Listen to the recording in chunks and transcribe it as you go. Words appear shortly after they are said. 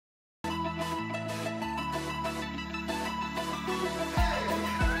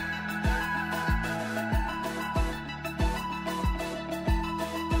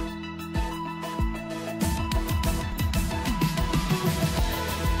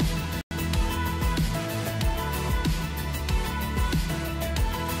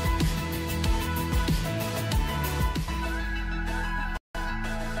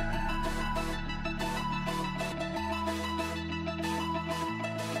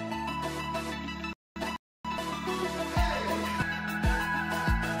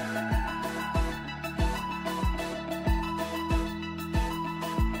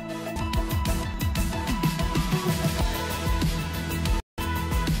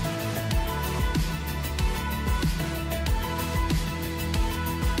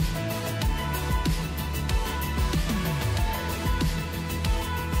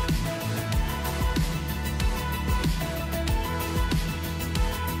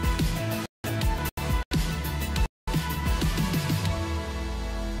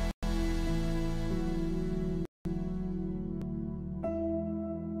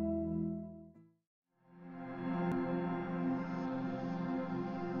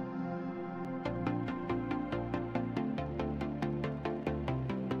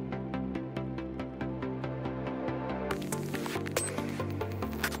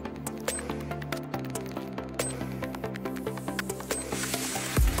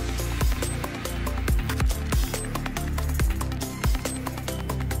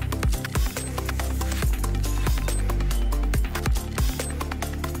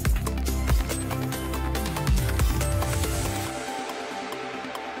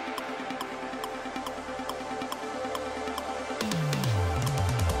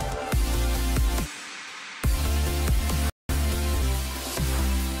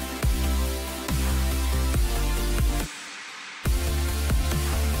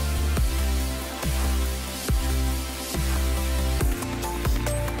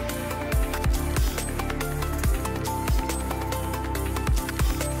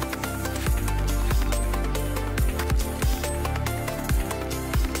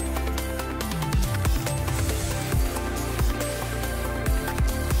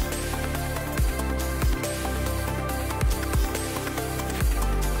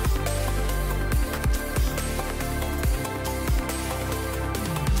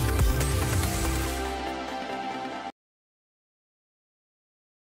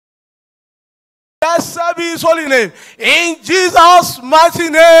Blessed be his holy name. In Jesus' mighty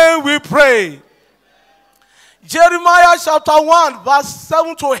name we pray. Jeremiah chapter 1 verse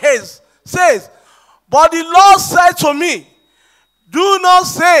 7 to 8 says, but the Lord said to me, do not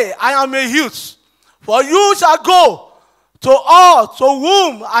say I am a youth, for you shall go to all to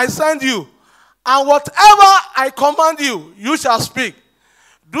whom I send you, and whatever I command you, you shall speak.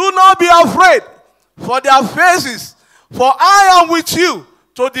 Do not be afraid for their faces, for I am with you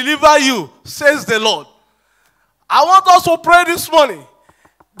to deliver you, says the Lord. I want us to pray this morning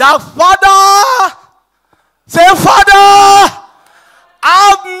that Father, say, Father,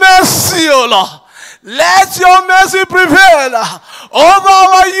 have mercy, O Lord. Let your mercy prevail over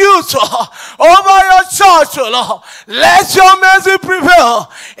our youth, over your church, O Lord. Let your mercy prevail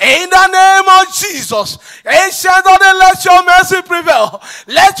in the name of Jesus. Ancient of days, let your mercy prevail.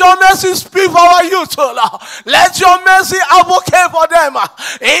 Let your mercy speak for our youth, O Lord. Let your mercy advocate for them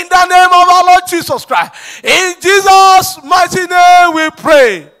in the name of our Lord Jesus Christ. In Jesus' mighty name we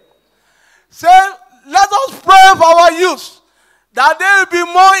pray. Say, let us pray for our youth that they will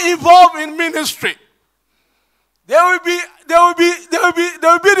be more involved in ministry. They will be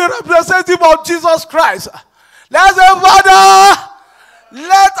the representative of Jesus Christ. Let's say, Father,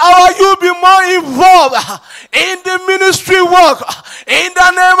 let our youth be more involved in the ministry work. In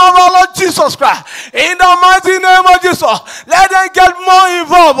the name of our Lord Jesus Christ. In the mighty name of Jesus. Let them get more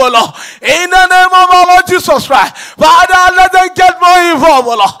involved, O Lord. In the name of our Lord Jesus Christ. Father, let them get more involved,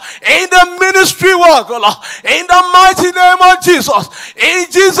 O Lord. In the ministry work, O Lord. In the mighty name of Jesus. In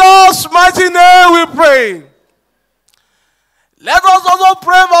Jesus' mighty name we pray. Let us also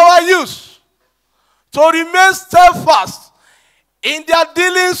pray for our youth to remain steadfast in their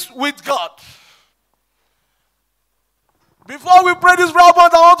dealings with God. Before we pray this prayer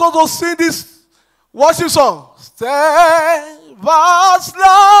point, I want us to sing this worship song. Steadfast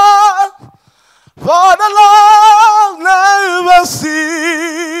love, for the Lord never ceases.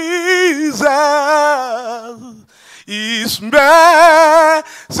 His mercies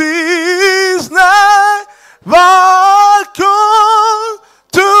never come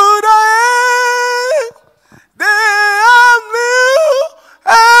to the end. They are new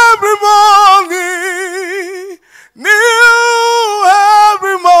every morning, new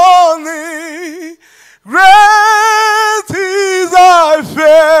every morning. Great is thy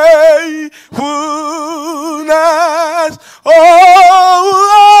faithfulness, oh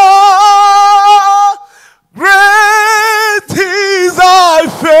Lord. Great is thy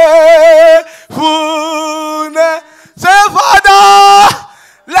faithfulness. Say, Father,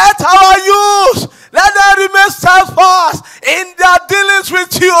 let our youth, let them remain steadfast in their dealings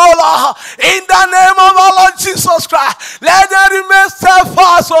with you, O Lord. In the name of our Lord Jesus Christ. Let them remain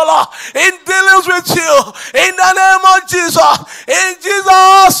steadfast, O Lord, in dealings with you. In the name of Jesus. In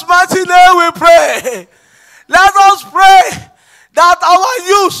Jesus' mighty name we pray. Let us pray that our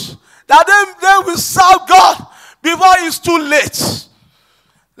youth, that they will serve God before it's too late.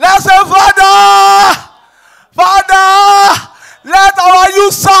 Let's say, Father, let our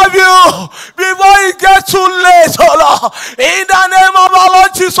youth serve you before it gets too late, oh Lord. In the name of our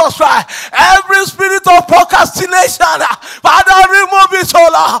Lord Jesus Christ, every spirit of procrastination, Father, remove it, oh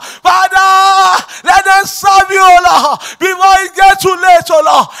Lord. Father, let them serve you, oh Lord, before it gets too late, oh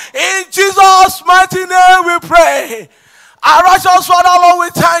Lord. In Jesus' mighty name we pray. Our righteous Father, Lord, we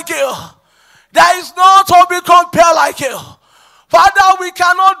thank you. There is none to be compared like you. Father, we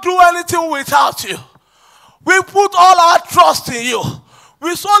cannot do anything without you. We put all our trust in you.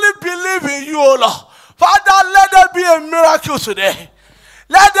 We solely believe in you, O Lord. Father, let there be a miracle today.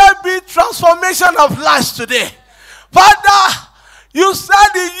 Let there be transformation of lives today. Father, you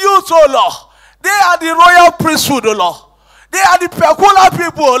said the youth, O Lord, they are the royal priesthood, O Lord. They are the peculiar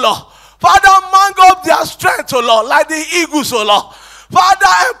people, O Lord. Father, mount up their strength, O Lord, like the eagles, O Lord.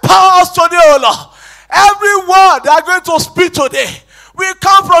 Father, empower us today, O Lord. Every word they are going to speak today will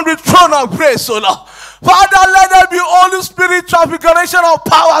come from the throne of grace, O Lord. Father, let there be Holy Spirit transfiguration of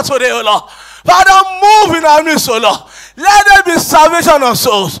power today, O Lord. Father, move in our midst, O Lord. Let there be salvation of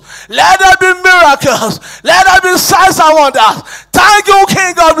souls. Let there be miracles. Let there be signs and wonders. Thank you,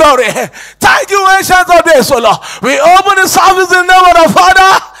 King of Glory. Thank you, Ancient of Days, O Lord. We open the service in the name of the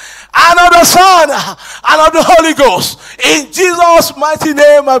Father, and of the Son, and of the Holy Ghost. In Jesus' mighty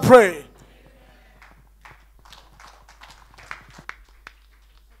name I pray.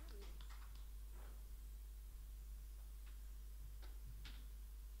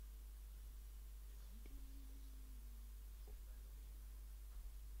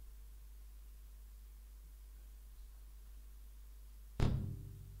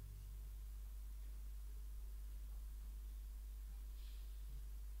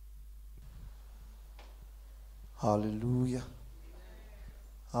 Hallelujah.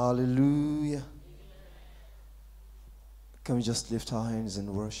 Hallelujah. Can we just lift our hands and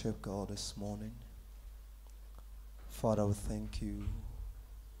worship God this morning? Father, we thank you.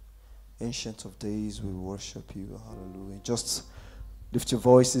 Ancient of days, we worship you. Hallelujah. Just lift your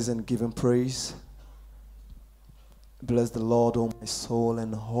voices and give him praise. Bless the Lord, O my soul,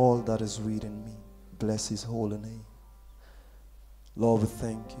 and all that is within me. Bless his holy name. Lord, we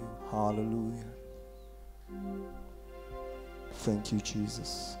thank you. Hallelujah. Thank you,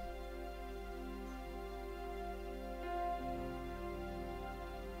 Jesus.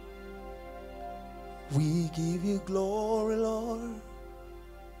 We give you glory, Lord.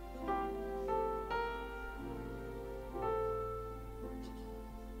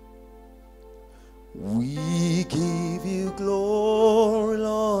 We give you glory,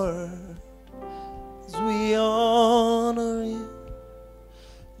 Lord, as we honor you.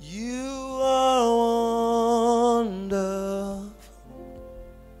 You are wonderful.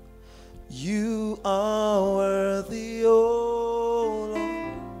 You are worthy, oh Lord.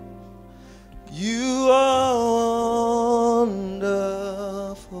 You are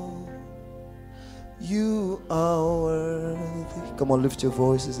wonderful. You are worthy. Come on, lift your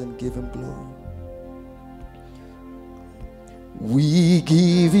voices and give him glory. We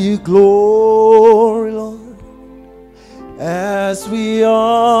give you glory, Lord, as we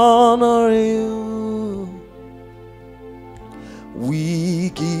honor you. We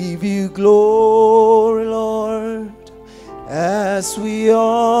give you glory, Lord, as we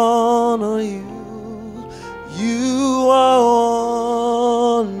honor you. You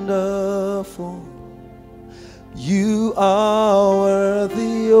are wonderful. You are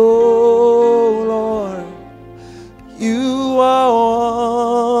worthy, oh Lord. You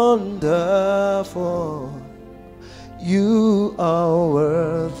are wonderful. You are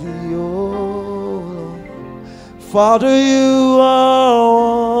worthy, oh Lord. Father, you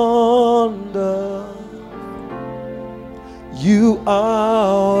are wonderful. You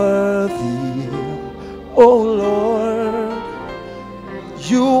are worthy, oh Lord.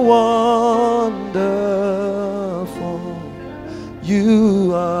 You wonderful.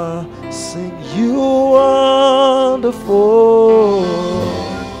 You are you wonderful.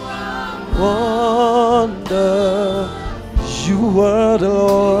 Wonder. You are the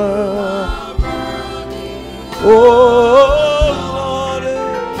Lord. Oh Lord,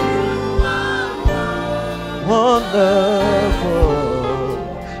 wonderful.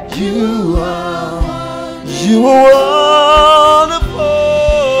 You are wonderful.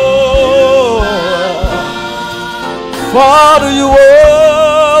 Father, you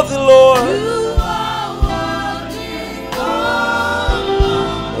are the Lord.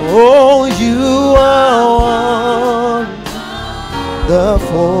 Oh, you are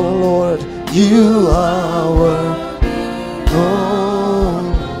wonderful, Lord. You are wonderful.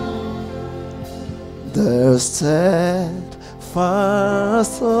 The steadfast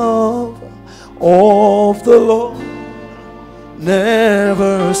love of the Lord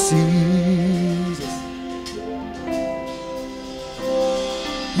never ceases.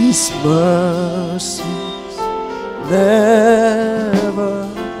 His mercies never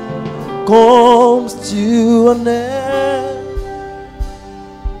comes to an end.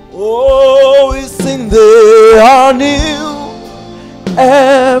 Oh, we sing they are new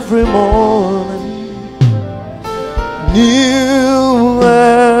every morning, new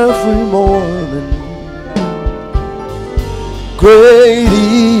every morning. Great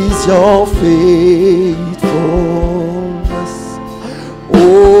is your faithfulness,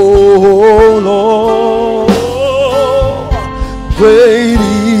 oh Lord. Great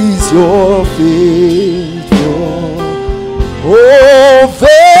is your faithfulness. Oh,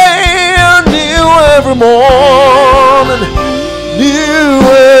 they are new every morning, new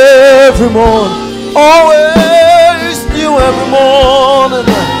every morning, always new every morning.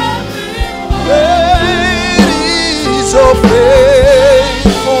 Great is your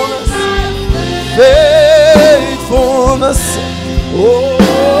faithfulness, faithfulness. Oh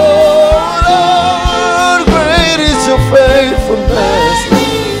Lord, great is your faithfulness,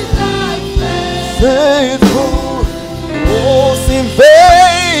 faithful. Oh, sing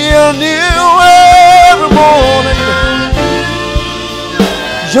they are new every morning.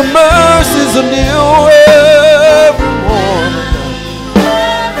 Your mercies are new every morning.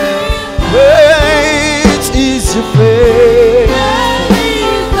 Great is your faith.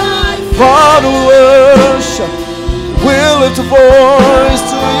 Father, we worship. We lift a voice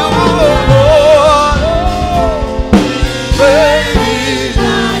to you, Lord.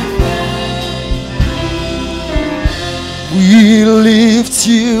 We lift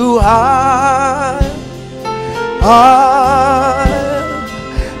you high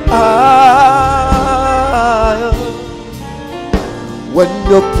When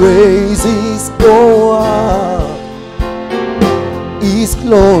your praises go up, His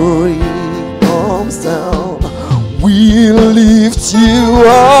glory comes down. We lift you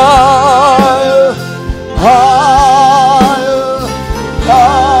higher, higher,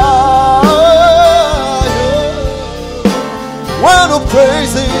 higher. When the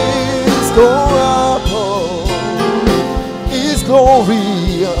praises go up, His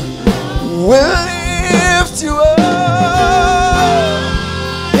glory will lift you up.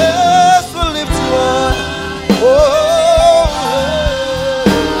 Yes, we'll lift you up. Oh,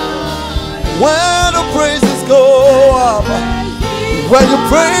 when the praises go up, when your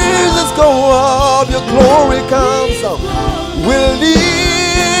praises go up, your glory comes up. We'll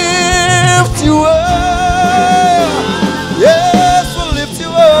lift you up. Yes, we'll lift you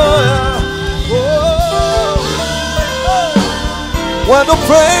up. Oh, when the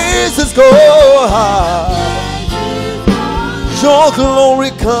praises go up, your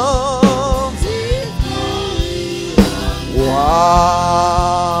glory comes.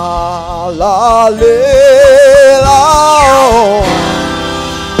 Wa la le la oh.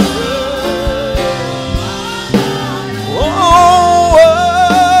 Oh, wa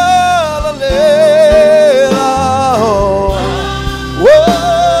la le la oh. Wa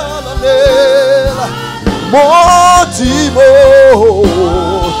la le la. Motimo,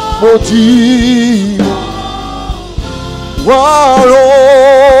 motimo.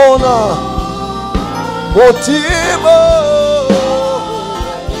 Warona, motimo,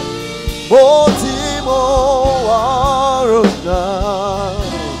 motimo, warona.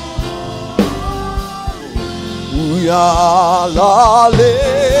 Uya la le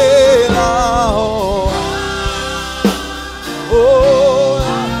la oh, oh,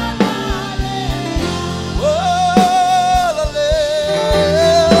 la le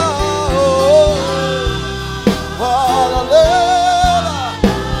la oh.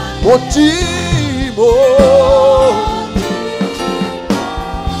 Motimo,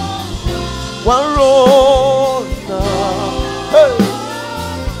 warona, hey,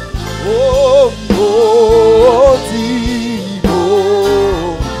 oh, motimo,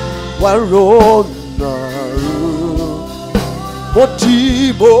 warona,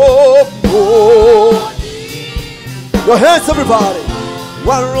 motimo, your hands, everybody,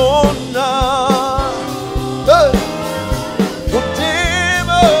 warona, hey.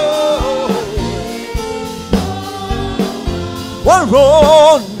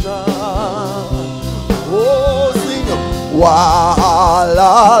 Warona, oh sing, wa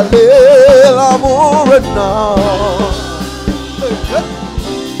la le la morena.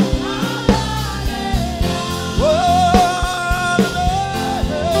 Wa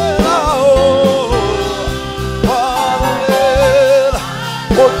la oh, wa la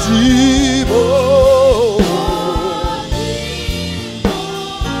motimo,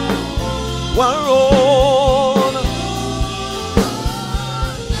 warona.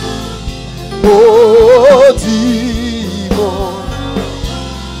 Motimo,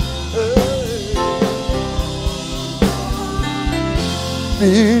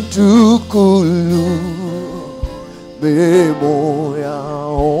 Bintukulu, memoria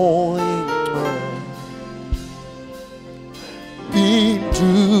oinga.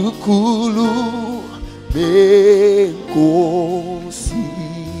 Bintukulu, mekosia.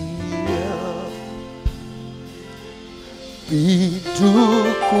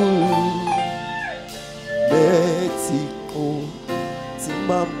 Bintukulu. Mexico,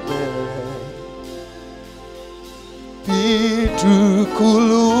 Zimbabwe,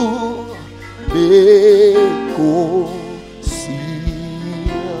 Pitukulu, Bekosia,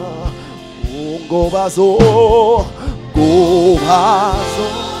 Gobazo, Gobazo,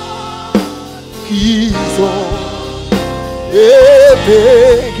 Kizo,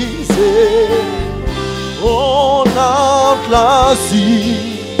 Epegize, Ona Klasi,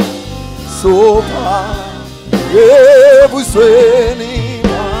 Sopa. Ebusweni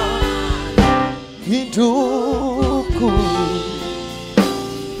Kintuku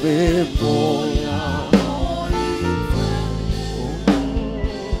Memoria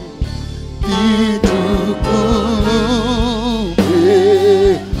Kintuku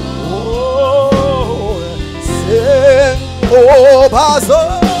Sengo Bazo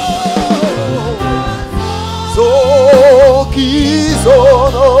So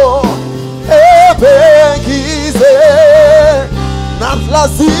Kizono Epekize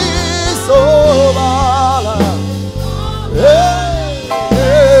Natlasiso Bala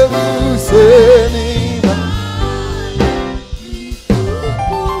Ebusenina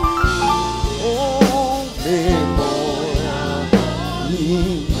Oh,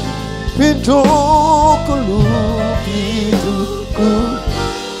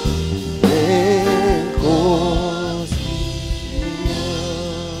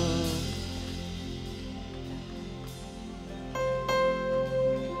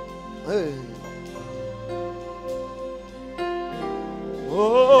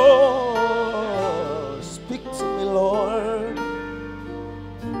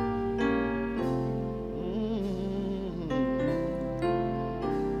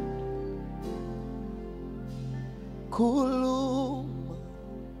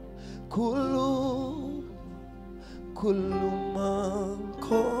 Kuluma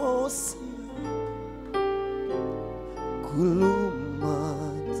Kosi Kuluma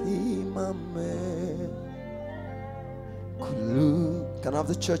Timame Kulu. Can I have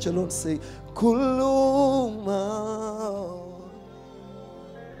the church alone say Kuluma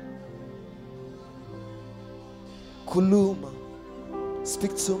Kuluma.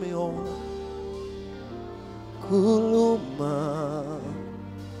 Speak to me, oh Kuluma.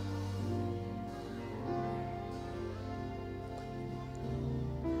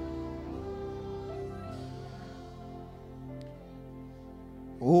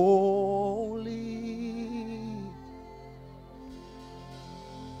 Holy,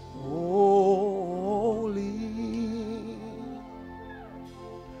 holy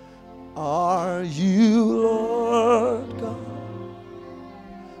are you, Lord God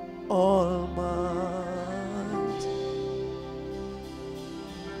Almighty.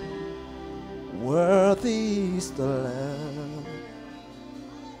 Worthy is the Lamb,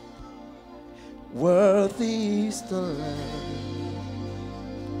 worthy is the Lamb.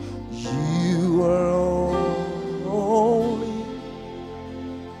 You are holy,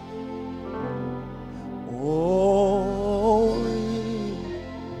 holy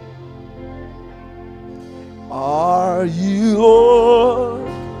are you, Lord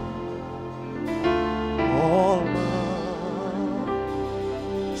Almighty.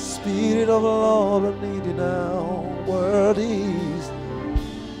 Spirit of the Lord, I need you now. Worthy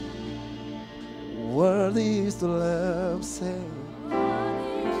is the Lamb. Say,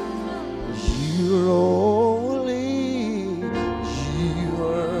 you're holy, you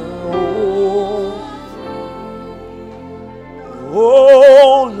are holy,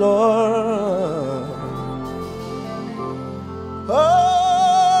 oh Lord,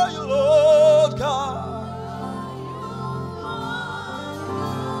 oh you Lord God,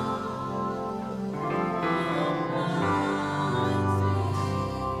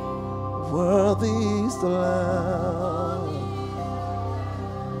 worthy is the Lamb.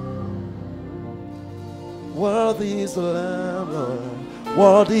 Worthy is the Lamb, Lord.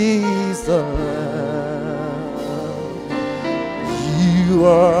 Worthy is the Lamb. You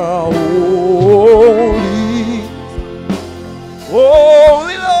are holy,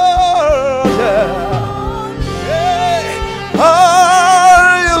 holy Lord. Yeah.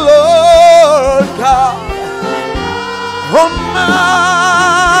 Are you, Lord God Almighty?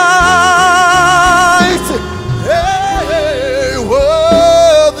 Hey,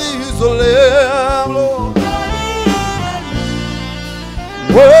 worthy is the Lamb, Lord.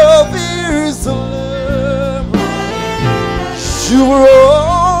 Worthy is the Lamb. You are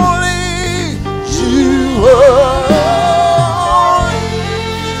holy, you are holy.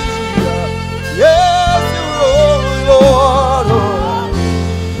 Yes, you are holy, Lord.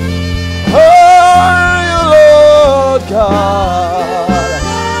 Are you, Lord God?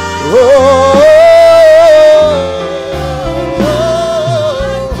 Oh,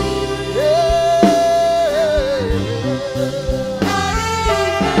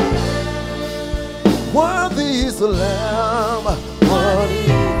 the Lamb, worthy.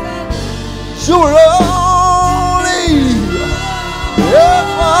 You are holy. Yeah,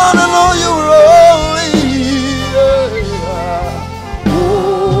 Father, Lord, you are holy.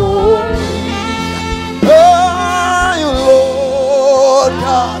 Holy are you, Lord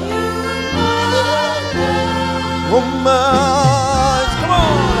God Almighty. Come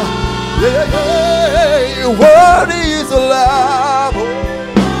on. Yeah, yeah. Worthy is the Lamb.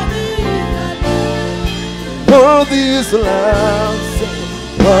 Worthy is the Lamb,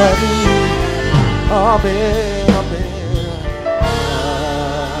 worthy. Amen, amen.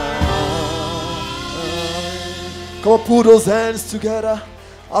 Come on, put those hands together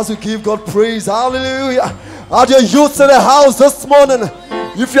as we give God praise. Hallelujah. Are there youths in the house this morning?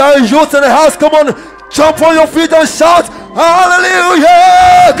 If you are a youth in the house, come on, jump on your feet and shout,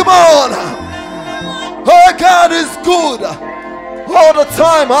 hallelujah. Come on. Our God is good all the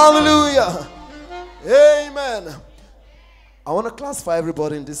time. Hallelujah. Amen. I want to classify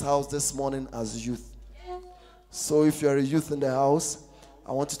everybody in this house this morning as youth. So if you're a youth in the house,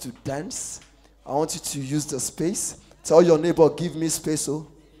 I want you to dance. I want you to use the space. Tell your neighbor, give me space. Oh.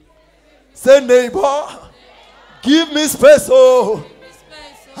 Say, neighbor, give me space. Oh.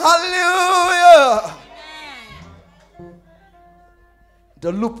 Hallelujah.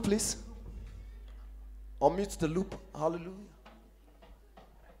 The loop, please. Unmute the loop. Hallelujah.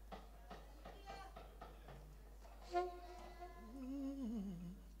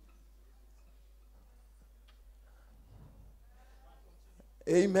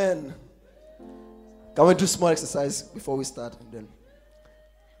 Amen. Can we do small exercise before we start? And then,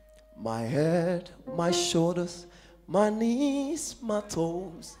 My head, my shoulders, my knees, my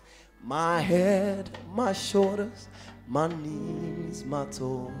toes. My head, my shoulders, my knees, my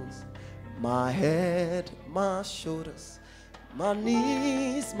toes. My head, my shoulders, my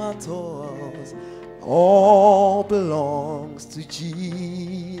knees, my toes. All belongs to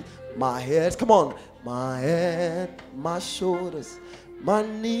Jesus. My head, come on. My head, my shoulders, my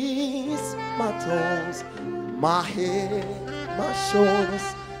knees, my toes. My head, my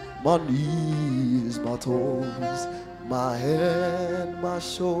shoulders, my knees, my toes. My head, my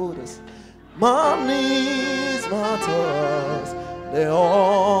shoulders, my knees, my toes. They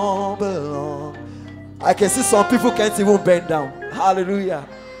all belong. I can see some people can't even bend down. Hallelujah.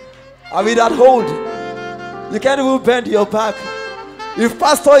 I mean that hold. You can't even bend your back. If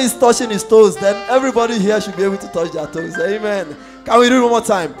pastor is touching his toes, then everybody here should be able to touch their toes. Amen. Can we do it one more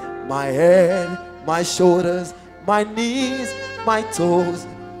time? My head, my shoulders, my knees, my toes.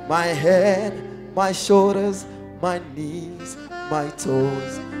 My head, my shoulders, my knees, my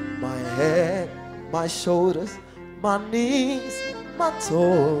toes. My head, my shoulders, my knees, my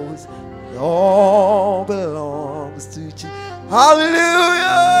toes. It all belongs to Jesus.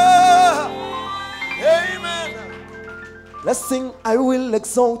 Hallelujah. Amen. Let's sing, I will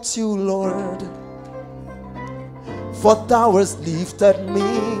exalt you, Lord, for thou hast lifted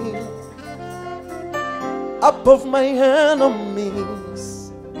me above my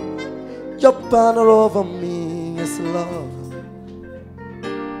enemies. Your banner over me is love.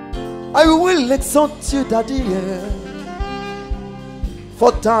 I will exalt you, Daddy,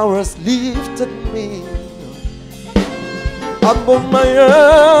 for thou hast lifted me above my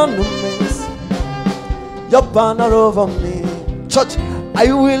enemies. Your banner over me. Church,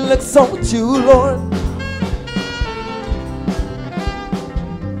 I will exalt you, Lord.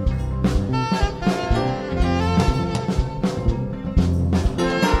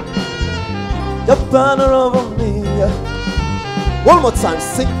 Your banner over me. One more time,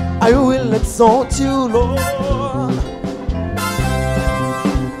 sing. I will exalt you, Lord.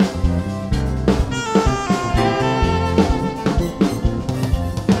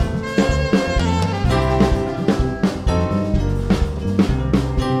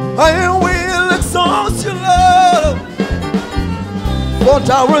 I will exalt you, Lord, for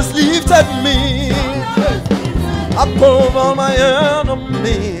thou hast lifted me above all my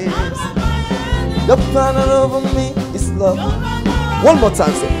enemies. The banner over me is love. One more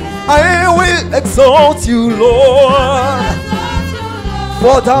time, say, I will exalt you, Lord,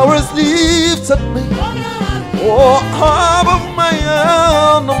 for thou hast lifted me above my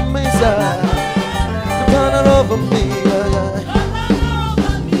enemies. The banner over me.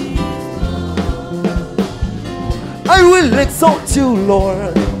 I will exalt you,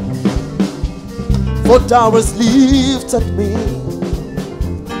 Lord, for thou hast lifted me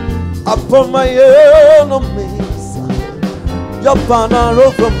above my enemies. Your banner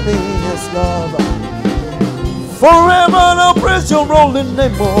over me is love. Forever I'll praise your holy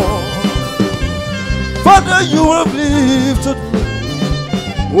name, oh. Father, you have lifted me,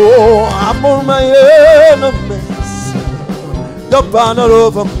 oh, above my enemies. Your banner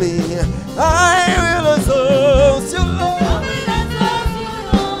over me. I will exalt you, Lord,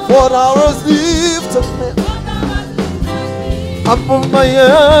 for thou hast lifted me above my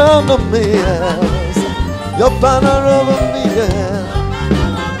enemies. Your banner over me.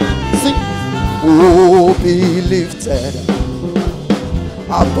 Sing, oh, be lifted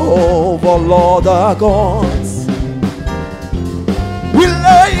above all other gods. We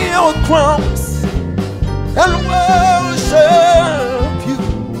lay our crowns and worship you.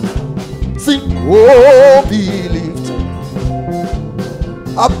 Sing, oh, be lifted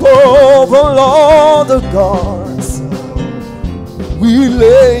above all other gods. We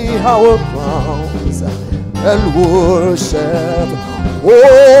lay our crowns and worship.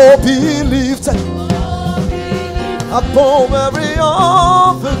 Oh, be lifted above every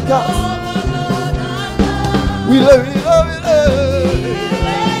other god. We lay, we lay, we lay.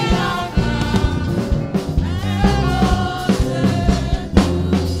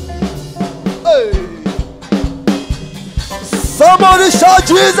 Hey. Somebody shout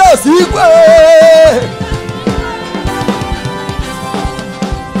Jesus, he way.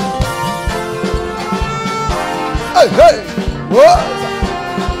 Hey, hey, whoa.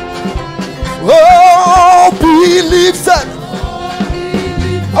 Oh, be lifted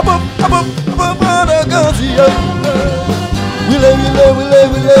above other gods. We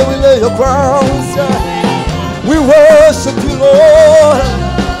lay your crowns. We worship you, Lord.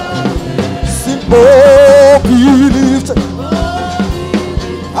 Sing, oh, be lifted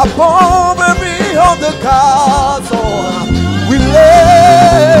above every other gods. Oh, we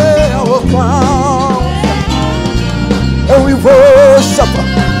lay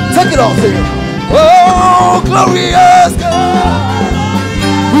on, sing it. Oh, glorious God,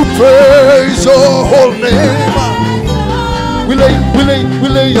 we praise your holy name. We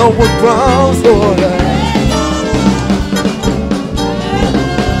lay on what grounds, Lord.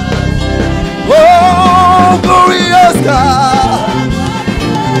 Oh, glorious God,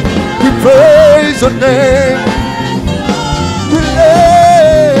 we praise your name. We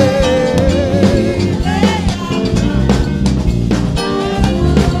lay.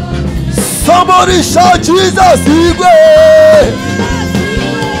 Somebody shout Jesus, Igwe.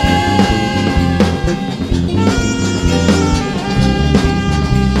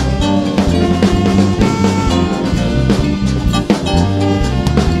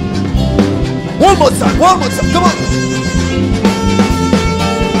 One more time, come on.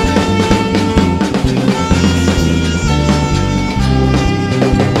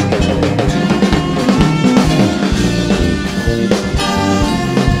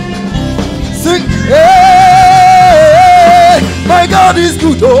 Sing, hey, my God is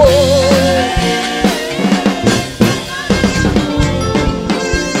good, oh.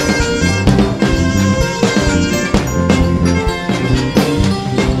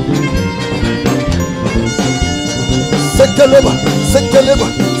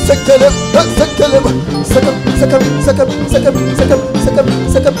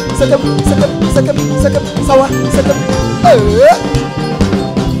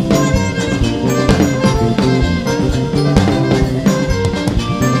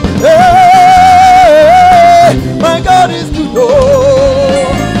 My God is good.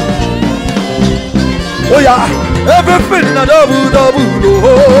 Oh yeah, everything I double.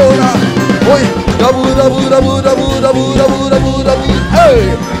 Oh yeah. Double. Hey,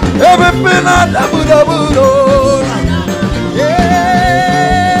 everything I double.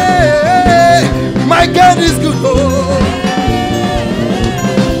 Yeah, my God is good.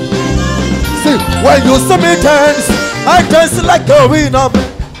 See, when you see me dance, I dance like a winner.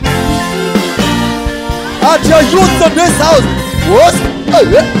 At your youth of this house, what? Hey.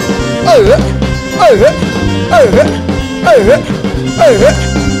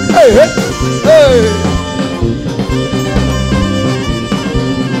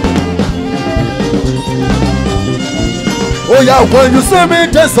 Oh yeah, when you see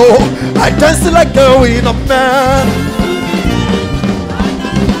me dance, oh, I dance like a winner man.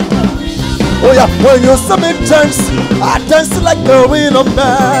 Oh yeah, when you see me dance, I dance like a winner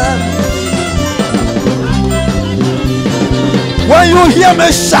man. When you hear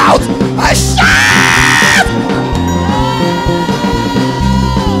me shout, I shout.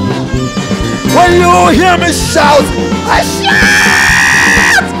 When you hear me shout, I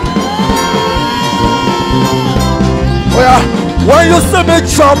shout. Oh yeah, when you see me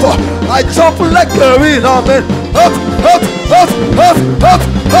jump, I jump like a winner man. Up.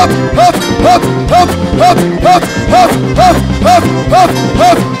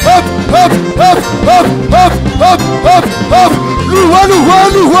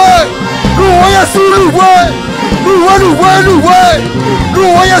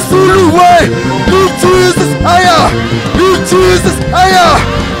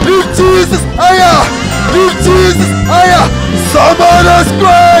 Somebody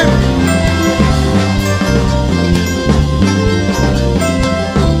scream.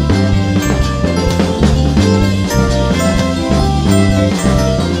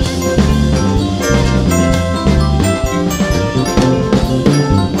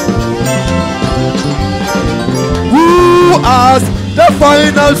 Who has the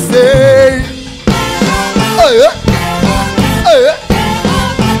final say? Oh yeah.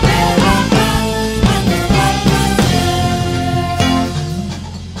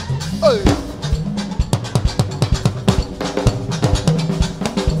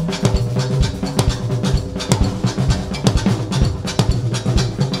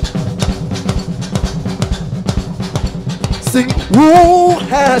 Sing, who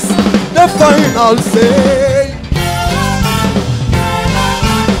has the final say?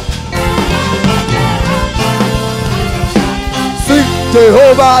 Sing,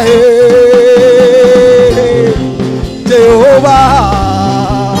 Jehovah, hey, Jehovah.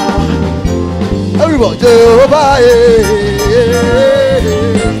 Everybody, Jehovah, hey,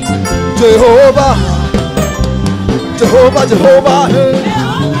 Jehovah, hey,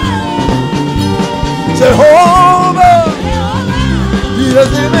 Jehovah. Yes,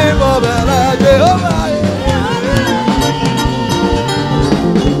 the name of Jehovah.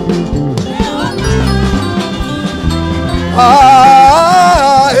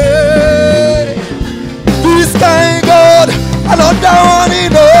 Hey. This kind God, another one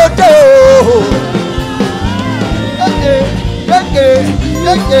in the door.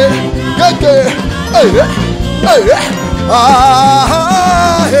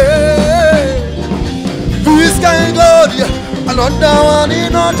 This kind God, another one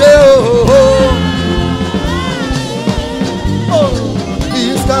in a day.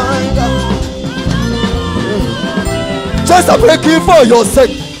 This kind God. Just a breaking for your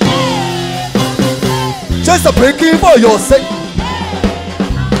sake. Just a breaking for your sake.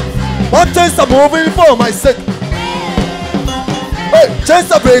 Mountains are moving for my sake. Hey,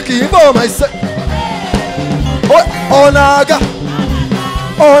 just a breaking for my sake. Oh, naga,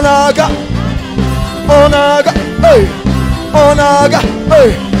 hey, oh naga,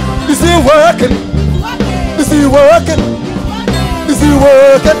 hey. Is he working? Is he working? Is he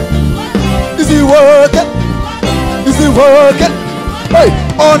working? Is he working? Is he working? Hey,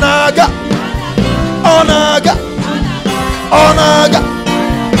 oh naga,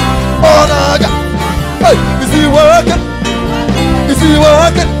 hey, is he working? Is he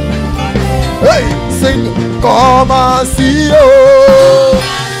working? Hey, sing, come and see you.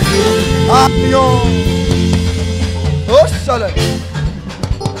 Oh, shalom.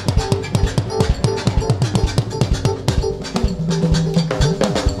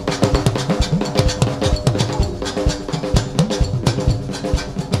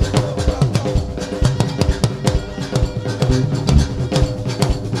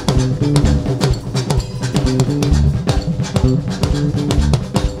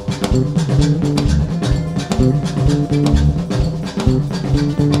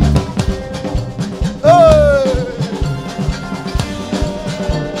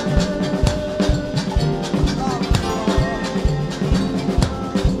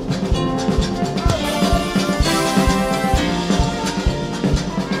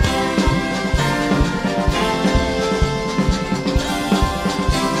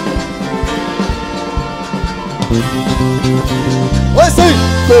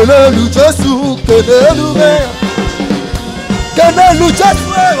 Kenelu Jesu, Kenelu Mea, Kenelu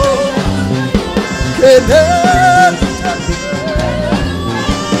Jesu,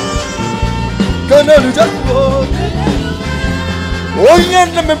 Kenelu Jesu, oh yeah,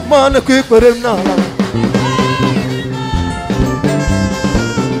 me man a quick for him now.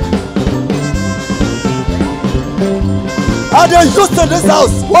 Are they used to this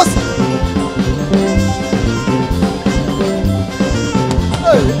house? What's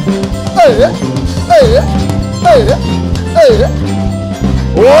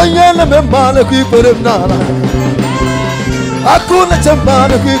oh yeah, me man a quick for him now. I couldn't jump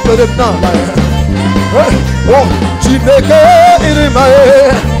on a quick for him now. Oh, she make it in my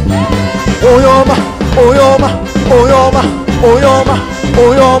head. Oh yoma, oh yoma, oh yoma, oh yoma,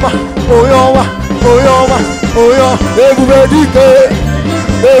 oh yoma, oh yoma, oh yoma, oh yoma. Everybody care,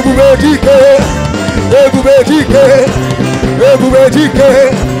 everybody care, everybody care, everybody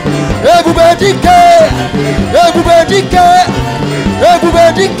care. Everybody care, everybody care,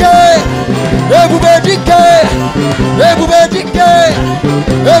 everybody care, everybody care, everybody care,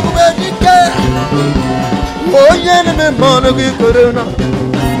 everybody care. Oh yeah, me man a good corona.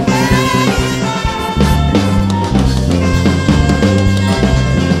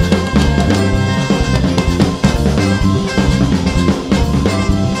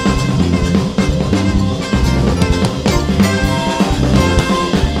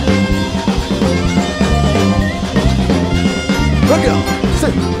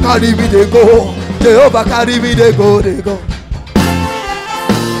 Carry me they go, Jehovah carry me they go, they go.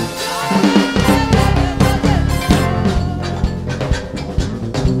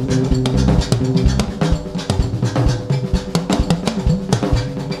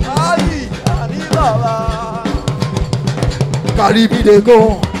 Carry me they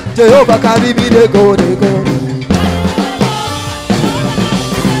go, Jehovah carry me they go, they go.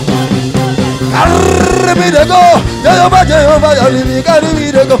 Carry me they go, Jehovah, Jehovah, carry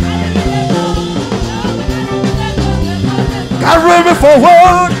me they go. Carry me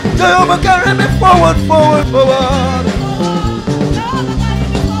forward, Jehovah, carry me forward, forward, forward.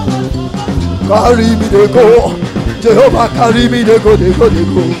 Carry me they go, Jehovah, carry me they go, they go, they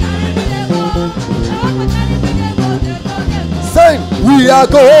go. Say, we are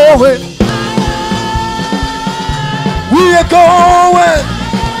going, we are going.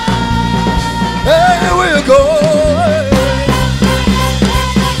 Hey, we're going.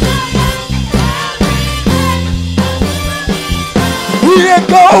 We are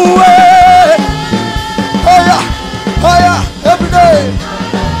going. Higher, higher, every day.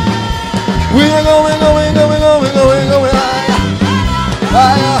 We are going, going, going, going, going, going higher,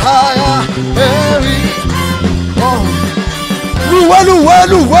 higher, higher, every. Luwe, luwe,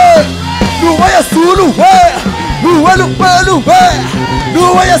 luwe, luwe, Yesu, luwe.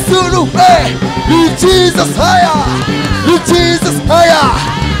 Lift Jesus higher. Lift Jesus higher.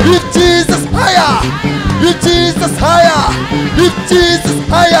 Lift Jesus higher. Lift Jesus higher. Lift Jesus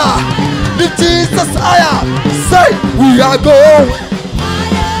higher. Lift Jesus higher. Say, we are going.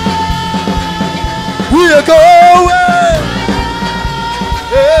 We are going.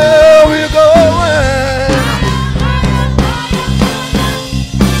 Yeah, we are going.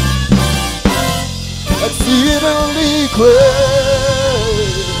 Exceedingly great.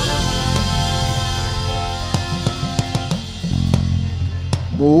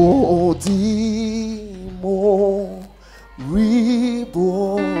 Modimo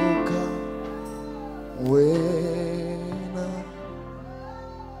riboka wena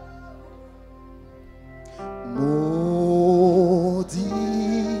Modimo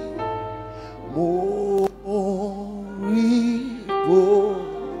riboka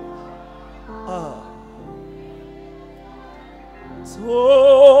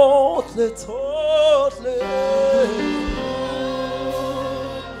totally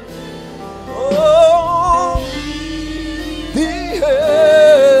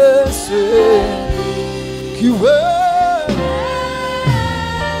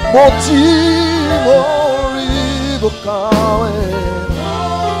Modimo riboka wena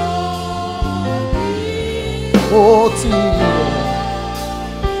Modimo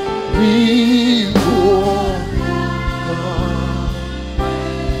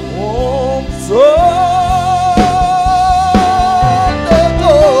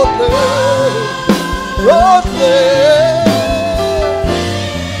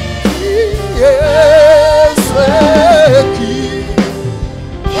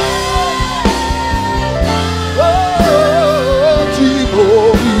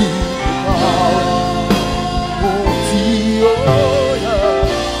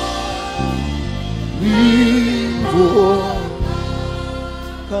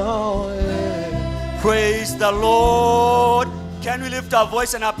Praise the Lord. Can we lift our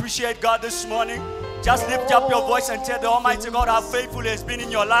voice and appreciate God this morning? Just lift up your voice and tell the Almighty God how faithful He has been in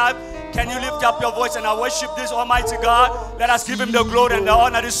your life. Can you lift up your voice and I worship this Almighty God? Let us give Him the glory and the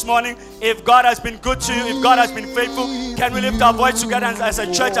honor this morning. If God has been good to you, if God has been faithful, can we lift our voice together as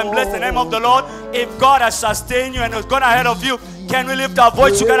a church and bless the name of the Lord? If God has sustained you and has gone ahead of you, can we lift our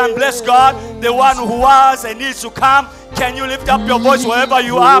voice together and bless God, the one who was and needs to come? Can you lift up your voice wherever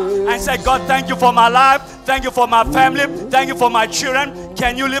you are and say, God, thank you for my life. Thank you for my family. Thank you for my children.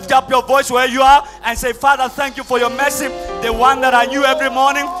 Can you lift up your voice where you are and say, Father, thank you for your mercy, the one that I knew every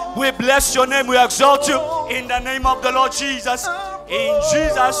morning. We bless your name. We exalt you in the name of the Lord Jesus. In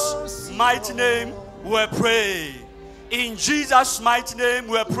Jesus' mighty name, we pray. In Jesus' mighty name,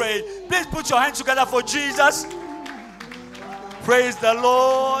 we pray. Please put your hands together for Jesus. Praise the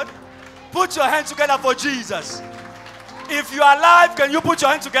Lord. Put your hands together for Jesus. If you are alive, can you put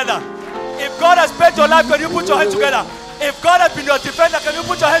your hands together? If God has spared your life, can you put your hands together? If God has been your defender, can you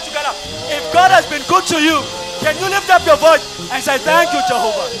put your hands together? If God has been good to you, can you lift up your voice and say, thank you,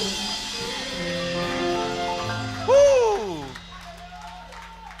 Jehovah. Woo.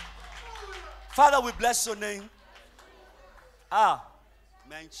 Father, we bless your name.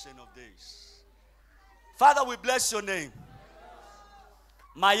 Mention of this. Father, we bless your name.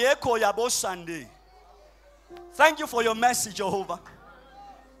 Mayeko Yabo Sunday. Thank you for your mercy, Jehovah.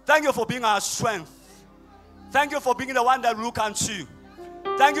 Thank you for being our strength. Thank you for being the one that we look unto.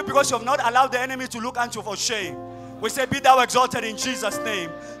 Thank you because you have not allowed the enemy to look unto for shame. We say, be thou exalted in Jesus' name.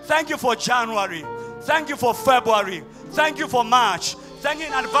 Thank you for January. Thank you for February. Thank you for March. Thank you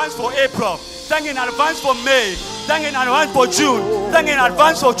in advance for April. Thank you in advance for May. Thank you in advance for June. Thank you in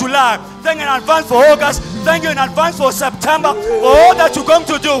advance for July. Thank you in advance for August. Thank you in advance for September. For all that you're going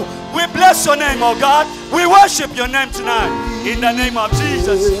to do. We bless your name, oh God. We worship your name tonight. In the name of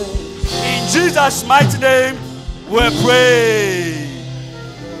Jesus. In Jesus' mighty name, we pray.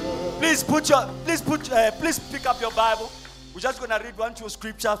 Please pick up your Bible. We're just going to read 1-2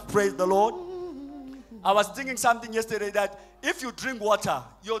 scriptures. Praise the Lord. I was thinking something yesterday that if you drink water,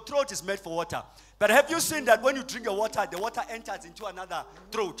 your throat is made for water. But have you seen that when you drink the water enters into another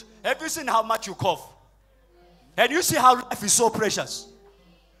throat? Have you seen how much you cough? And you see how life is so precious.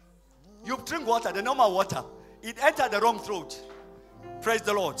 You drink water, the normal water. It entered the wrong throat. Praise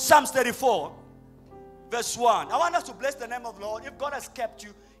the Lord. Psalms 34, verse 1. I want us to bless the name of the Lord. If God has kept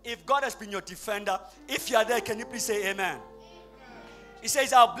you, if God has been your defender, if you are there, can you please say amen? He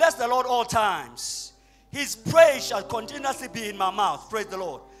says, I'll bless the Lord all times. His praise shall continuously be in my mouth. Praise the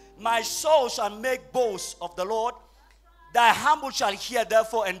Lord. My soul shall make boast of the Lord. Thy humble shall hear,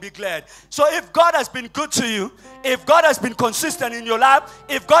 therefore, and be glad. So if God has been good to you, if God has been consistent in your life,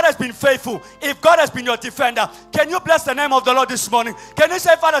 if God has been faithful, if God has been your defender, can you bless the name of the Lord this morning? Can you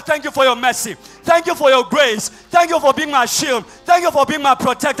say, Father, thank you for your mercy. Thank you for your grace. Thank you for being my shield. Thank you for being my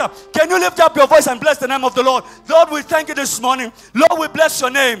protector. Can you lift up your voice and bless the name of the Lord? Lord, we thank you this morning. Lord, we bless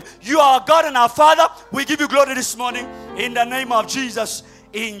your name. You are our God and our Father. We give you glory this morning in the name of Jesus.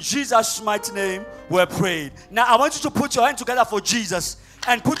 In Jesus' mighty name, we're prayed. Now, I want you to put your hand together for Jesus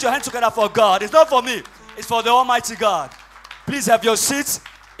and put your hand together for God. It's not for me. It's for the Almighty God. Please have your seats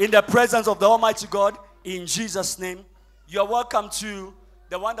in the presence of the Almighty God. In Jesus' name, you're welcome to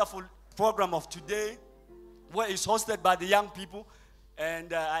the wonderful program of today, where it's hosted by the young people.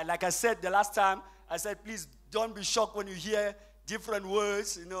 And like I said the last time, I said, please don't be shocked when you hear different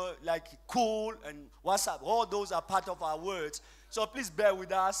words, like cool and what's up. All those are part of our words. So please bear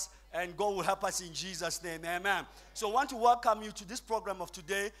with us, and God will help us in Jesus' name. Amen. So I want to welcome you to this program of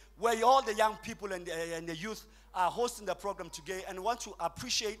today, where all the young people and the youth are hosting the program today, and want to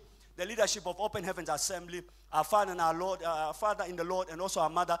appreciate the leadership of Open Heavens Assembly, our Father and our Lord, our Father in the Lord, and also our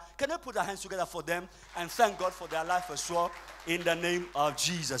Mother. Can we put our hands together for them and thank God for their life as well in the name of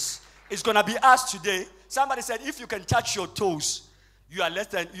Jesus? It's going to be us today. Somebody said, if you can touch your toes, you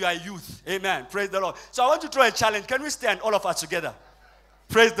are youth. Amen. Praise the Lord. So I want to throw a challenge. Can we stand all of us together?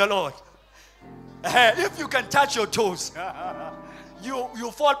 Praise the Lord. If you can touch your toes,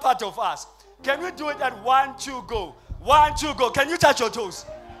 you fall part of us. Can we do it at 1, 2, go? 1, 2, go. Can you touch your toes?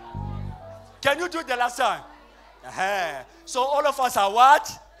 Can you do it the last time? So all of us are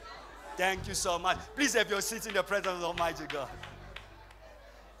what? Thank you so much. Please have your seats in the presence of the Almighty God.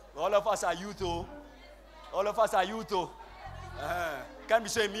 All of us are youth. All of us are youth. Can't be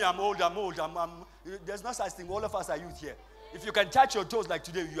saying me, I'm old. There's no such thing. All of us are youth here. If you can touch your toes like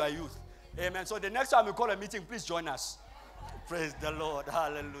today, you are youth. Amen. So the next time we call a meeting, please join us. Praise the Lord.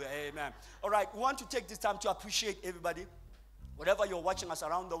 Hallelujah. Amen. All right. We want to take this time to appreciate everybody. Whatever you're watching us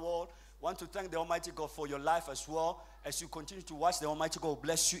around the world, want to thank the Almighty God for your life as well. As you continue to watch, the Almighty God will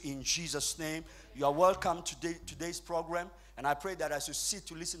bless you in Jesus' name. You are welcome to today's program. And I pray that as you sit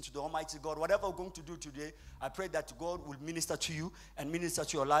to listen to the Almighty God, whatever we're going to do today, I pray that God will minister to you and minister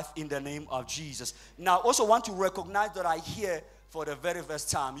to your life in the name of Jesus. Now, I also want to recognize that I hear for the very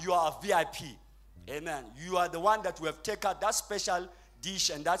first time, you are a VIP. Amen. You are the one that we have taken that special dish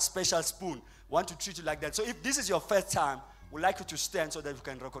and that special spoon. Want to treat you like that. So if this is your first time, we'd like you to stand so that we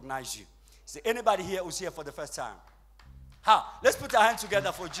can recognize you. Is there anybody here who's here for the first time? Let's put our hands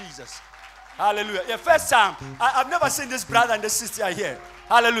together for Jesus. Hallelujah. Yeah, first time. I've never seen this brother and this sister here.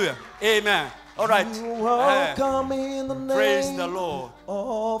 Hallelujah. Amen. All right. Welcome in the name praise the Lord.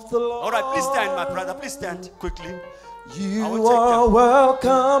 Of the Lord. All right, please stand, my brother. Please stand quickly. You are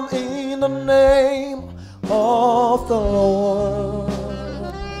welcome in the name of the Lord.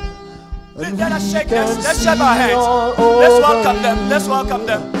 Please let us shake hands. Let's shake our hands. Let's welcome them. Let's welcome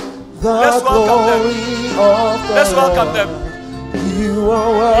them. Let's welcome them. Let's welcome them. You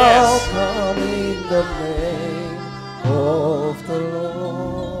are welcome in the name of the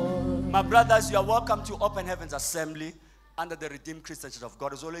Lord. My brothers, you are welcome to Open Heavens Assembly under the Redeemed Christian Church of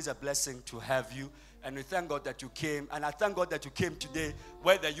God. It's always a blessing to have you. And we thank God that you came. And I thank God that you came today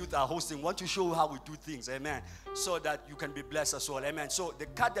where the youth are hosting. We want to show you how we do things. Amen. So that you can be blessed as well. Amen. So the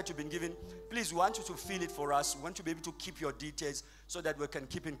card that you've been given, please, we want you to fill it for us. We want to be able to keep your details so that we can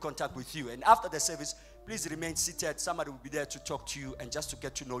keep in contact with you. And after the service, please remain seated. Somebody will be there to talk to you and just to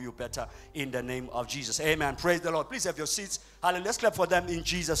get to know you better in the name of Jesus. Amen. Praise the Lord. Please have your seats. Hallelujah. Let's clap for them in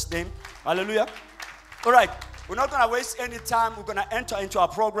Jesus' name. Hallelujah. All right. We're not going to waste any time. We're going to enter into our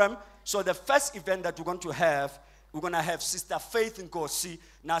program. So the first event that we're going to have Sister Faith in Nkosi.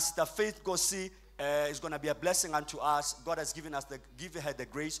 Now, Sister Faith Nkosi is going to be a blessing unto us. God has given her the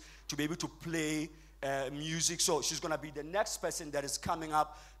grace to be able to play music. So she's going to be the next person that is coming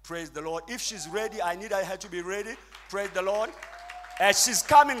up. Praise the Lord. If she's ready, I need her to be ready. Praise the Lord. As she's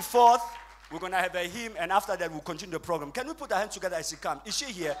coming forth, we're going to have a hymn, and after that, we'll continue the program. Can we put our hands together as she comes? Is she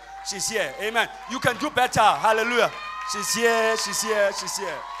here? She's here. Amen. You can do better. Hallelujah. She's here. She's here. She's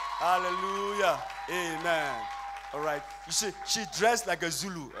here. Hallelujah. Amen. All right. You see, she dressed like a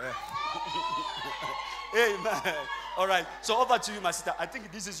Zulu. Amen. All right. So over to you, my sister. I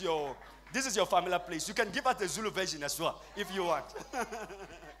think this is your familiar place. You can give us the Zulu version as well, if you want.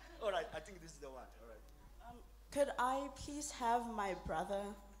 All right. I think this is the one. All right. Could I please have my brother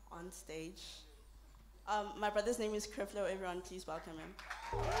on stage? My brother's name is Creflo. Everyone, please welcome him.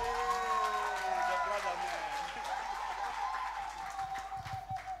 Hey, the brother, man.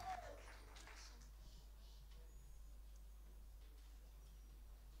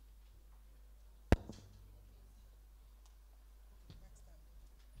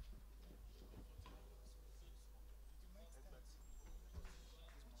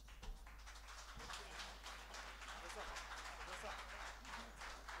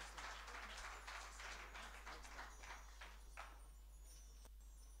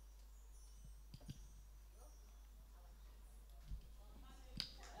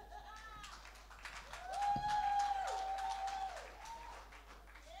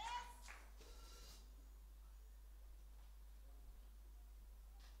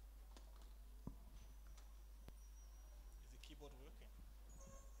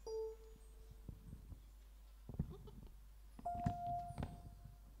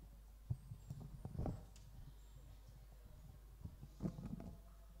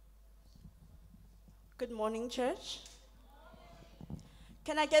 Good morning, church.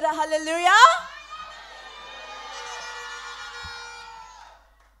 Can I get a hallelujah?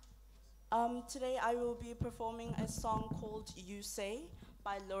 Today I will be performing a song called You Say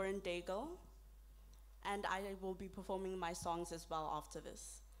by Lauren Daigle. And I will be performing my songs as well after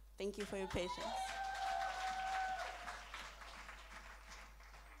this. Thank you for your patience.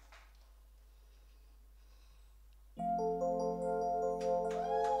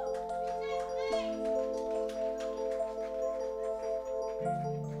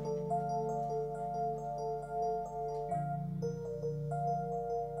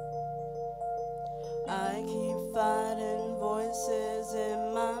 I keep fighting voices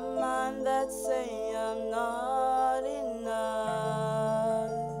in my mind that say I'm not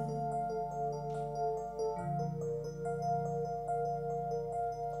enough.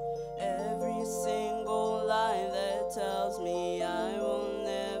 Every single lie that tells me I will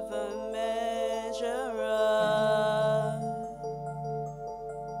never measure up.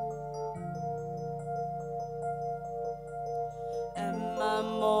 Am I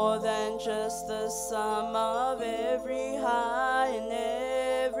more than just the sum of every high and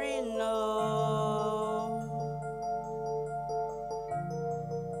every low?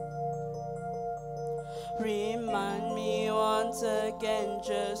 Remind me once again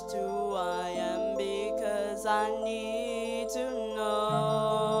just who I am, because I need to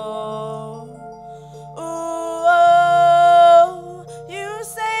know. Ooh, oh, you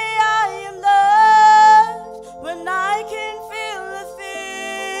say I am loved when I can feel a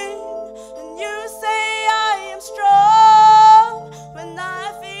thing, and you say I am strong when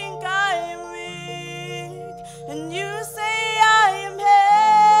I think I am weak, and you say I am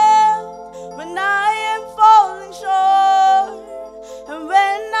held when I am falling short, and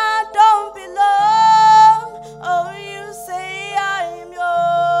when I don't belong, oh, you say I am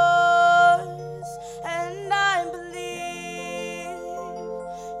yours, and I believe,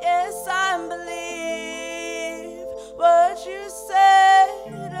 yes, I believe what you say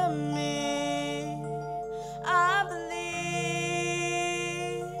to me. I believe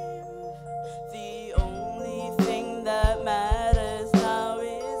the only thing that matters now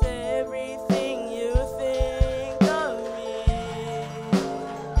is everything you think of me.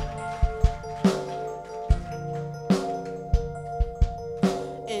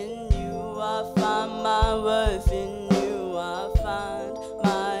 In you I find my worth, in you I find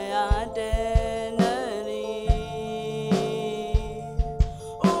my identity.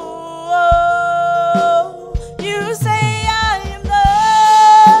 Ooh, oh, you say I am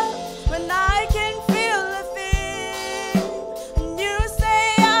loved when I can feel a thing, and you say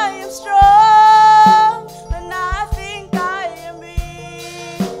I am strong when I think I am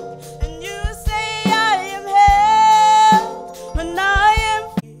weak, and you say I am held when I am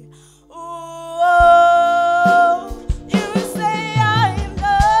free. Ooh, oh, you say I am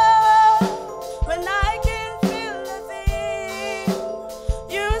loved when I can feel a thing.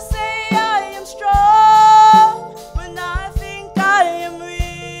 You say I am strong when I think I am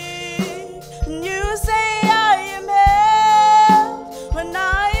weak, and you say I am held when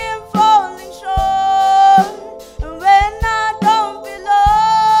I am falling short, and when I don't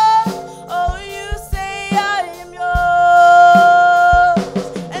belong, oh, you say I am yours,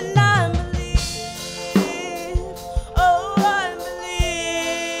 and I believe, oh, I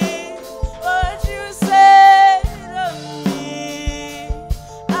believe what you say to me.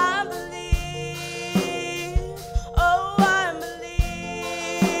 I believe, oh, I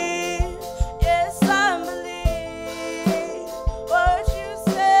believe, yes, I believe what you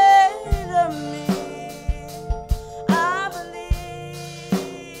say to me. I believe.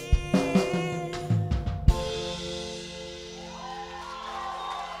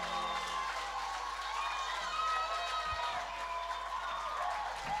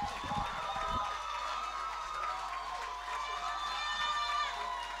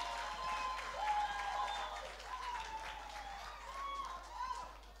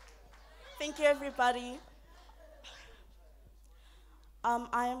 Thank you, everybody.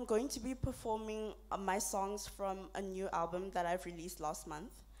 I am going to be performing my songs from a new album that I've released last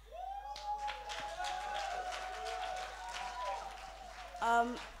month.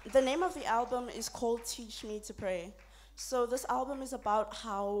 The name of the album is called Teach Me to Pray. So this album is about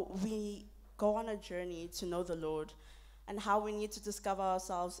how we go on a journey to know the Lord, and how we need to discover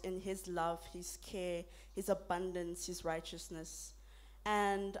ourselves in His love, His care, His abundance, His righteousness.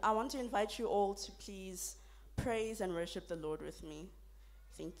 And I want to invite you all to please praise and worship the Lord with me.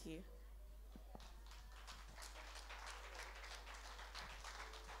 Thank you.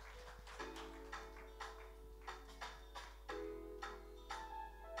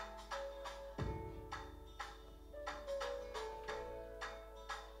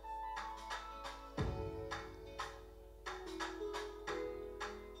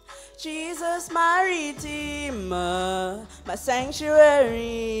 Jesus, my Redeemer, my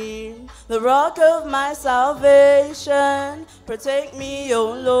sanctuary, the rock of my salvation. Protect me,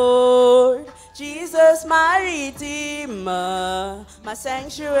 O Lord. Jesus, my Redeemer, my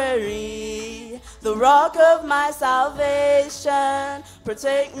sanctuary, the rock of my salvation.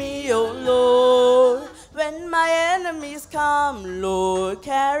 Protect me, O Lord. When my enemies come, Lord,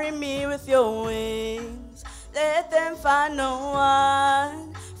 carry me with your wings. Let them find no one.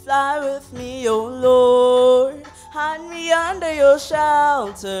 Fly with me, O Lord. Hide me under your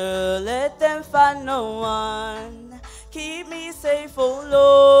shelter. Let them find no one. Keep me safe, O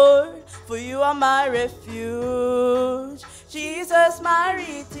Lord, for you are my refuge. Jesus, my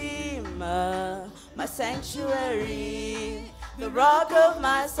Redeemer, my sanctuary, the rock of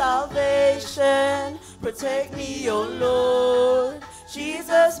my salvation. Protect me, O Lord.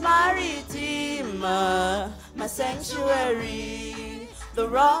 Jesus, my Redeemer, my sanctuary, the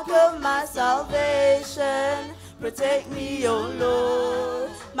rock of my salvation. Protect me, O Lord.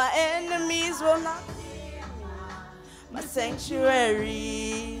 My enemies will not fear me. My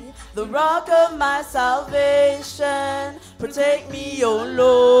sanctuary, the rock of my salvation. Protect me, O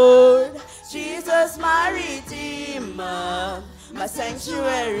Lord. Jesus, my Redeemer, my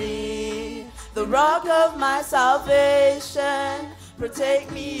sanctuary, the rock of my salvation.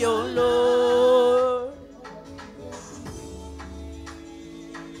 Protect me, O Lord.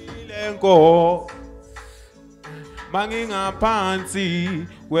 Mangingaphansi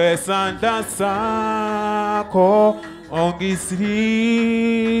kwesandla sakho ongisihle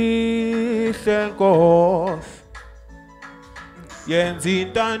Nkosi, yenza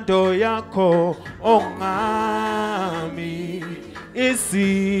intando yakho ongami,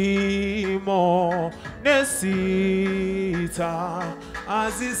 isimo nesitha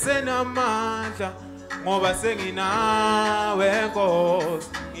azisenamandla ngoba senginawe Nkosi,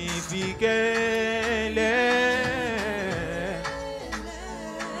 ngifikele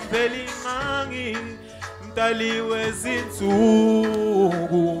Belingangi mdali wezinsuku,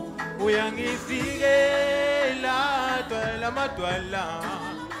 uyangifikela dwala madwala,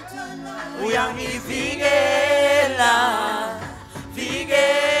 uyangivikela,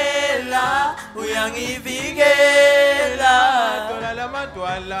 vikela, uyangivikela, dwala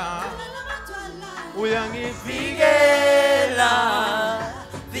madwala, uyangivikela,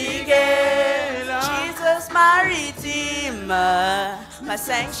 vikela. Jesus, my Redeemer, my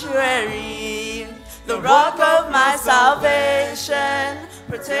sanctuary, the rock of my salvation.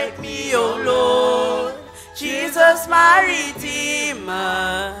 Protect me, O Lord. Jesus, my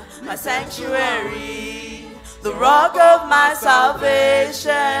Redeemer, my sanctuary, the rock of my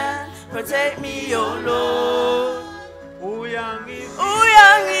salvation. Protect me, O Lord.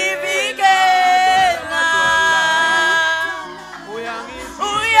 Uyangivikela,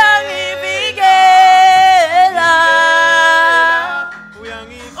 uyangivikela,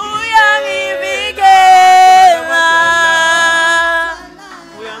 uyangivikela, uyangivikela.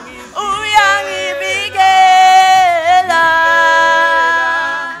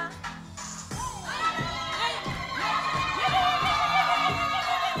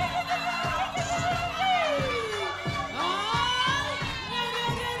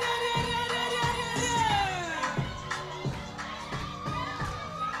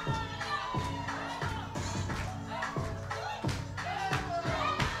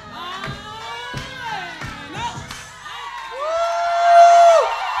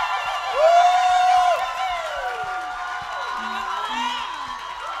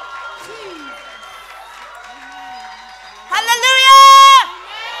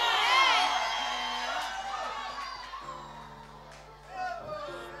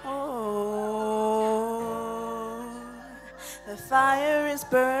 The fire is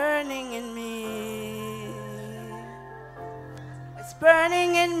burning in me. It's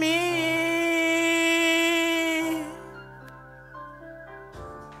burning in me.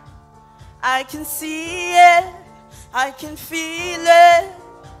 I can see it. I can feel it.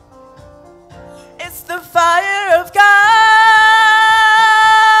 It's the fire of God.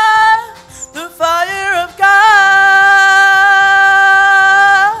 The fire of God.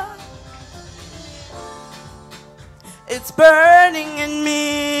 It's burning in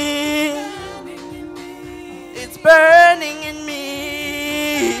me. It's burning in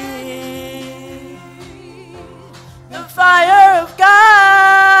me. The fire of God.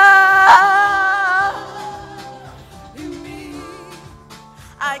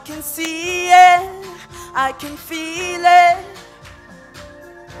 I can see it. I can feel it.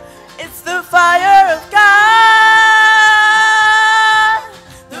 It's the fire of God.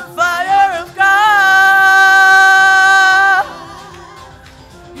 The fire of God.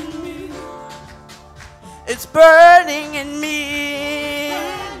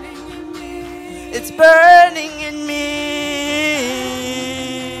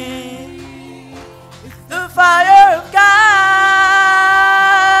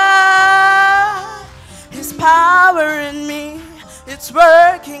 It's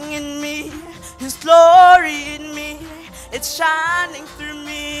working in me, His glory in me, it's shining through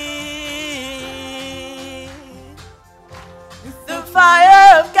me. The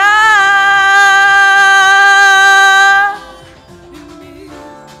fire of God,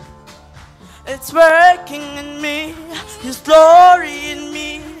 it's working in me, His glory in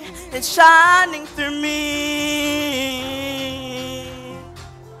me, it's shining through me.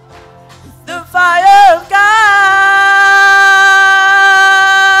 The fire of God.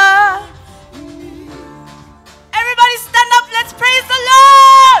 Everybody stand up, let's praise the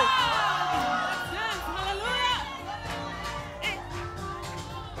Lord.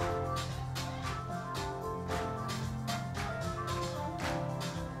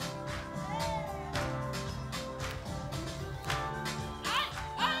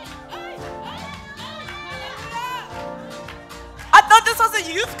 I thought this was a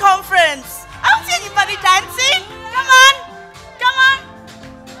youth conference. I don't see anybody dancing. Come on. Come on.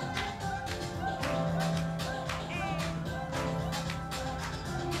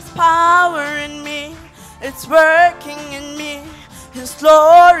 His power in me, it's working in me. His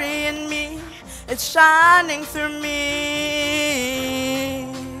glory in me, it's shining through me.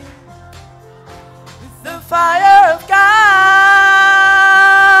 The fire of God,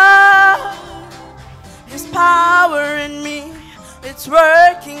 His power in me, it's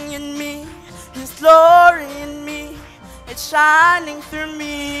working in me. His glory in me, it's shining through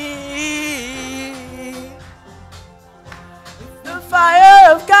me. The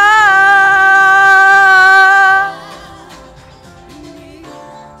fire of God,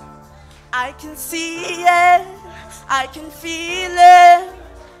 I can see it, I can feel it.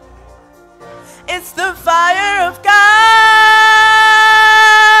 It's the fire of God,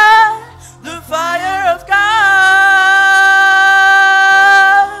 the fire of God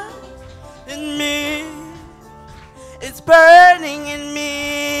in me. It's burning in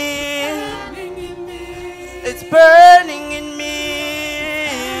me. It's burning in me.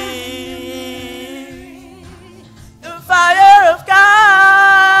 The fire of God.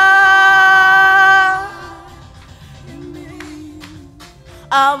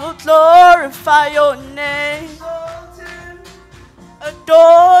 I will glorify your name.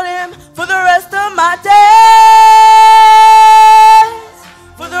 Adore Him for the rest of my days.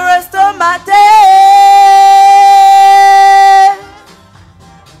 For the rest of my days.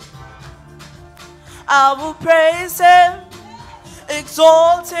 I will praise Him,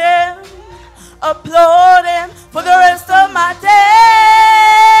 exalt Him, applaud Him for the rest of my days.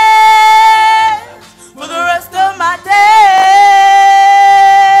 For the rest of my days.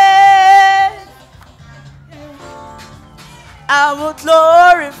 I will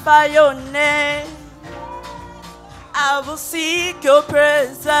glorify your name. I will seek your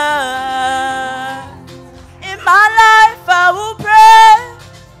presence. In my life I will pray.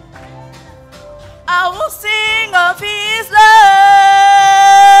 I will sing of His love.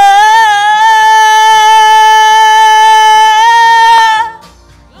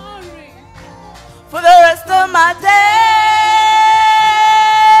 For the rest of my days.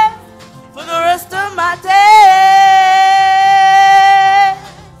 For the rest of my days.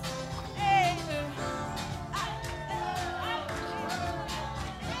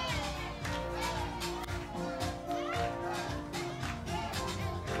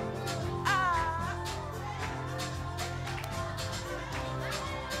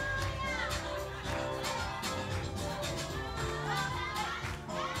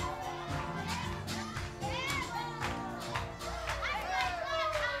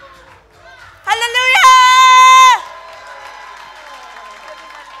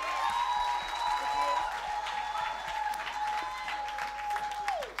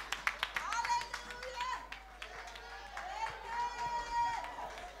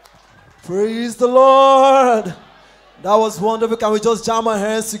 Praise the Lord. That was wonderful. Can we just jam our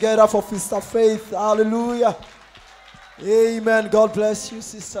hands together for Sister Faith? Hallelujah. Amen. God bless you,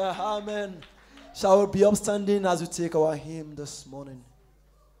 sister. Amen. Shall we be upstanding as we take our hymn this morning?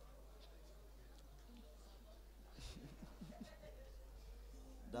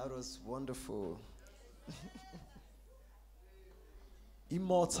 That was wonderful.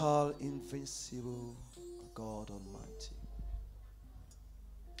 Immortal, invincible, God Almighty.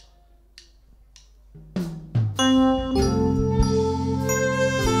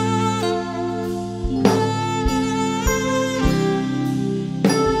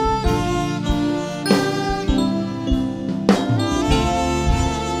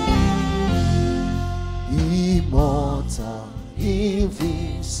 Immortal,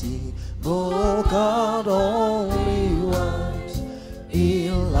 invincible, God only wise,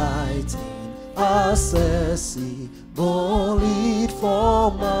 enlightened, accessible, lead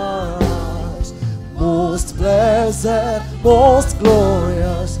from our eyes. Most blessed, most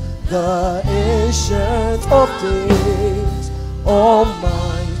glorious, the Ancient of Days,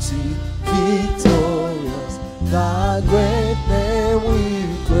 Almighty, victorious, thy great name we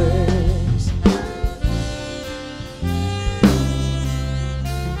praise.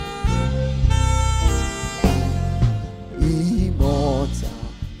 Immortal,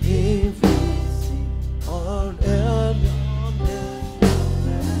 invisible,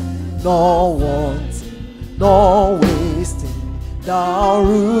 nor wanting, nor wasting, thou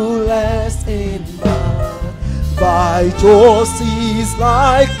rulest in man. Thy justice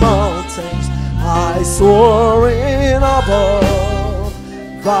like mountains, I soaring above.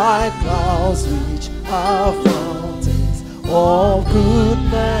 Thy clouds which are fountains of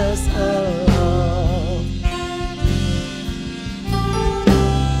goodness and love.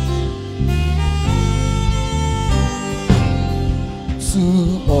 To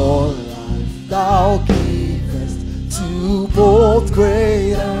all life thou givest, to both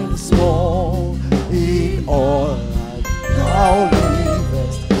great and small. In all life thou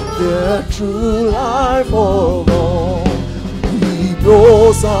livest, the true life of all. We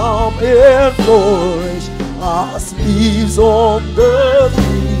blossom and flourish as leaves on the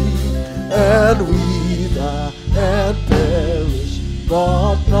tree, and wither and perish,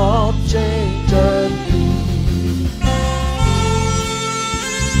 but not change and be.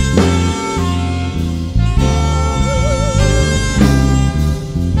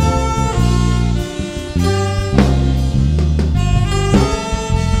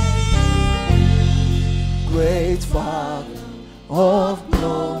 Great Father of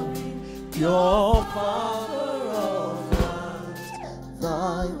glory, pure Father of light,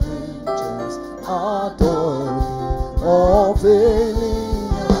 thy angels adore thee, all veiling.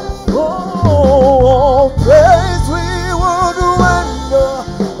 Oh, praise we would render,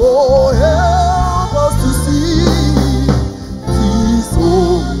 oh, help us to see this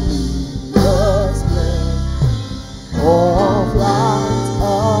holy splendor of light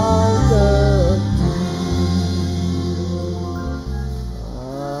under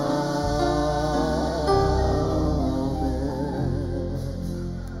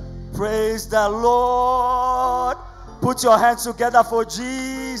Praise the Lord. Put your hands together for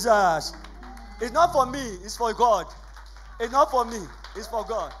Jesus. It's not for me, it's for God. It's not for me, it's for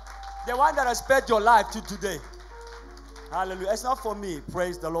God. The one that has spared your life to today. Hallelujah. It's not for me.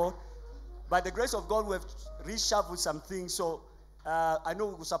 Praise the Lord. By the grace of God, we have reshuffled some things. So I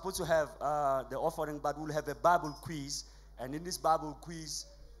know we're supposed to have the offering, but we'll have a Bible quiz. And in this Bible quiz,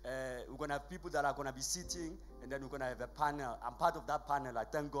 we're going to have people that are going to be sitting, and then we're going to have a panel. I'm part of that panel. I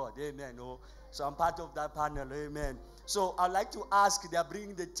thank God. Amen. Oh, so I'm part of that panel. Amen. So I'd like to ask, they are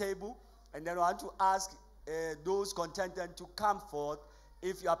bringing the table, and then I want to ask those contenders to come forth.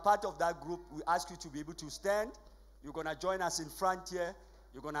 If you are part of that group, we ask you to be able to stand. You're going to join us in front here.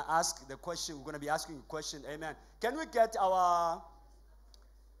 You're going to ask the question. We're going to be asking a question. Amen. Can we get our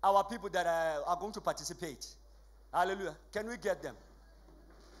people that are going to participate? Hallelujah. Can we get them?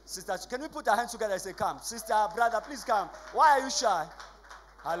 Sisters, can we put our hands together and say, come. Sister, brother, please come. Why are you shy?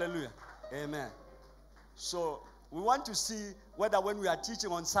 Hallelujah. Amen. So, we want to see whether when we are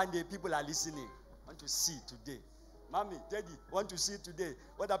teaching on Sunday, people are listening. Want to see today. Mommy, Daddy, want to see today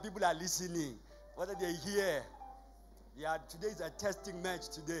whether people are listening, whether they hear. Yeah, today is a testing match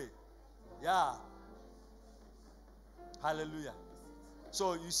today. Yeah. Hallelujah.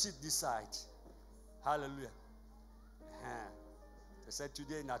 So, you sit this side. Hallelujah. They said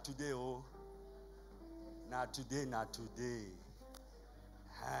today, not today, oh. Not today, not today.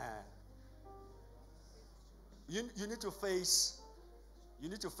 You need to face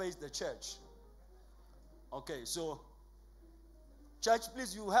the church. Okay, so church,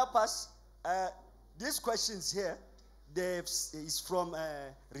 please, you help us. These questions here, is from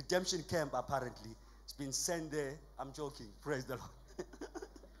Redemption Camp, apparently. It's been sent there. I'm joking. Praise the Lord.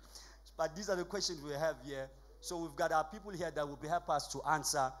 But these are the questions we have here. So we've got our people here that will help us to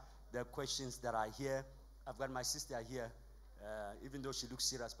answer the questions that are here. I've got my sister here. Even though she looks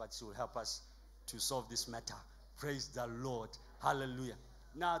serious, but she will help us to solve this matter. Praise the Lord. Hallelujah.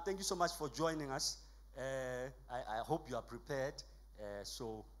 Now, thank you so much for joining us. I hope you are prepared.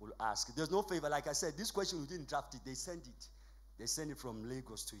 So we'll ask. There's no favor. Like I said, this question we didn't draft it. They sent it. They sent it from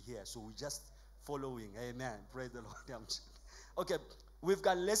Lagos to here. So we're just following. Amen. Praise the Lord. Okay. We've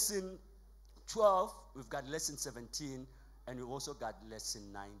got lesson 12. We've got lesson 17. And we've also got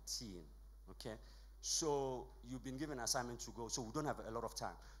lesson 19. Okay. So you've been given an assignment to go. So we don't have a lot of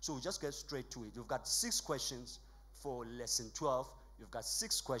time. So we'll just get straight to it. We've got 6 questions for lesson 12. You've got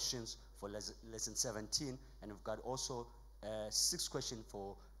 6 questions for lesson 17. And we've got also 6 questions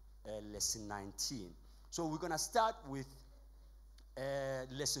for lesson 19. So we're going to start with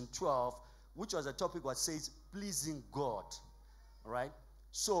lesson 12, which was a topic that says pleasing God. All right?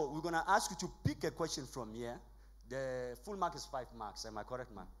 So we're going to ask you to pick a question from here. The full mark is 5 marks. Am I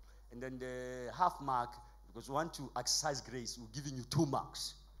correct, man? And then the half mark, because we want to exercise grace, we're giving you 2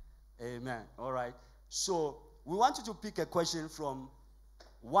 marks. Amen. All right? So we want you to pick a question from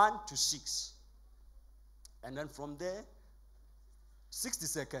 1 to 6. And then from there, 60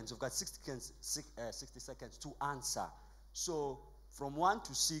 seconds. We've got 60 seconds to answer. So from 1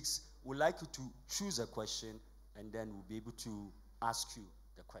 to 6, we'd like you to choose a question, and then we'll be able to ask you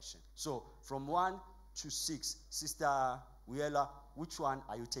the question. So from 1 to 6, Sister Wiela, which one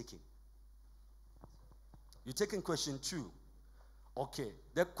are you taking? You're taking question 2. Okay.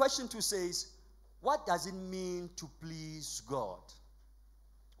 The question 2 says, what does it mean to please God?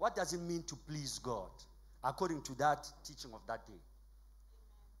 What does it mean to please God? According to that teaching of that day.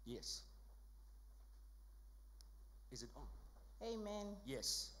 Yes. Is it on? Amen.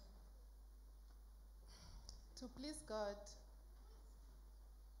 Yes. To please God,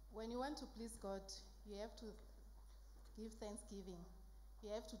 when you want to please God, you have to give thanksgiving.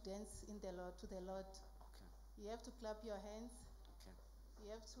 You have to dance in the Lord, to the Lord. Okay. You have to clap your hands. Okay. You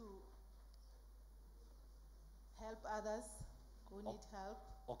have to help others who need help.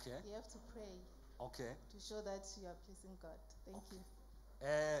 Okay. You have to pray Okay. to show that you are pleasing God. Thank you.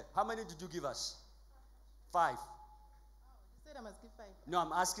 How many did you give us? 5. You said I must give 5. No,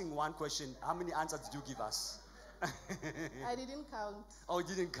 I'm asking one question. How many answers did you give us? I didn't count. Oh, you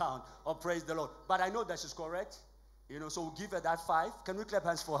didn't count. Oh, praise the Lord. But I know that she's correct. You know, so we'll give her that 5. Can we clap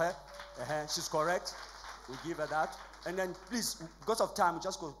hands for her? She's correct. We'll give her that. And then, please, because of time, we'll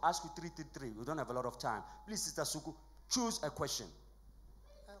just go ask you 3. We don't have a lot of time. Please, Sister Suku, choose a question.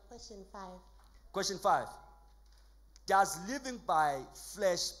 Question 5. Question 5. Does living by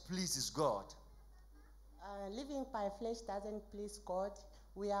flesh pleases God? Living by flesh doesn't please God.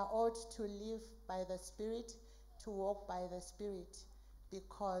 We are ought to live by the Spirit, to walk by the Spirit,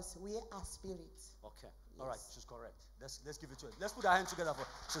 because we are spirits. Okay. All right. She's correct. Let's give it to her. Let's put our hands together for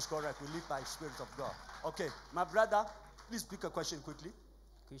she's correct. We live by the Spirit of God. Okay. My brother, please pick a question quickly.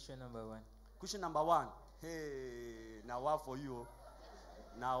 Question number 1. Question number 1. Hey, now what for you?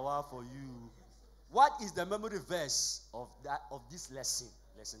 Now what for you? What is the memory verse of this lesson?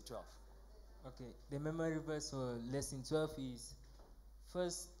 Lesson 12. Okay, the memory verse for lesson 12 is 1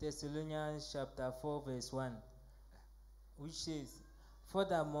 Thessalonians chapter 4 verse 1, which says,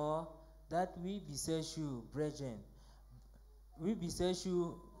 furthermore, that we beseech you, brethren,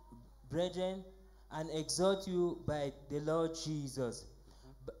 and exhort you by the Lord Jesus,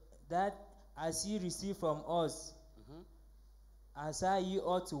 that as ye receive from us, as how ye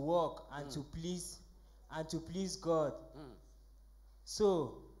ought to walk and to please God.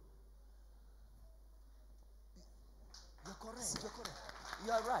 So You're correct. You're correct.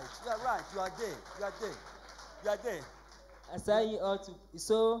 You are right. You are right. You are there. You are there. You are there. as how ye ought to.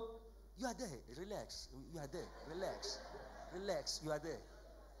 So You are there. Relax. You are there. Relax. Relax. You are there.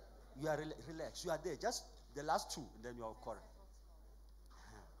 You are relax. You are there. Just the last 2, then you are correct.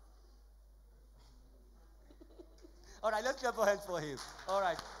 All right, let's clap our hands for him. All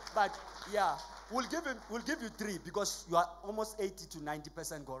right, but yeah, we'll give you 3 because you are almost 80 to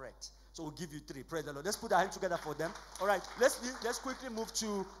 90% correct. So we'll give you 3. Praise the Lord. Let's put our hands together for them. All right, let's quickly move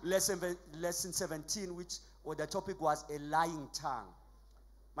to lesson 17, which the topic was a lying tongue.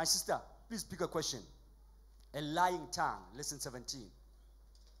 My sister, please pick a question. A lying tongue. Lesson 17.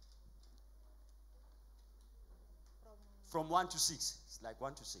 From 1 to 6. It's like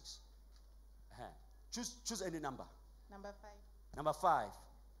 1 to 6. Choose any number. Number 5. Number 5.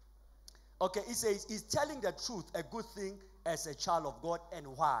 Okay, it says, is telling the truth a good thing as a child of God, and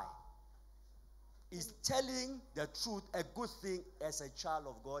why? Is telling the truth a good thing as a child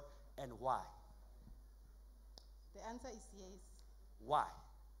of God, and why? The answer is yes. Why?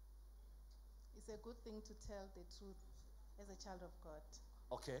 It's a good thing to tell the truth as a child of God.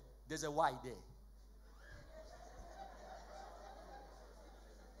 Okay, there's a why there.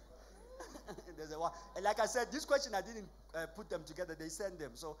 There's a why. And like I said, this question I didn't put them together. They sent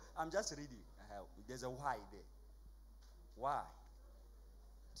them, so I'm just reading. There's a why there. Why?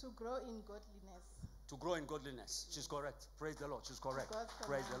 To grow in godliness. To grow in godliness. She's correct. Praise the Lord. She's correct. God's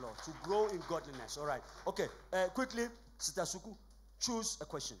Praise the command. Lord. To grow in godliness. All right. Okay. Quickly, Sister Suku, choose a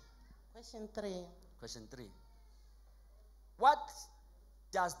question. Question 3. Question 3. What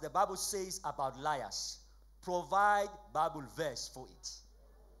does the Bible says about liars? Provide Bible verse for it.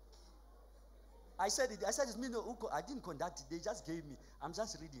 I said it's me. No, I didn't conduct it. They just gave me. I'm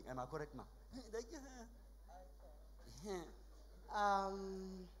just reading. Am I correct, ma'am? I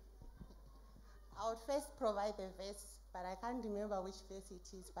would first provide the verse, but I can't remember which verse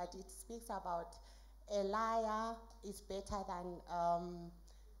it is, but it speaks about a liar is better than,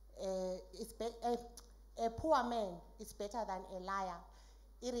 a poor man is better than a liar,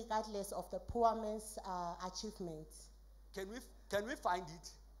 irregardless of the poor man's achievements. Can we find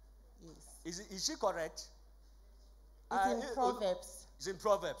it? Yes. Is she correct? It's in Proverbs. It's in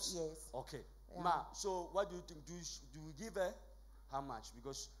Proverbs? Yes. Okay. Yeah. Ma, so what do you think? Do we give her how much?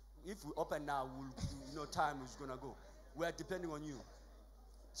 Because if we open now, time is going to go. We're depending on you.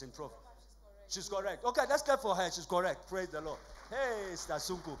 It's in Proverbs. She's correct. Okay, let's clap for her. She's correct. Praise the Lord. Hey,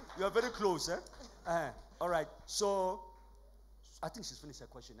 Stasunku. You are very close, eh? All right. So, I think she's finished her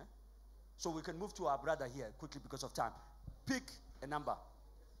question, eh? So we can move to our brother here quickly because of time. Pick a number.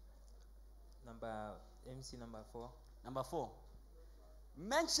 MC number 4. Number 4.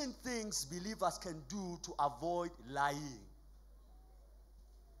 Mention things believers can do to avoid lying.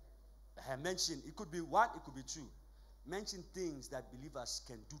 Mention, it could be 1, it could be 2. Mention things that believers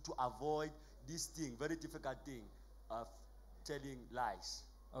can do to avoid this thing, very difficult thing of telling lies.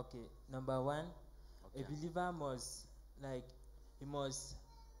 Okay, number 1, Okay. a believer must,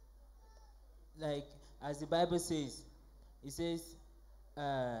 as the Bible says, it says,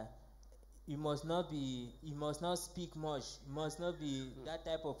 you must not speak much. You must not be that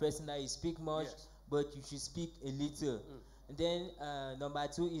type of person that you speak much, Yes. but you should speak a little. And then number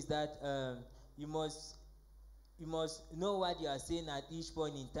 2 is that you must know what you are saying at each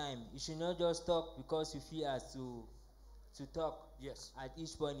point in time. You should not just talk because you feel as to talk. Yes. At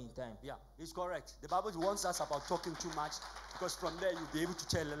each point in time. Yeah, it's correct. The Bible warns us about talking too much because from there you'll be able to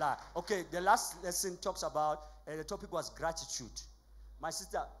tell a lie. Okay, the last lesson talks about, the topic was gratitude. My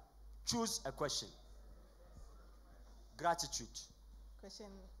sister, choose a question. Gratitude. Question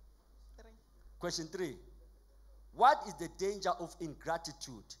 3. Question 3. What is the danger of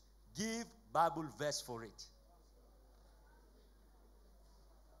ingratitude? Give Bible verse for it.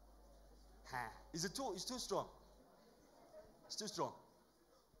 It's too strong. It's too strong.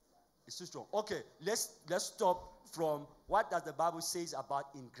 It's too strong. Okay, let's stop from what does the Bible says about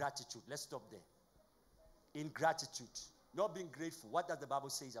ingratitude. Let's stop there. Ingratitude. Not being grateful. What does the Bible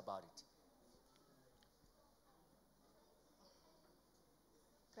says about it?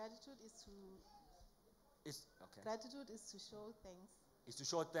 Gratitude is to show thanks. It's to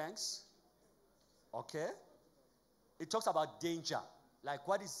show thanks. Okay. It talks about danger. Like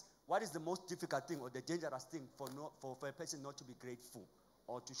what is the most difficult thing or the dangerous thing for a person not to be grateful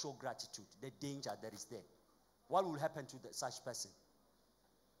or to show gratitude? The danger that is there. What will happen to such person?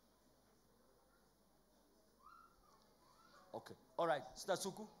 Okay. All right. Sister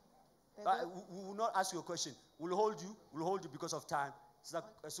Suku. We will not ask you a question. We'll hold you because of time. Sister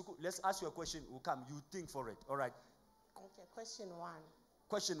Suku, let's ask you a question. We'll come. You think for it. All right. Okay, question 1.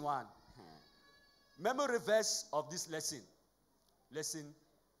 Question 1. Memory verse of this lesson. Lesson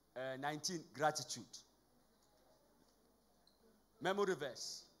 19, gratitude. Memory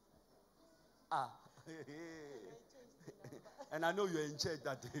verse. And I know you're in church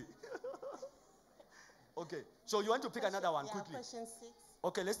that day. Okay, so you want to pick another one quickly? Question 6.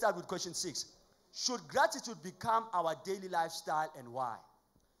 Okay, let's start with question 6. Should gratitude become our daily lifestyle and why?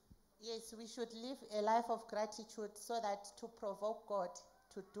 Yes, we should live a life of gratitude so that to provoke God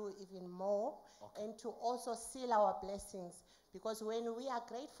to do even more, Okay. and to also seal our blessings. Because when we are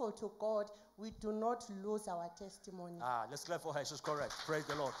grateful to God, we do not lose our testimony. Let's clap for her. She's correct. Praise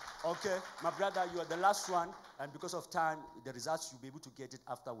the Lord. Okay, my brother, you are the last one, and because of time, the results you'll be able to get it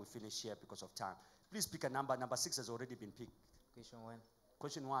after we finish here because of time. Please pick a number. Number 6 has already been picked. Question 1.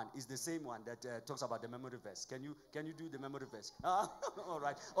 Question 1 is the same one that talks about the memory verse. Can you do the memory verse? All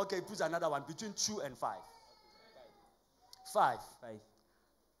right. Okay, put another one between 2 and 5. 5.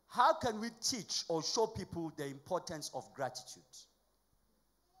 How can we teach or show people the importance of gratitude?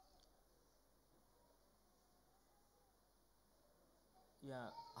 Yeah.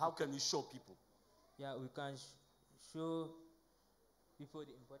 How can we show people? Yeah, we can show people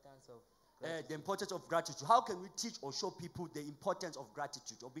the importance of gratitude. The importance of gratitude. How can we teach or show people the importance of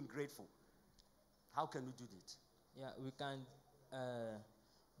gratitude or being grateful? How can we do that? Yeah, we can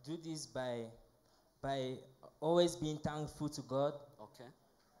do this by always being thankful to God. Okay.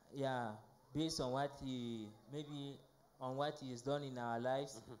 Yeah, based on what He has done in our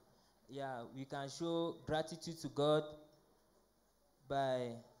lives. Mm-hmm. Yeah, we can show gratitude to God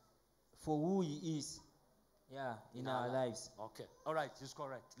for who He is. Yeah, in our lives. Okay. All right, he's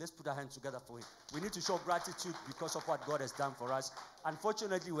correct. Let's put our hands together for him. We need to show gratitude because of what God has done for us.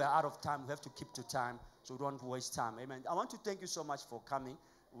 Unfortunately, we're out of time. We have to keep to time, so we don't waste time. Amen. I want to thank you so much for coming.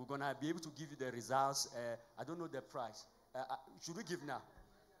 we're going to be able to give you the results. I don't know the price. Should we give now?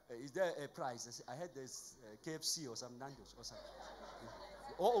 Is there a price? I heard there's KFC or some Nando's or something.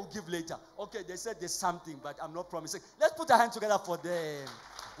 Or give later. Okay, they said there's something, but I'm not promising. Let's put our hands together for them.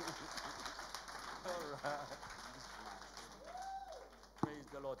 All right. Praise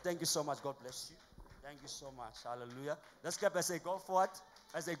the Lord. Thank you so much. God bless you. Thank you so much. Hallelujah. Let's clap as they go forward,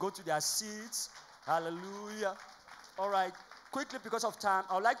 as they go to their seats. Hallelujah. All right. Quickly, because of time,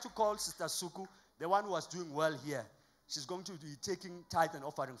 I would like to call Sister Suku, the one who was doing well here. She's going to be taking tithe and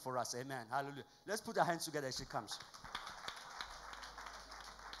offering for us. Amen. Hallelujah. Let's put our hands together as she comes.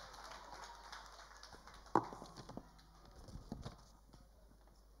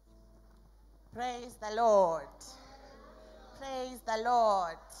 Praise the Lord. Praise the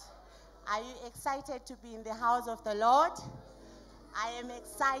Lord. Are you excited to be in the house of the Lord? I am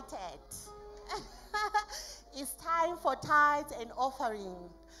excited. It's time for tithe and offering.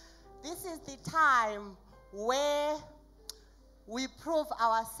 This is the time where we prove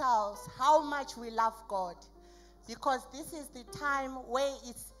ourselves how much we love God. Because this is the time where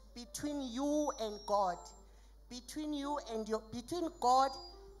it's between you and God. Between God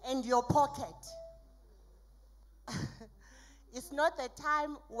and your pocket. It's not the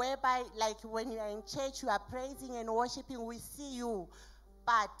time whereby, like when you are in church, you are praising and worshiping, we see you.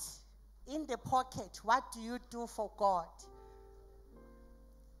 But in the pocket, what do you do for God?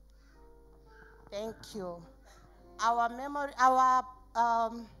 Thank you. Our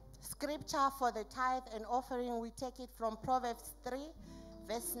scripture for the tithe and offering, we take it from Proverbs 3,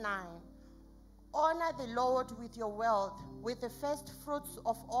 verse 9. Honor the Lord with your wealth, with the first fruits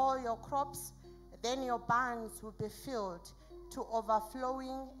of all your crops, then your barns will be filled to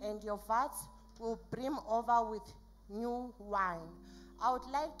overflowing, and your vats will brim over with new wine. I would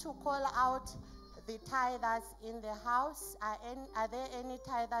like to call out the tithers in the house. Are there any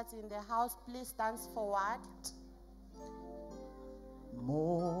tithers in the house? Please stand forward.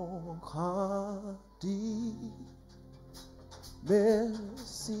 Mohadi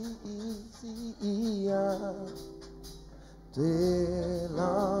Messiah de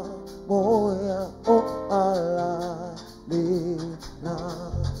la moya o ala lena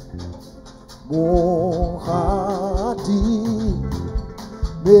Mohadi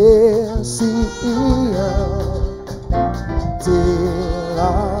Messiah de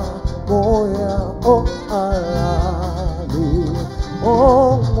la moya o ala lena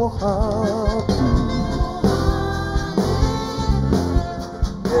Mohadi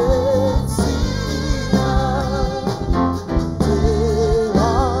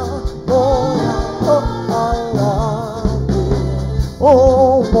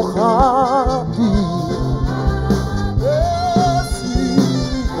Oh, Mohadi,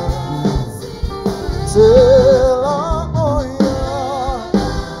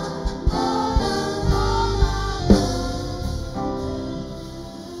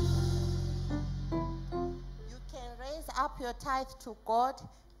 you can raise up your tithe to God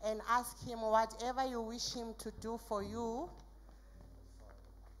and ask Him whatever you wish Him to do for you.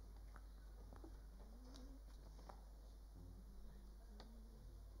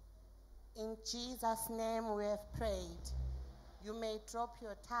 In Jesus' name we have prayed. You may drop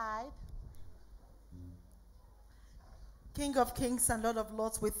your tithe. King of kings and Lord of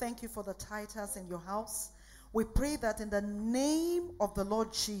lords, we thank you for the tithers in your house. We pray that in the name of the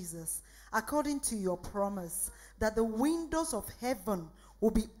Lord Jesus, according to your promise, that the windows of heaven will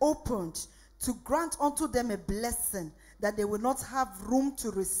be opened to grant unto them a blessing that they will not have room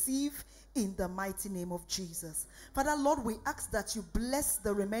to receive, in the mighty name of Jesus. Father, Lord, we ask that you bless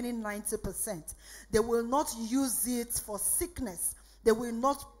the remaining 90%. They will not use it for sickness. They will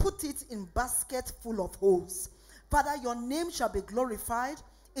not put it in basket full of holes. Father, your name shall be glorified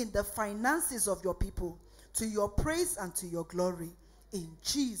in the finances of your people, to your praise and to your glory. In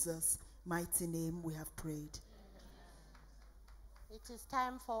Jesus' mighty name we have prayed. It is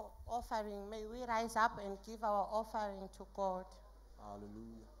time for offering. May we rise up and give our offering to God.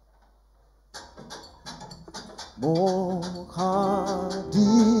 Hallelujah. Mohadi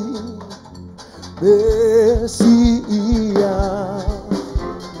Messiah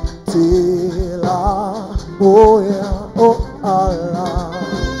Tela Moya O Allah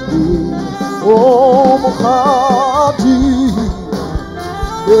O Mohadi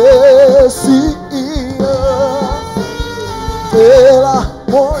Messiah Tela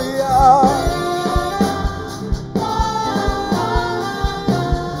Moya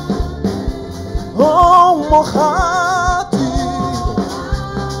Oh, Mohadi,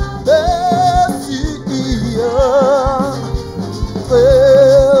 Messiah,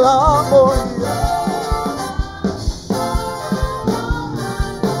 Tela Moya.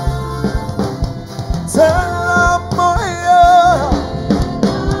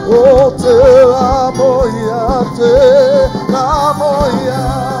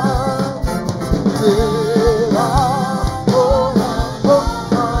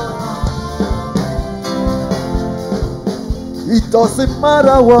 It doesn't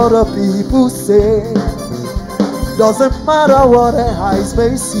matter what the people say, doesn't matter what their eyes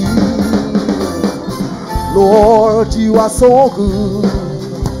may see. Lord, you are so good,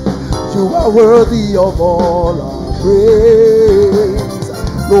 you are worthy of all our praise.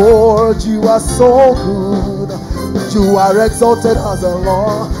 Lord, you are so good, you are exalted as a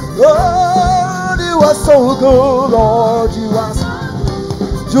Lord. Lord, you are so good, Lord, you are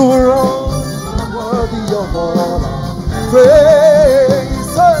worthy of all our praise.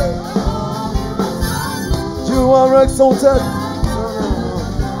 You are exalted.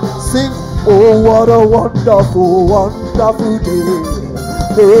 Sing, oh what a wonderful, wonderful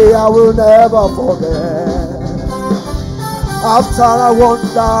day I will never forget. After I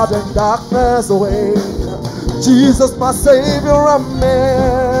wandered in darkness away, Jesus my Savior I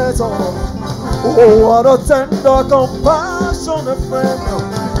met. Oh what a tender, compassionate friend,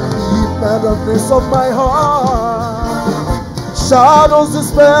 He met the midst of my heart. Shadows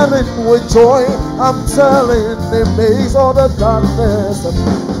dispelling with joy, I'm telling the maze of the darkness.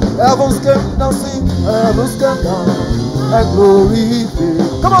 Heavens came down, sing, heavens came down, and glory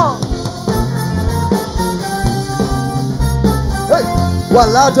filled. Come on! Hey!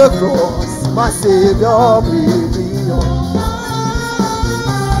 While at the cross, my Savior paid me on.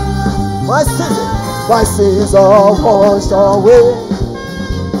 My sins are washed away.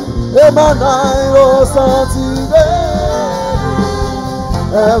 In my night, oh, sun today.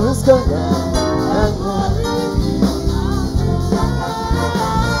 Heaven's come down and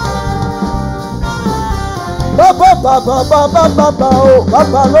ba ba ba ba ba ba ba ba oh ba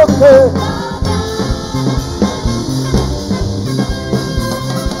ba loke.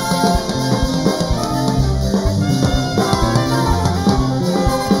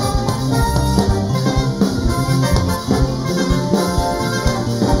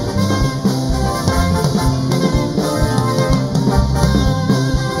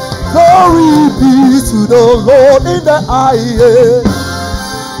 Glory be to the Lord in the highest.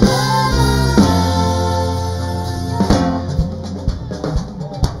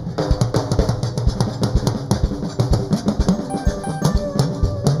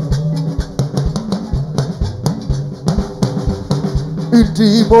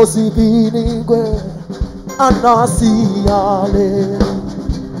 Indimo siviningwe anasiale,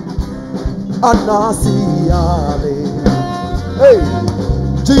 anasiale. Hey.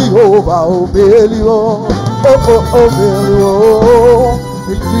 Jehovah Obelio, Obelio,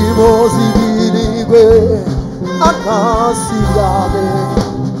 Indimos Ivinigwe, Anasiale,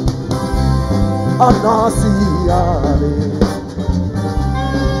 Anasiale,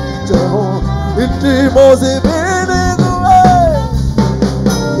 Jehovah, Indimos Ivinigwe,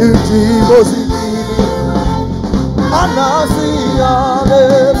 Indimos Ivinigwe, Anasiale,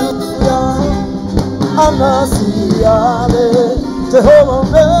 Anasiale.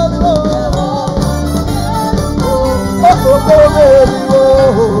 Jehovah,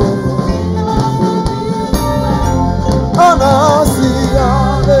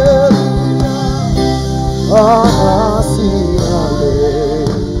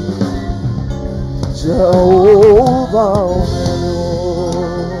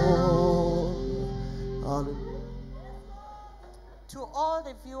 To all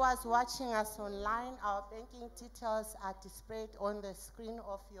the viewers watching us online, our banking details are displayed on the screen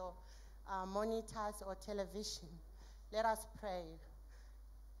of your monitors or television. Let us pray.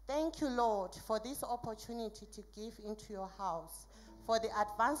 Thank you, Lord, for this opportunity to give into your house, for the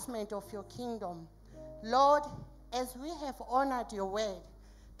advancement of your kingdom. Lord, as we have honored your word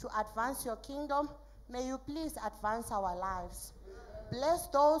to advance your kingdom, may you please advance our lives. Bless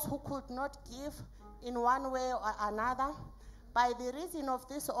those who could not give in one way or another. By the reason of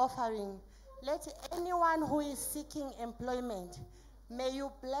this offering, let anyone who is seeking employment, may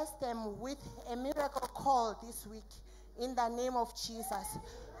you bless them with a miracle call this week in the name of Jesus.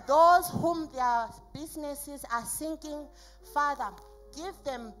 Those whom their businesses are sinking, Father, give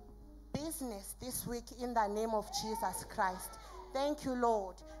them business this week in the name of Jesus Christ. Thank you,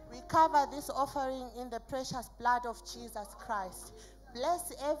 Lord. We cover this offering in the precious blood of Jesus Christ.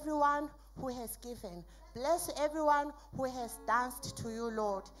 Bless everyone who has given. Bless everyone who has danced to you,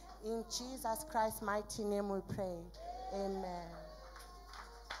 Lord. In Jesus Christ's mighty name we pray. Amen.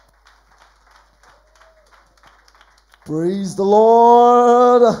 Praise the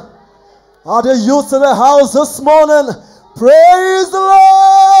Lord. Are the youth in the house this morning? Praise the Lord.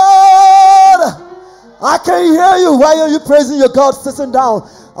 I can hear you. Why are you praising your God sitting down?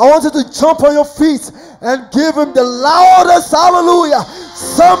 I want you to jump on your feet and give him the loudest hallelujah.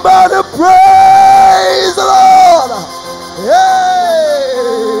 Somebody praise the Lord. Yay!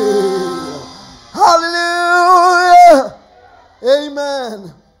 Hallelujah.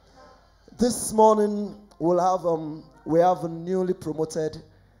 Amen. This morning we have newly promoted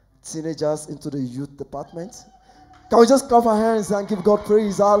teenagers into the youth department. Can we just clap our hands and give God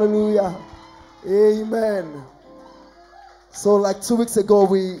praise? Hallelujah. Amen. So like 2 weeks ago,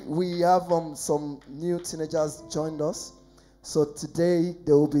 we have some new teenagers joined us. So today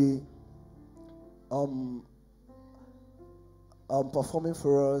they will be performing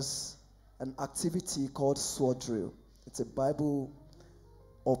for us an activity called Sword Drill. It's a Bible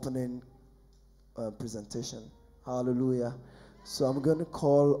opening presentation. Hallelujah. So I'm going to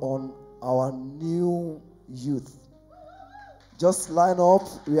call on our new youth. Just line up.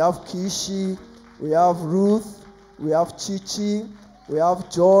 We have Kishi, we have Ruth, we have Chichi, we have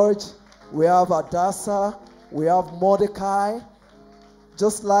George, we have Adasa, we have Mordecai.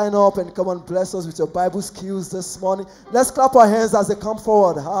 Just line up and come and bless us with your Bible skills this morning. Let's clap our hands as they come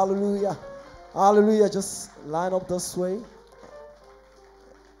forward. Hallelujah. Hallelujah. Just line up this way.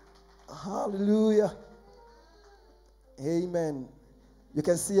 Hallelujah. Amen. You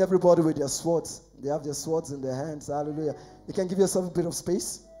can see everybody with their swords. They have their swords in their hands. Hallelujah. You can give yourself a bit of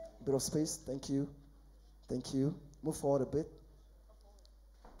space. A bit of space. Thank you. Thank you. Move forward a bit.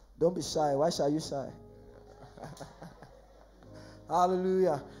 Don't be shy. Why are you shy?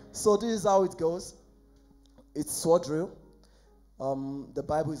 Hallelujah. So this is how it goes. It's sword drill. The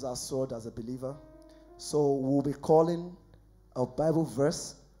Bible is our sword as a believer. So we'll be calling a Bible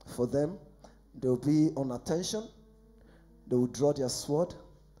verse for them. They'll be on attention. They will draw their sword.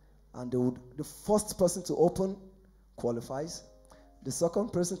 And the first person to open qualifies. The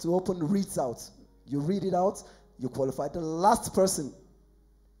second person to open reads out. You read it out, you qualify. The last person,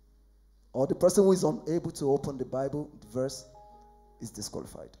 or the person who is unable to open the Bible verse, is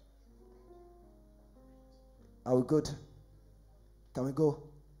disqualified. Are we good? Can we go?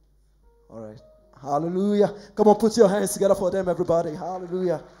 All right. Hallelujah. Come on, put your hands together for them, everybody.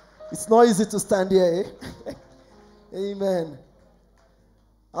 Hallelujah. It's not easy to stand here, eh? Amen.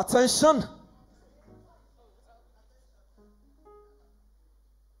 Attention.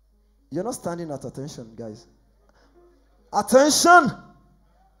 You're not standing at attention, guys. Attention.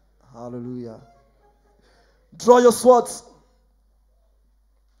 Hallelujah. Draw your swords.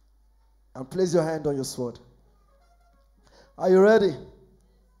 And place your hand on your sword. Are you ready?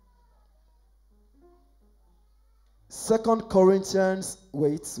 2 Corinthians.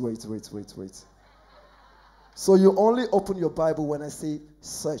 Wait. So you only open your Bible when I say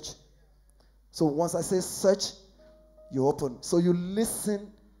search. So once I say search, you open. So you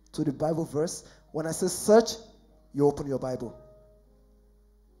listen to the Bible verse. When I say search, you open your Bible.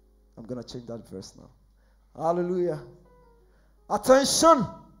 I'm going to change that verse now. Hallelujah. Attention.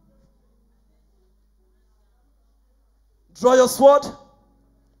 Draw your sword.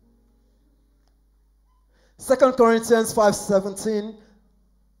 2 Corinthians 5:17.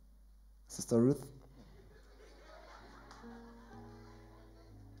 Sister Ruth.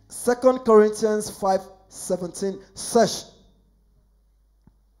 2 Corinthians 5:17. Search.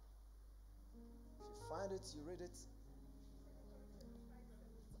 If you find it, you read it.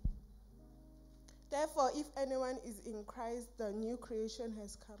 Therefore, if anyone is in Christ, the new creation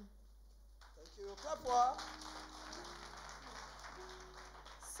has come. Thank you. Clap for her.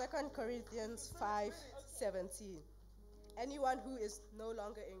 2 Corinthians 5:17. Anyone who is joined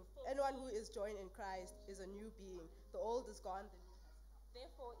in Christ is a new being. The old is gone, the new has come.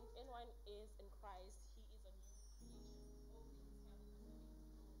 Therefore, if anyone is in Christ, he is a new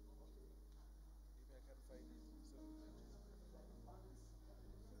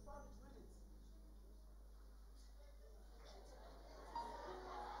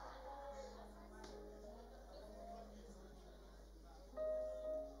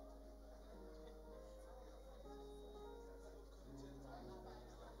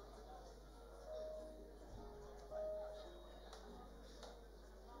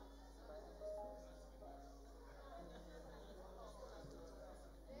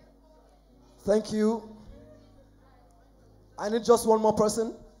Thank you. I need just one more person.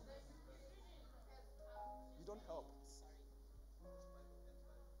 You don't help.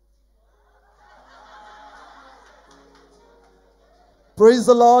 Praise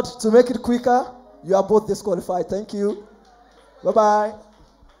the Lord. To make it quicker, you are both disqualified. Thank you. Bye-bye.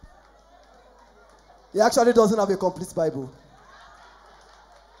 He actually doesn't have a complete Bible.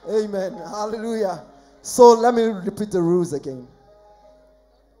 Amen. Hallelujah. So let me repeat the rules again.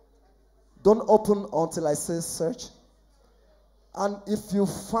 Don't open until I say search. And if you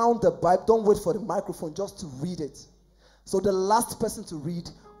found the Bible, don't wait for the microphone, just to read it. So the last person to read,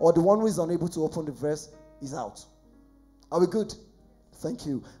 or the one who is unable to open the verse, is out. Are we good? Thank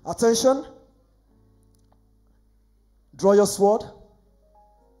you. Attention. Draw your sword.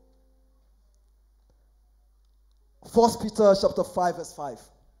 1 Peter chapter 5 verse 5.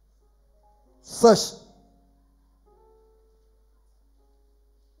 Search.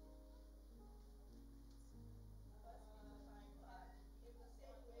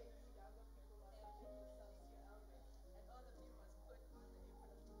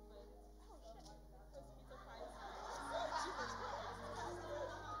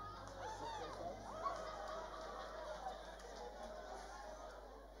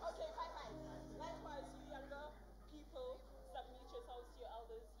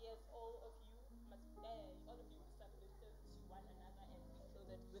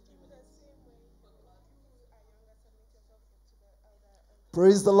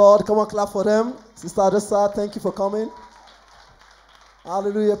 Praise the Lord. Come on, clap for them. Sister Adessa, thank you for coming.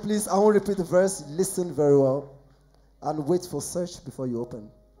 Hallelujah. Please, I won't repeat the verse. Listen very well. And wait for search before you open.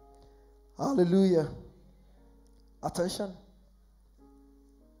 Hallelujah. Attention.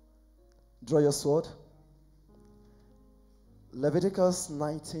 Draw your sword. Leviticus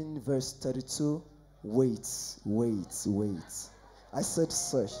 19 verse 32. Wait. I said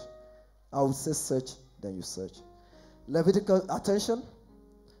search. I will say search, then you search. Leviticus, attention.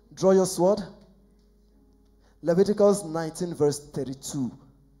 Draw your sword. Leviticus 19 verse 32.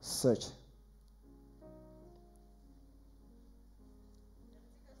 Search.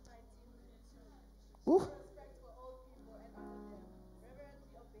 Ooh.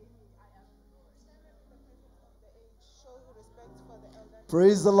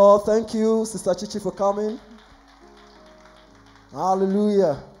 Praise the Lord. Thank you, Sister Chichi, for coming.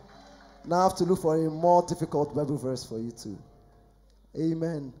 Hallelujah. Now I have to look for a more difficult Bible verse for you too.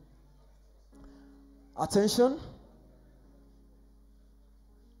 Amen. Attention.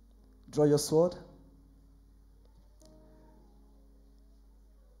 Draw your sword.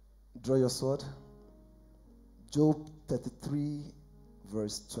 Draw your sword. Job 33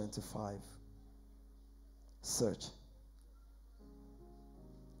 verse 25. Search.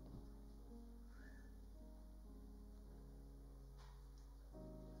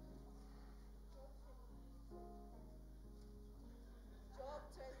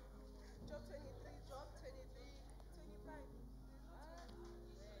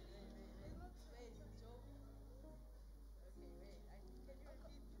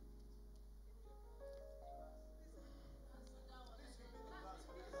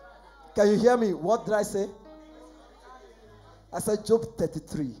 Can you hear me? What did I say? I said Job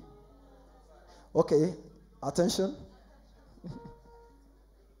 33. Okay, attention.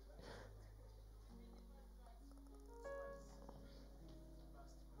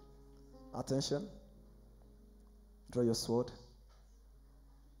 Attention. Draw your sword.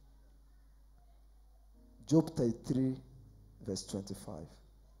 Job 33, verse 25.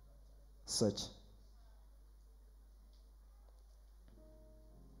 Search.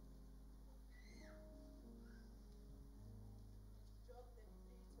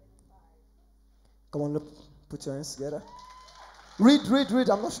 Come on, look, put your hands together. Read. I'm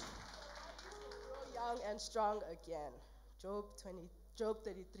not sure. Grow young and strong again. Job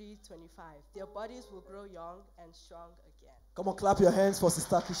 33, 25. Their bodies will grow young and strong again. Come on, clap your hands for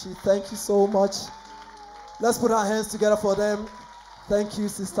Sister Kishi. Thank you so much. Let's put our hands together for them. Thank you,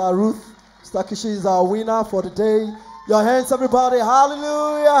 Sister Ruth. Sister Kishi is our winner for the day. Your hands, everybody.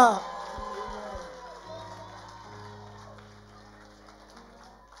 Hallelujah.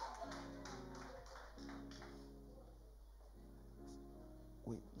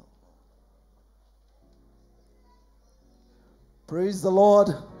 Praise the Lord.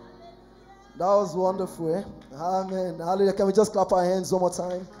 That was wonderful. Eh? Amen. Hallelujah. Can we just clap our hands one more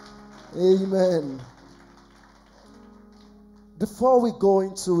time? Amen. Before we go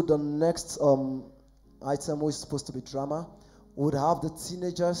into the next item, which is supposed to be drama, we would have the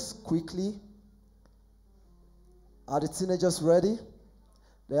teenagers quickly. Are the teenagers ready?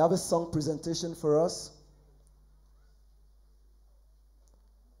 They have a song presentation for us.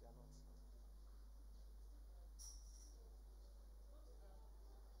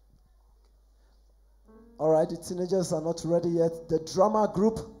 All right, the teenagers are not ready yet. The drama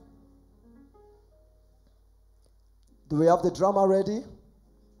group. Do we have the drama ready?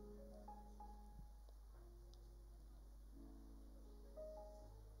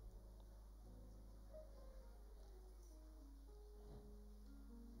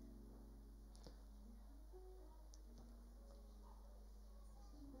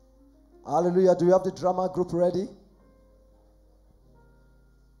 Hallelujah. Do we have the drama group ready?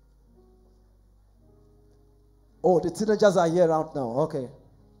 Oh, the teenagers are here out now. Okay.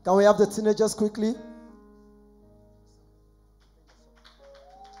 Can we have the teenagers quickly?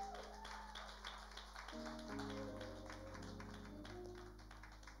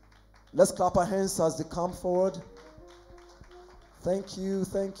 Let's clap our hands as they come forward. Thank you,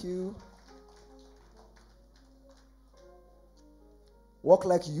 thank you. Walk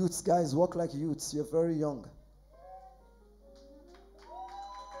like youths, guys. Walk like youths. You're very young.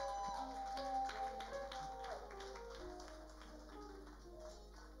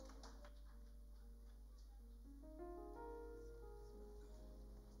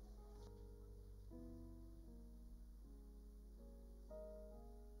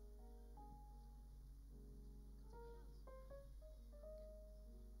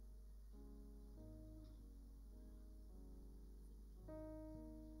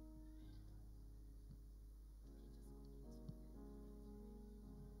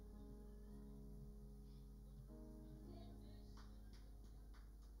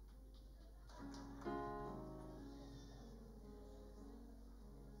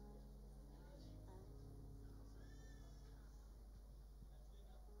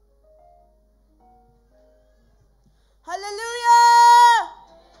 Hallelujah!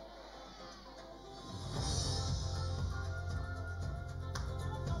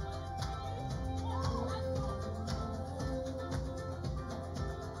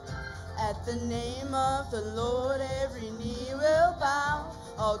 At the name of the Lord, every knee will bow.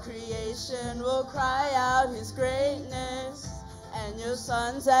 All creation will cry out his greatness. And your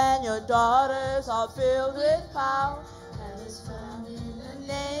sons and your daughters are filled with power. And is found in the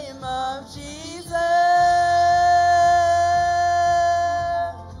name of Jesus.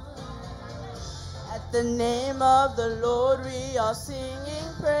 At the name of the Lord we are singing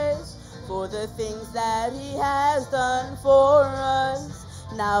praise for the things that he has done for us.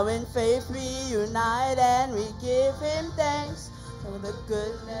 Now in faith we unite and we give him thanks for the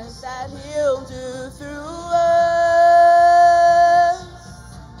goodness that he'll do through us.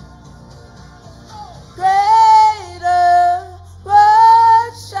 Greater,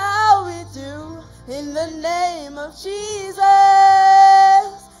 what shall we do in the name of Jesus?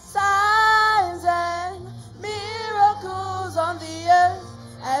 Signs and miracles on the earth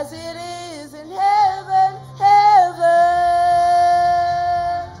as it is in heaven, heaven.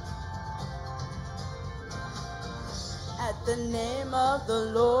 At the name of the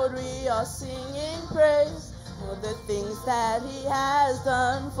Lord we are singing praise for the things that he has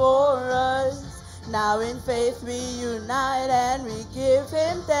done for us. Now in faith we unite and we give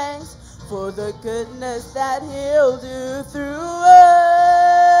him thanks for the goodness that he'll do through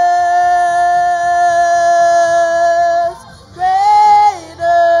us.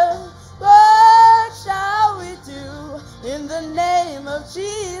 Greater, what shall we do in the name of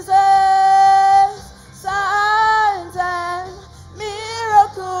Jesus? Signs and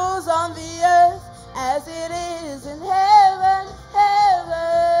miracles on the earth as it is in heaven, heaven.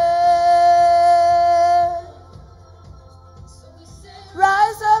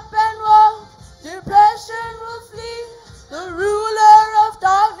 Rise up and walk, depression will flee. The ruler of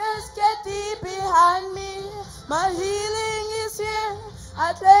darkness, get thee behind me. My healing is here,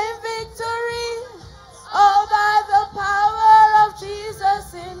 I claim victory. All by the power of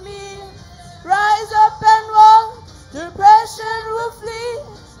Jesus in me. Rise up and walk, depression will flee.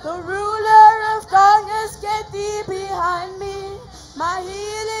 The ruler of darkness, get thee behind me. My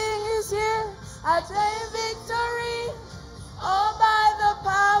healing is here, I claim victory. All by the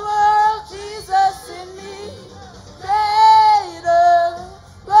power of Jesus in me. Greater,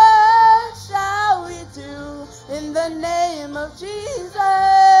 what shall we do in the name of Jesus?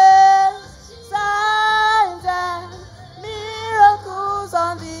 Signs and miracles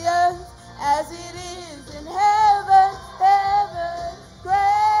on the earth as it is in heaven, heaven.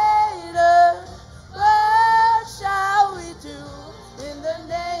 Greater, what shall we do in the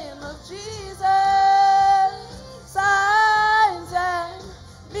name of Jesus? Signs and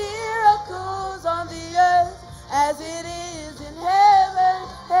miracles on the earth as it is in heaven,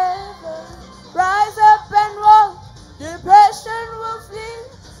 heaven. Rise up and walk, depression will flee.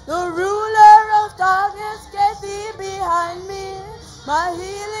 The ruler of darkness, get thee behind me. My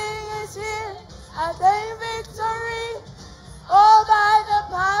healing is here, I claim victory. All by the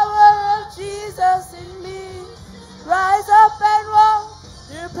power of Jesus in me. Rise up and walk,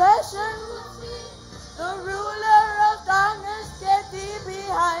 depression will flee. The ruler of darkness, get thee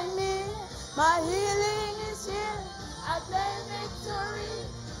behind me. My healing is here, I claim victory.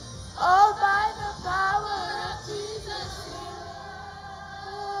 All by the power of Jesus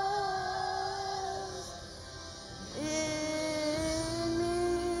in me.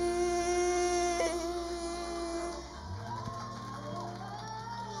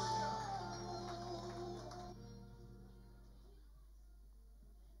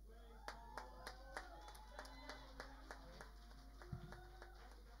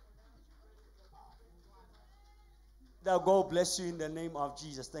 That God bless you in the name of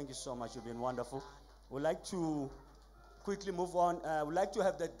Jesus. Thank you so much. You've been wonderful. We'd like to quickly move on. We'd like to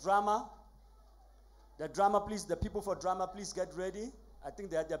have the drama. The drama, please. The people for drama, please get ready. I think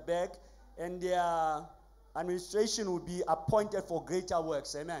they're at the back. And their administration will be appointed for greater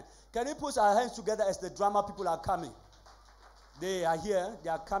works. Amen. Can we put our hands together as the drama people are coming? They are here. They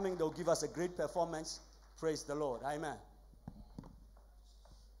are coming. They'll give us a great performance. Praise the Lord. Amen.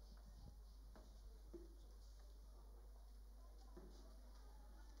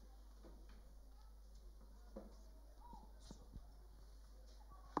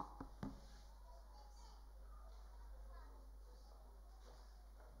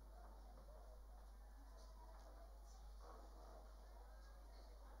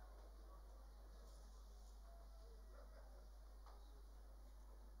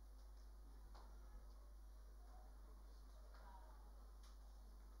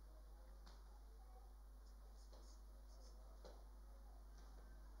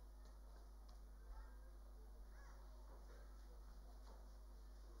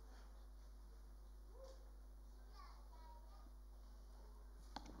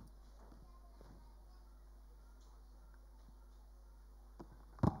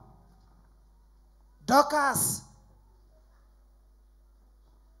 Dorcas.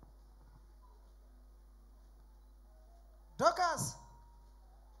 Dorcas.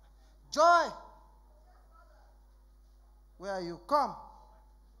 Joy. Where are you? Come.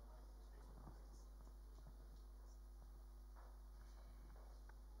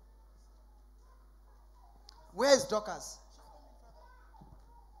 Where is Dorcas?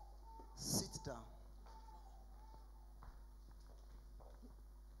 Sit down.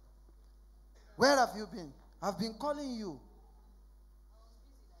 Where have you been? I've been calling you.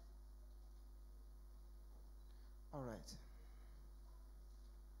 All right.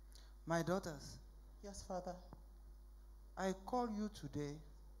 My daughters. Yes, Father. I call you today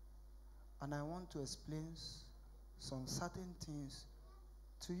and I want to explain some certain things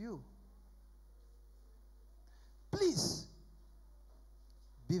to you. Please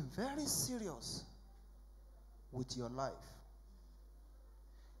be very serious with your life.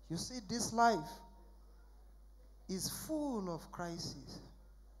 You see, this life is full of crises.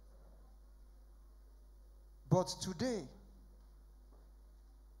 But today,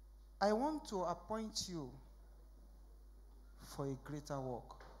 I want to appoint you for a greater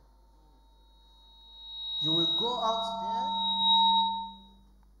work. You will go out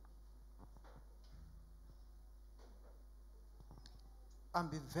there and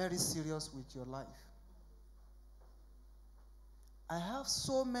be very serious with your life. I have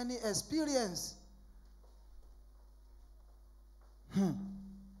so many experience.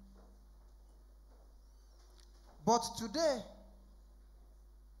 But today,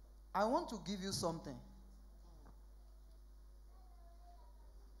 I want to give you something.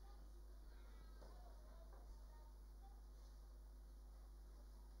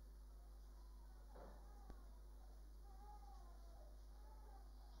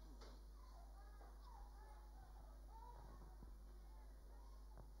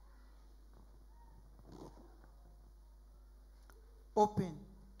 Open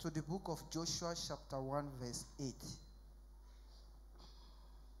to the book of Joshua chapter 1 verse 8.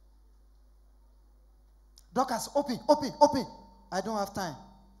 Dorcas, open. I don't have time.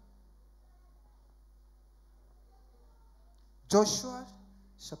 Joshua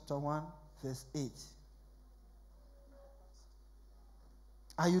chapter 1 verse 8.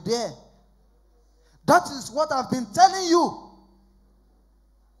 Are you there? That is what I've been telling you.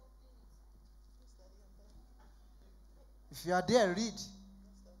 If you are there, read.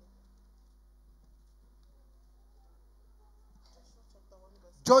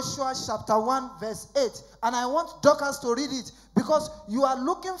 Joshua chapter 1 verse 8. And I want Dorcas to read it because you are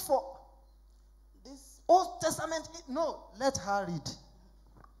looking for this Old Testament. No, let her read.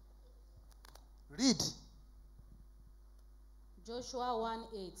 Read. Joshua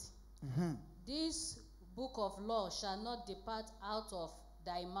 1:8. This book of law shall not depart out of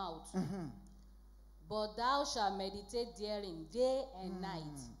thy mouth, but thou shalt meditate therein day and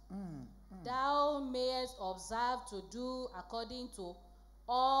night. Thou mayest observe to do according to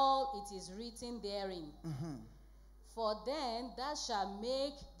all it is written therein. For then thou shalt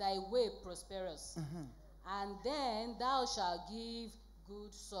make thy way prosperous, and then thou shalt give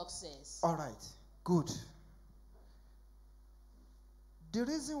good success. All right, good. The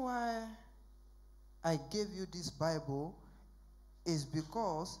reason why I gave you this Bible is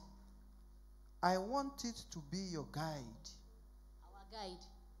because I want it to be your guide. Our guide.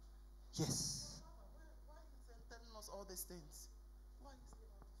 Yes. Why is he telling us all these things?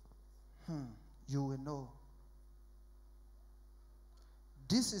 You will know.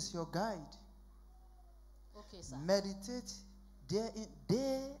 This is your guide. Okay, sir. Meditate therein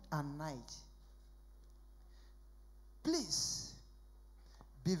day and night. Please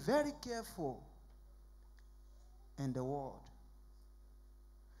be very careful in the word.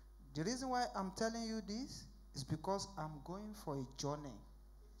 The reason why I'm telling you this is because I'm going for a journey.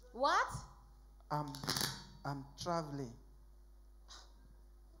 What? I'm traveling.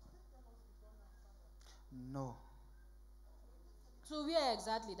 No. To where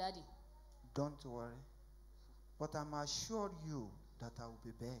exactly, Daddy? Don't worry. But I'm assured you that I will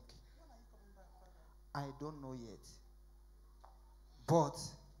be back. I don't know yet. But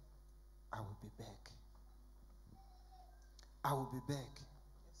I will be back. I will be back.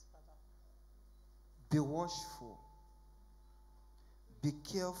 Be watchful. Be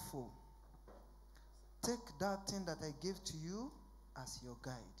careful. Take that thing that I gave to you as your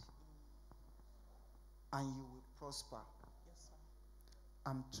guide. And you will prosper. Yes, sir.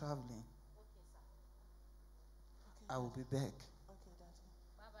 I'm traveling. Okay, sir. I will be back. Okay, Daddy.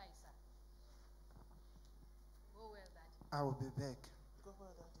 Bye-bye, sir. Go well, Daddy. I will be back. Go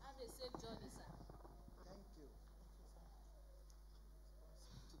well, Daddy. Have a safe journey, sir. Thank you.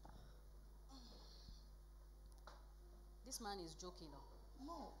 This man is joking.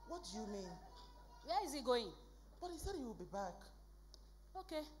 No, what do you mean? Where is he going? But he said he will be back.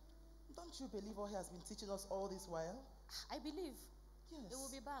 Okay. Don't you believe what he has been teaching us all this while? I believe. Yes. He will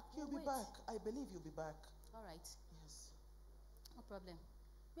be back. He'll We'll be wait. back. I believe he'll be back. All right. Yes. No problem.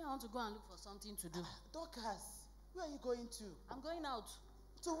 Me, I want to go and look for something to do. Dorcas, where are you going to? I'm going out.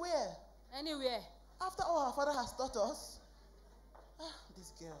 To where? Anywhere. After all our father has taught us?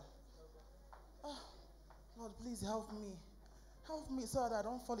 This girl. Lord, please help me. Help me so that I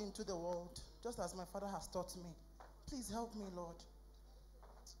don't fall into the world, just as my father has taught me. Please help me, Lord.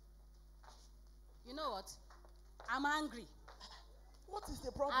 You know what? I'm angry. What is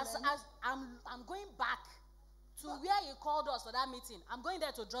the problem? As I'm going back to where he called us for that meeting. I'm going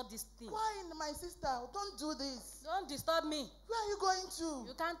there to drop this thing. Why, my sister? Don't do this. Don't disturb me. Where are you going to?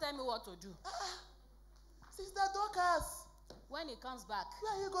 You can't tell me what to do. Sister Dorcas. When he comes back,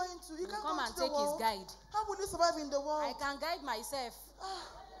 where are you going to? You can't come go and to the take his world. guide. How will you survive in the world? I can guide myself.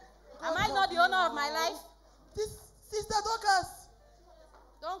 God Am I not the help owner of you. my life? This Sister Dorcas.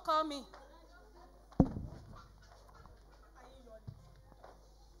 Don't call me.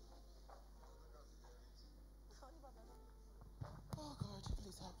 Oh God,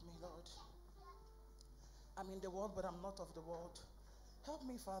 please help me, Lord. I'm in the world, but I'm not of the world. Help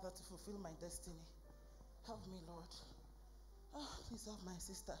me, Father, to fulfill my destiny. Help me, Lord. Please help my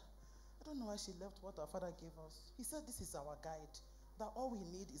sister. I don't know why she left what our father gave us. He said this is our guide, that all we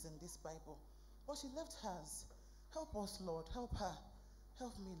need is in this Bible. But she left hers. Help us, Lord. Help her.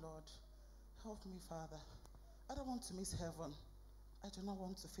 Help me, Lord. Help me, Father. I don't want to miss heaven. I do not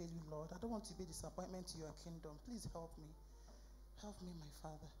want to fail you, Lord. I don't want to be a disappointment to your kingdom. Please help me. Help me, my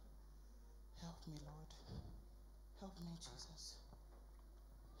Father. Help me, Lord. Help me, Jesus.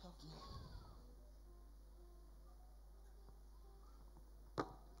 Help me.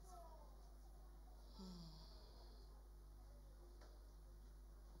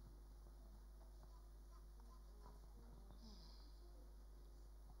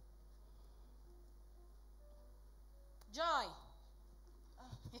 Joy.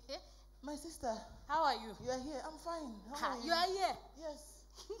 My sister. How are you? You are here. I'm fine. How are you? You are here? Yes.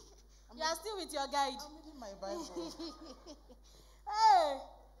 You are still with your guide. I'm reading my Bible. Hey.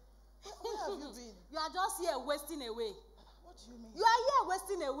 Where have you been? You are just here wasting away. What do you mean? You are here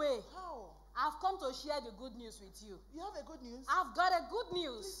wasting away. How? I've come to share the good news with you. You have a good news? I've got a good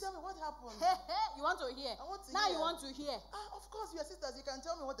news. Please tell me what happened. You want to hear? I want to now hear. You want to hear? Of course, we are sisters. You can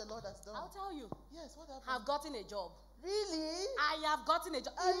tell me what the Lord has done. I'll tell you. Yes, what happened? I've gotten a job. Really? I have gotten a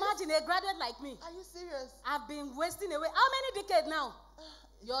job. Imagine a graduate like me. Are you serious? I've been wasting away. How many decades now?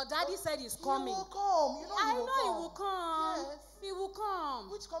 Your daddy said he's coming. He will come. You know I he will know come. he will come. Yes. He will come.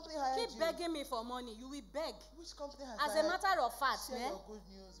 Which company hired Keep you? begging me for money. You will beg. Which company has As a matter of fact, share your good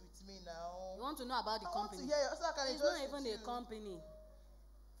news with me now. You want to know about the company? I want to hear so I can It's enjoy not even with a you. company.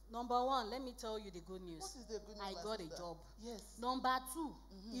 Number one, let me tell you the good news. What is the good news? I my got a sister? job. Yes. Number two,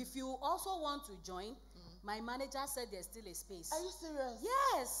 if you also want to join, my manager said there's still a space. Are you serious?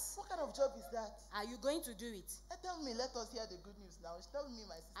 Yes. What kind of job is that? Are you going to do it? Tell me, let us hear the good news now. Tell me,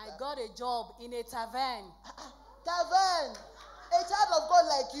 my sister. I got a job in a tavern. Tavern. A child of God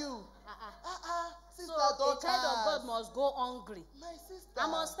like you. Sister So a Dorcas. child of God must go hungry. My sister. I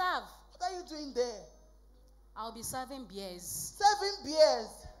must starve. What are you doing there? I'll be serving beers. Serving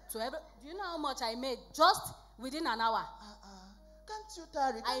beers. Do you know how much I made just within an hour? Can't you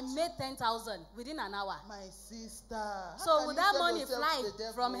tarry? I made 10,000 within an hour. My sister. So will that money fly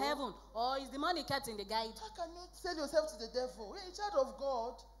from heaven, or is the money kept in the guide? How can you sell yourself to the devil? You're a child of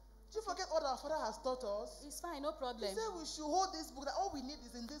God. Did you forget what our Father has taught us? It's fine, no problem. He said we should hold this book, that all we need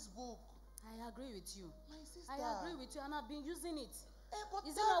is in this book. I agree with you. My sister. I agree with you, and I've been using it. But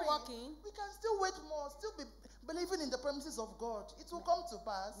is it not working? We can still wait more, still be believing in the promises of God. It will come to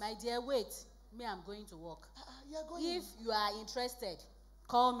pass. My dear, wait. Me, I'm going to work. You're going. If you are interested,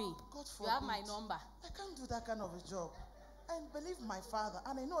 call me. God forbid. You have my number. I can't do that kind of a job. I believe my Father,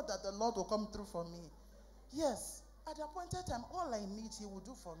 and I know that the Lord will come through for me. Yes, at the appointed time, all I need, He will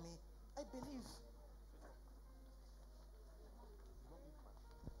do for me. I believe.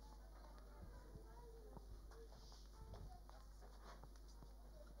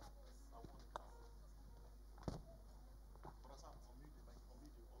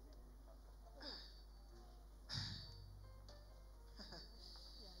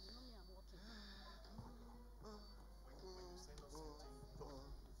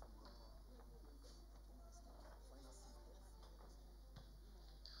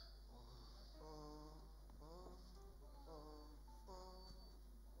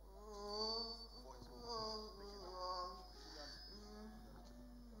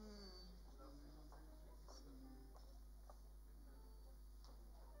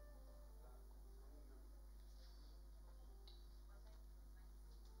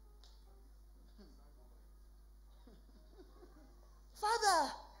 Father,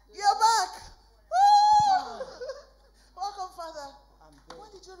 you're back. Woo! Welcome, Father. When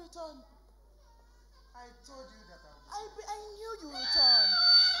did you return? I told you that I knew you would return.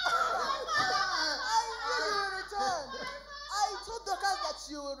 I knew you would return. I told the guys that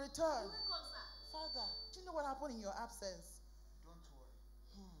you will return. Father, do you know what happened in your absence? Don't worry.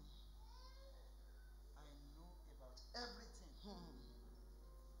 I know about everything.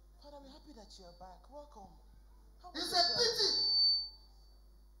 Father, we're happy that you're back. Welcome. It's a pity.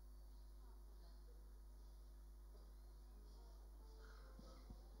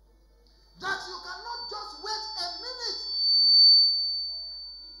 That you cannot just wait a minute.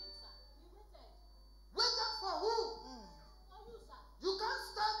 Waiting for who? You can't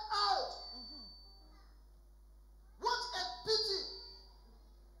stand out. What a pity.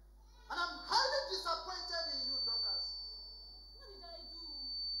 And I'm highly disappointed in you, Dorcas. What did I do?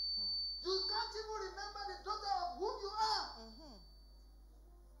 You can't even remember the daughter of whom you are.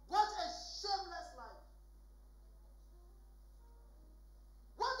 What a shameless life.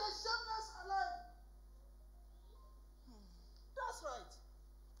 What a shameless life. That's right.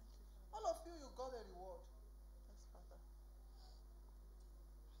 All of you, you got a reward. Yes, Father.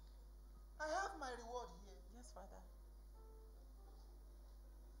 I have my reward here. Yes, Father.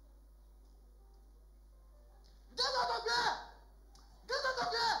 Get out of here! Get out of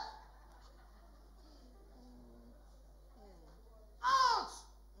here! Out!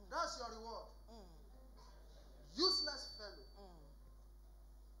 That's your reward. Useless fellow.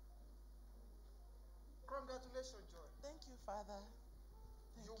 Congratulations, Joy. Thank you, Father.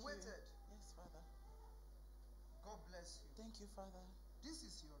 You waited. Yes, Father. God bless you. Thank you, Father. This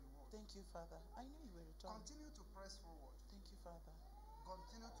is your reward. Thank you, Father. I knew you were returning. Continue to press forward. Thank you, Father.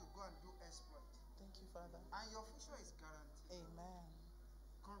 Continue to go and do exploit. Thank you, Father. And your future is guaranteed. Amen.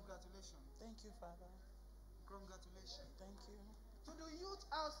 Congratulations. Thank you, Father. Congratulations. Thank you. To the youth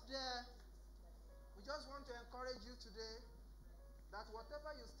out there, we just want to encourage you today that whatever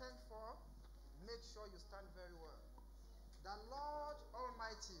you stand for, make sure you stand very well. The Lord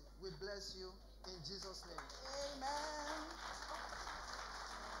Almighty will bless you in Jesus' name. Amen.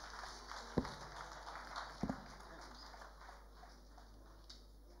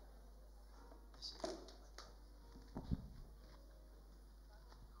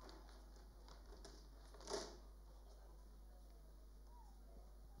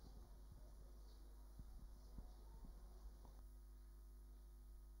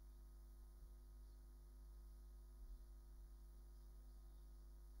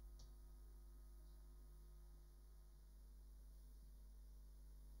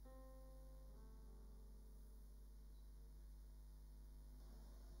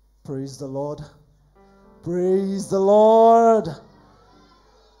 Praise the Lord. Praise the Lord.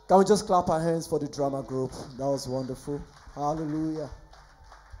 Can we just clap our hands for the drama group? That was wonderful. Hallelujah.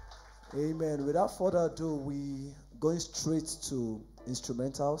 Amen. Without further ado, we going straight to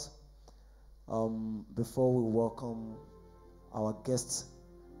instrumentals before we welcome our guest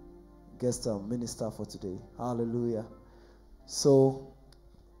minister for today. Hallelujah. So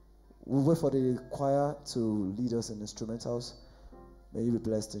we'll wait for the choir to lead us in instrumentals. May you be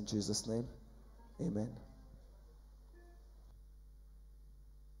blessed in Jesus' name. Amen.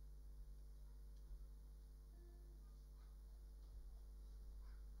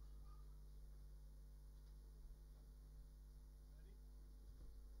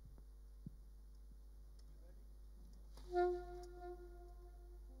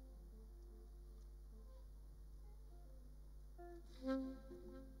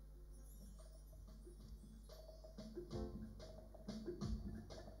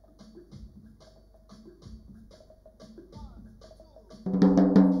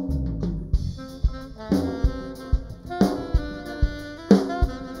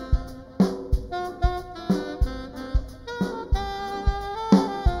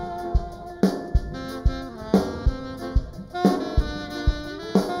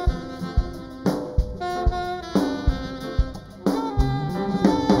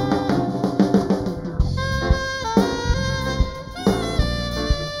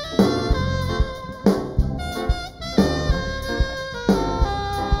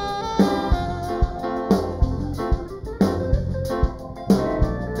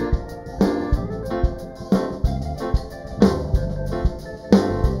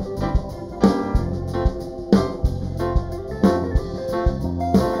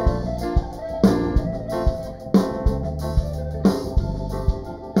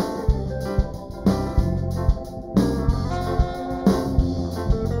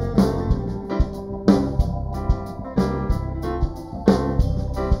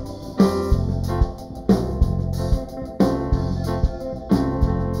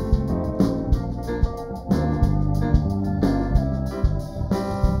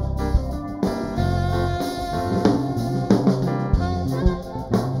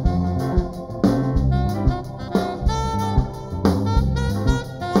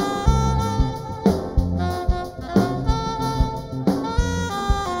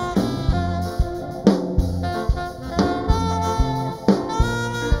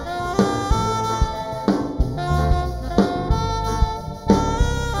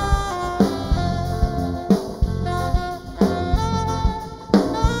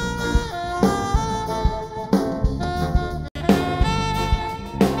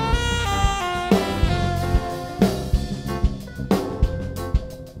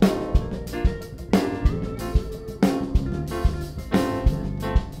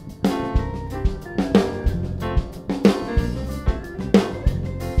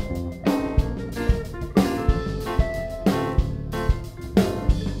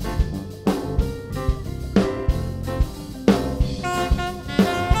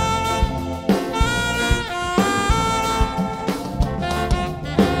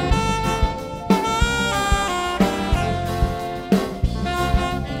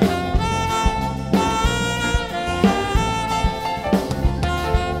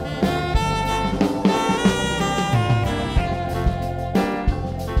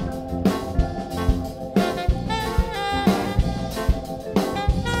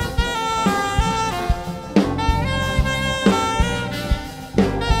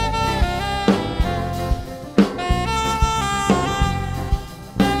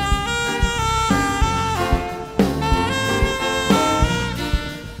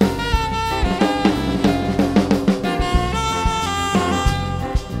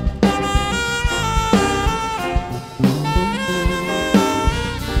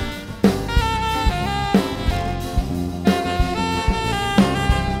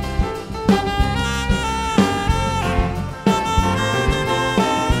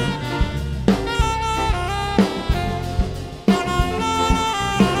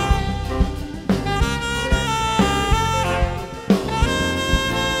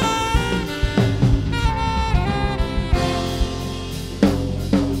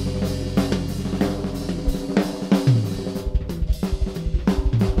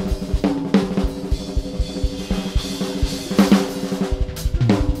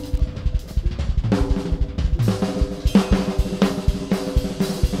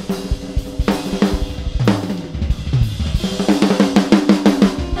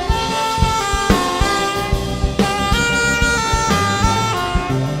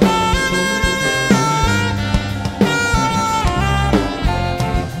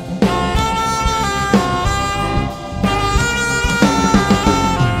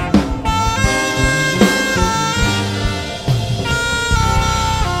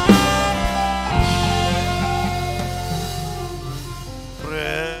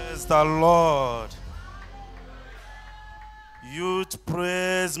 the Lord. Youth,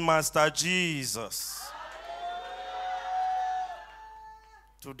 praise Master Jesus.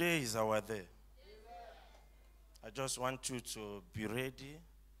 Today is our day. I just want you to be ready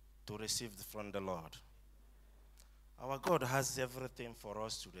to receive from the Lord. Our God has everything for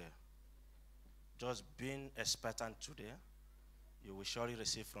us today. Just being expectant today, you will surely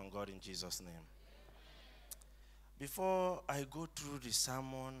receive from God in Jesus' name. Before I go through the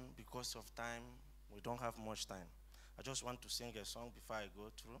sermon, because of time, we don't have much time. I just want to sing a song before I go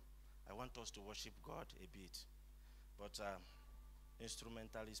through. I want us to worship God a bit. But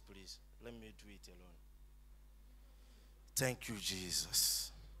Instrumentalist, please. Let me do it alone. Thank you,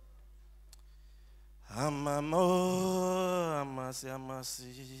 Jesus. Amamo, amasi,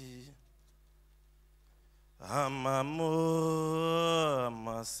 amasi. Amamo,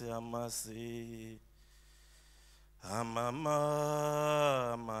 amasi, amasi.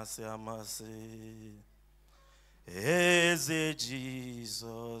 Amama, amasi, amasi. Eze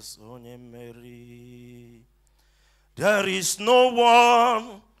Jesus, onye Mary. There is no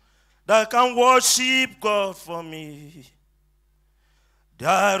one that can worship God for me.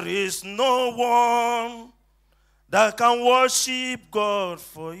 There is no one that can worship God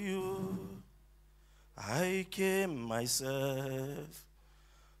for you. I came myself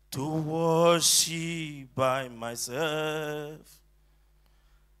to worship by myself.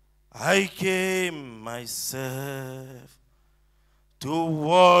 I came myself to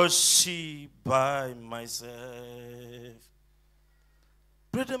worship by myself.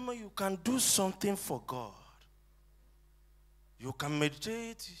 Brother, you can do something for God. You can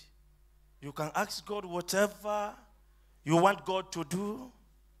meditate. You can ask God whatever you want God to do.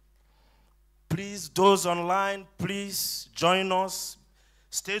 Please, those online, please join us.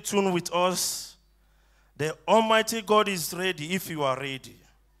 Stay tuned with us. The Almighty God is ready if you are ready.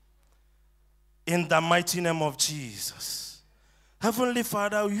 In the mighty name of Jesus. Heavenly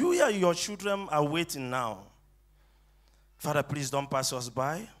Father, you and your children are waiting now. Father, please don't pass us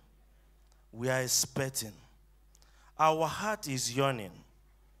by. We are expecting. Our heart is yearning.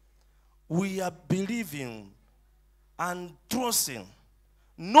 We are believing and trusting,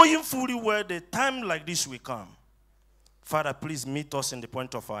 knowing fully well the time like this will come. Father, please meet us in the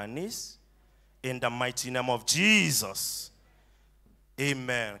point of our knees. In the mighty name of Jesus.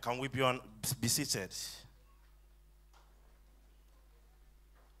 Amen. Can we be seated?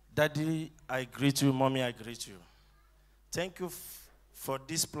 Daddy, I greet you. Mommy, I greet you. Thank you for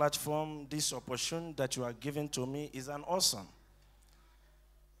this platform, this opportunity that you are giving to me is an awesome.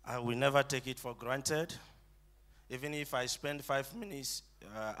 I will never take it for granted. Even if I spend 5 minutes,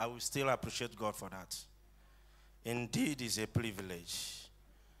 I will still appreciate God for that. Indeed, it's a privilege.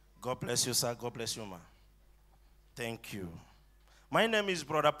 God bless you, sir. God bless you, ma. Thank you. My name is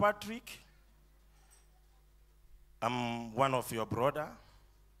Brother Patrick. I'm one of your brother.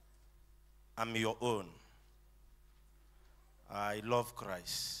 I'm your own. I love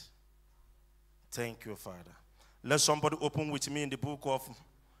Christ. Thank you, Father. Let somebody open with me in the book of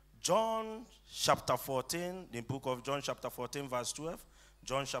John chapter 14, the book of John chapter 14 verse 12.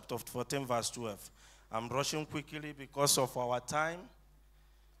 John chapter 14 verse 12. I'm rushing quickly because of our time.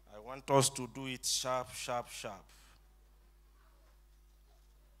 I want us to do it sharp, sharp, sharp.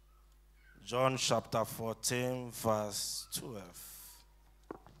 John chapter 14 verse 12.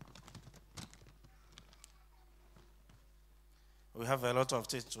 We have a lot of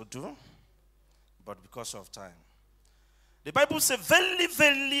things to do, but because of time. The Bible says, verily,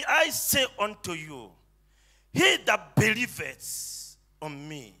 verily, I say unto you, he that believeth on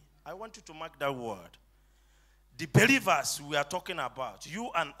me. I want you to mark that word. The believers we are talking about, you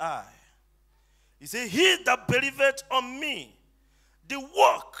and I. He said, he that believeth on me, the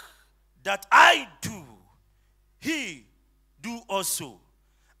work that I do, he do also.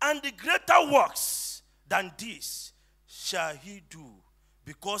 And the greater works than this shall he do,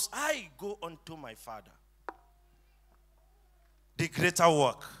 because I go unto my Father. The greater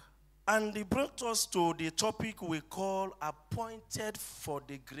work. And it brought us to the topic we call appointed for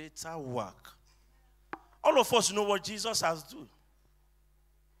the greater work. All of us know what Jesus has done.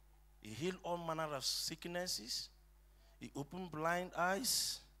 He healed all manner of sicknesses. He opened blind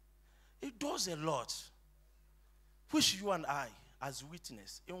eyes. He does a lot, which you and I, as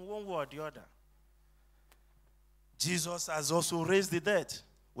witness, in one way or the other. Jesus has also raised the dead.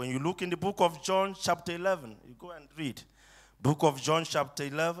 When you look in the book of John chapter 11, you go and read. Book of John chapter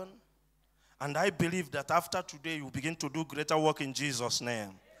 11. And I believe that after today, you begin to do greater work in Jesus'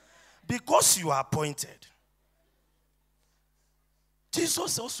 name. Because you are appointed.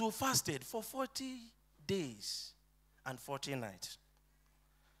 Jesus also fasted for 40 days and 40 nights.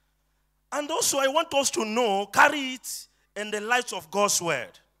 And also I want us to know, carry it in the light of God's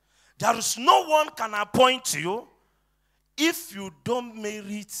word. There is no one can appoint you if you don't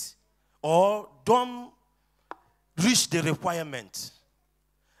merit or don't reach the requirement.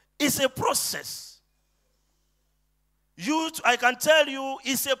 It's a process. I can tell you,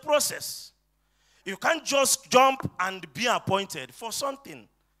 it's a process. You can't just jump and be appointed for something.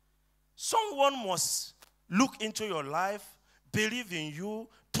 Someone must look into your life, believe in you,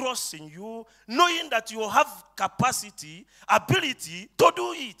 trust in you, knowing that you have capacity, ability to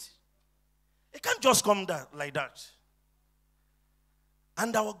do it. It can't just come like that.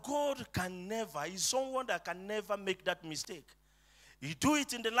 And our God can never, is someone that can never make that mistake. He do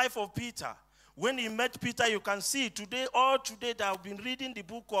it in the life of Peter. When he met Peter, you can see today, all today that I've been reading the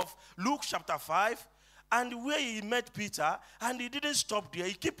book of Luke chapter 5, and where he met Peter, and he didn't stop there.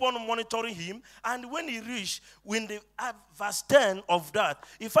 He kept on monitoring him, and when he reached, when the verse 10 of that,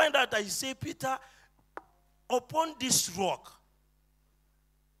 he find out that he say, Peter, upon this rock,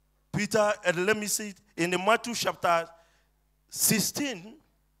 Peter, let me see it, in the Matthew chapter 16,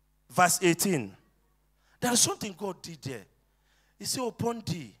 verse 18. There is something God did there. He said, upon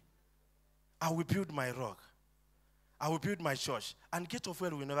thee, I will build my rock. I will build my church. And gate of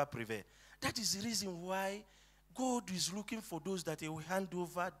hell will never prevail. That is the reason why God is looking for those that he will hand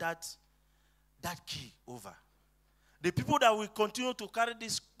over that key over. The people that will continue to carry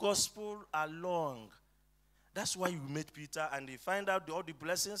this gospel along. That's why you met Peter, and they find out all the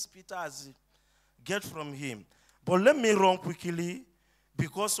blessings Peter has get from him. But let me run quickly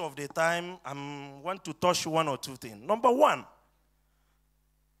because of the time. I want to touch one or two things. Number one,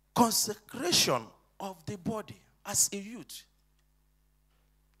 consecration of the body as a youth.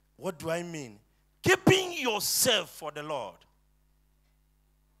 What do I mean? Keeping yourself for the Lord.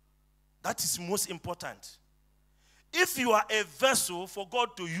 That is most important. If you are a vessel for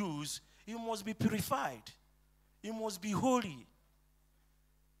God to use, you must be purified. You must be holy.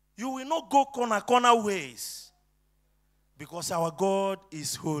 You will not go corner ways because our God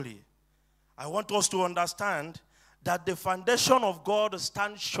is holy. I want us to understand that the foundation of God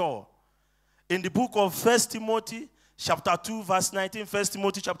stands sure. In the book of 1 Timothy chapter 2 verse 19, 1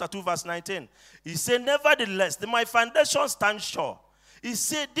 Timothy chapter 2 verse 19, he said, nevertheless, my foundation stands sure. He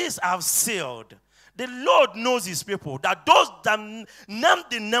said, this I have sealed. The Lord knows his people, that those that name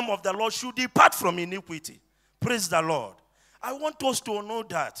the name of the Lord should depart from iniquity. Praise the Lord. I want us to know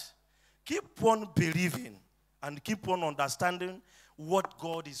that. Keep on believing and keep on understanding what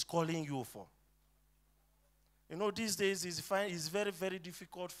God is calling you for. You know, these days it's very, very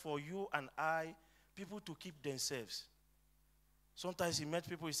difficult for you and I, people to keep themselves. Sometimes you met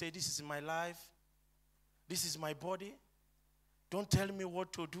people, you say, this is my life. This is my body. Don't tell me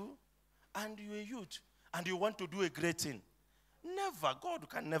what to do. And you're a youth, and you want to do a great thing. Never. God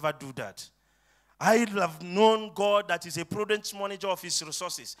can never do that. I have known God that is a prudent manager of his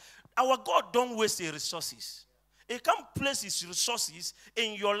resources. Our God don't waste his resources. He can't place his resources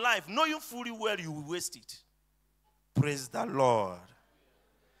in your life, knowing fully well you will waste it. Praise the Lord.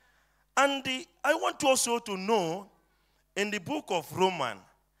 And I want you also to know, in the book of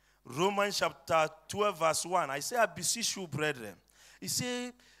Romans chapter 12 verse 1, I say, I beseech you, brethren. He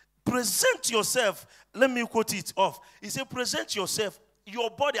said, present yourself. Let me quote it off. He said, present yourself, your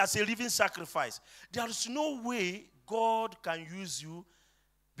body as a living sacrifice. There is no way God can use you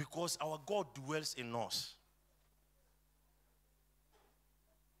because our God dwells in us.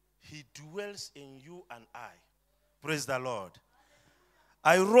 He dwells in you and I. Praise the Lord.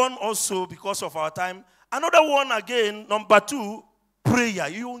 I run also because of our time. Another one again, number 2, prayer.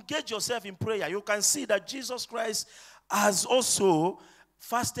 You engage yourself in prayer. You can see that Jesus Christ has also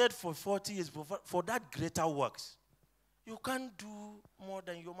fasted for 40 years for that greater works. You can't do more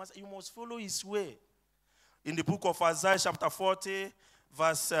than you must follow his way. In the book of Isaiah chapter 40,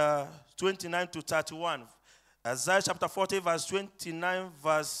 verse 29 to 31. Isaiah chapter 40, verse 29,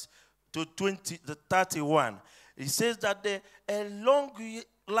 verse to 31. It says that a long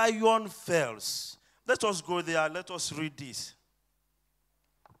lion fails. Let us go there. Let us read this.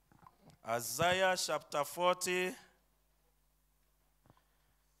 Isaiah chapter 40.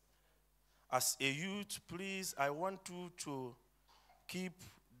 As a youth, please, I want you to keep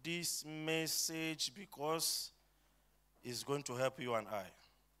this message because it's going to help you and I.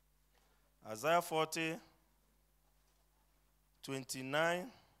 Isaiah 40,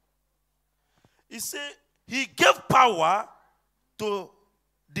 29. He said, he gave power to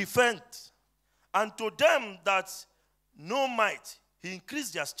defend, and to them that no might, he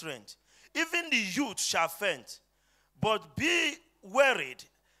increased their strength. Even the youth shall faint, but be wearied,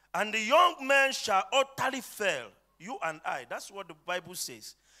 and the young men shall utterly fail. You and I. That's what the Bible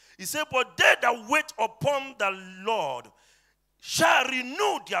says. He said, but they that wait upon the Lord shall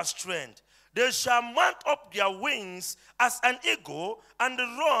renew their strength. They shall mount up their wings as an eagle, and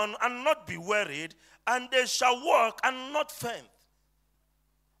run and not be wearied, and they shall walk and not faint.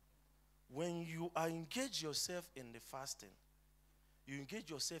 When you engage yourself in the fasting, you engage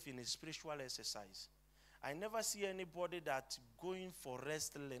yourself in a spiritual exercise. I never see anybody that going for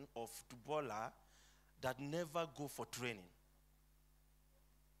wrestling or footballer that never go for training.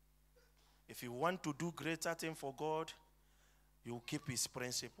 If you want to do greater thing for God, you keep his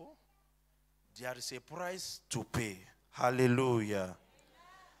principle. There is a price to pay. Hallelujah.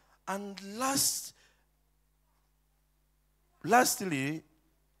 And lastly,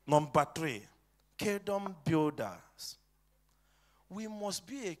 number 3, kingdom builders. We must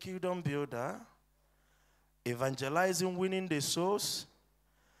be a kingdom builder, evangelizing, winning the souls.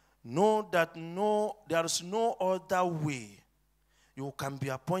 Know that there is no other way you can be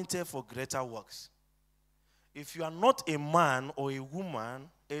appointed for greater works. If you are not a man or a woman,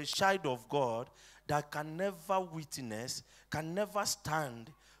 a child of God, that can never witness, can never stand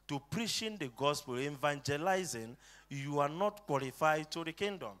to preaching the gospel, evangelizing, you are not qualified to the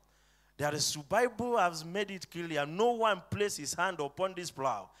kingdom. There is, the Bible has made it clear, no one place his hand upon this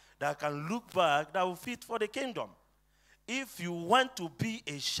plow that can look back, that will fit for the kingdom. If you want to be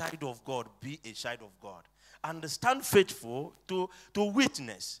a child of God, be a child of God. And stand faithful to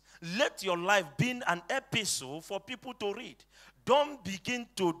witness. Let your life be an epistle for people to read. Don't begin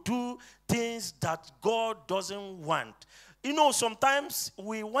to do things that God doesn't want. You know, sometimes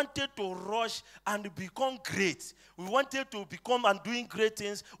we wanted to rush and become great. We wanted to become and doing great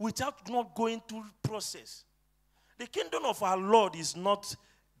things without not going through process. The kingdom of our Lord is not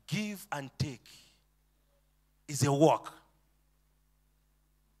give and take. It's a work.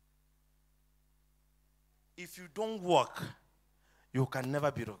 If you don't work, you can never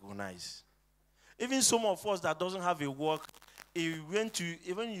be recognized. Even some of us that doesn't have a work, even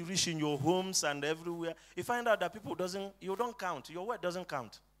you reach in your homes and everywhere, you find out that people you don't count. Your word doesn't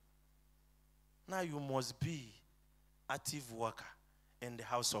count. Now you must be active worker in the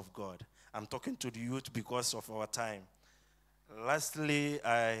house of God. I'm talking to the youth because of our time. Lastly,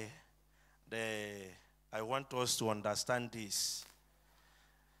 I want us to understand this.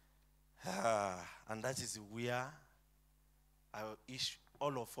 And that is where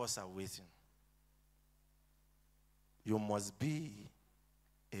all of us are waiting. You must be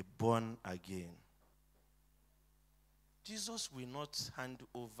a born again. Jesus will not hand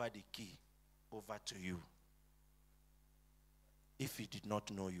over the key over to you if he did not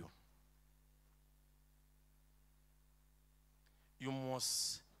know you. You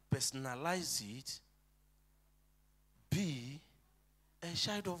must personalize it. Be a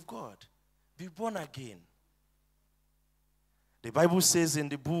child of God. Be born again. The Bible says in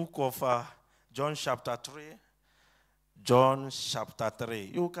the book of John chapter 3. John chapter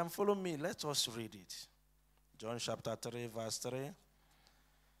 3. You can follow me. Let us read it. John chapter 3 verse 3.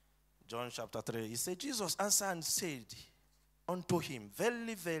 John chapter 3. He said, Jesus answered and said unto him,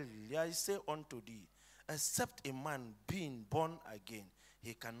 Verily, verily, I say unto thee, except a man being born again,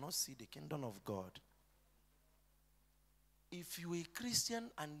 he cannot see the kingdom of God. If you are a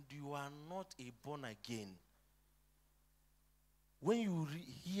Christian and you are not a born again, when you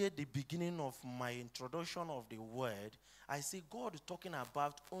hear the beginning of my introduction of the word, I say God is talking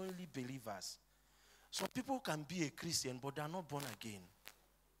about only believers. Some people can be a Christian, but they are not born again.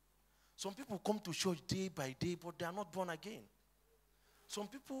 Some people come to church day by day, but they are not born again. Some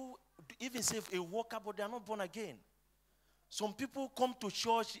people even say a worker, but they are not born again. Some people come to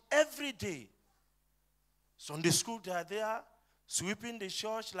church every day. Sunday school, they are there, sweeping the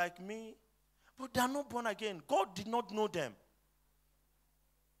church like me, but they are not born again. God did not know them.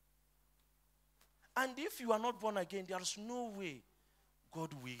 And if you are not born again, there is no way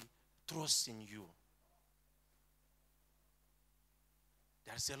God will trust in you.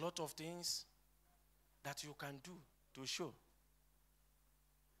 There's a lot of things that you can do to show.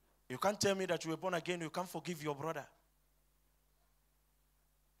 You can't tell me that you were born again, you can't forgive your brother.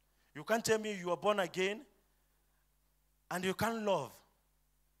 You can't tell me you are born again and you can't love.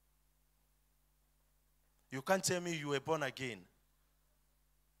 You can't tell me you were born again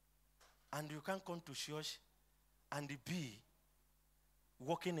and you can't come to church and be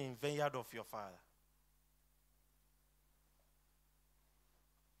walking in the vineyard of your father.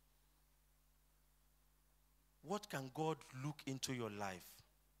 What can God look into your life?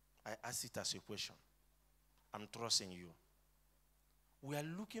 I ask it as a question. I'm trusting you. We are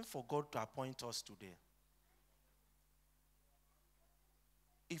looking for God to appoint us today.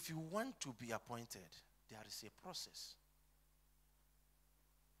 If you want to be appointed, there is a process.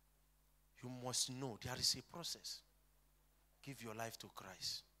 You must know there is a process. Give your life to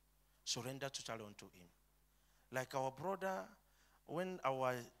Christ. Surrender totally unto him. Like our brother, when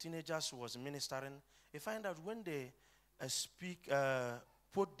our teenagers was ministering, he find out when they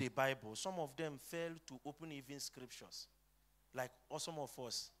put the Bible, some of them fail to open even scriptures. Like some of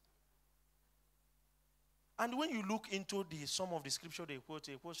us. And when you look into some of the scripture they quote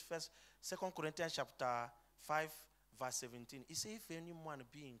 2 Corinthians chapter 5, verse 17. It says, if anyone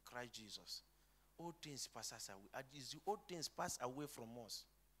be in Christ Jesus, all things pass us away. All things pass away from us.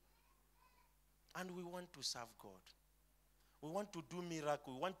 And we want to serve God. We want to do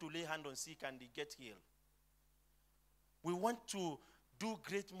miracle. We want to lay hand on sick and they get healed. We want to do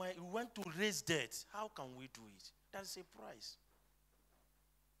great might. We want to raise dead. How can we do it? That's a price.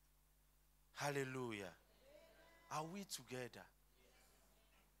 Hallelujah. Are we together?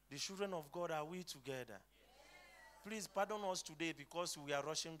 The children of God, are we together? Please pardon us today because we are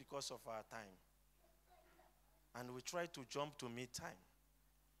rushing because of our time. And we try to jump to mid-time.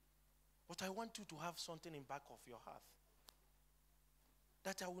 But I want you to have something in back of your heart.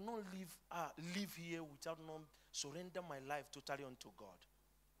 That I will not live here without not surrender my life totally unto God.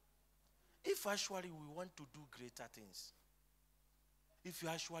 If actually we want to do greater things, if you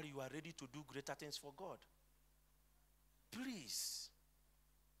are ready to do greater things for God, please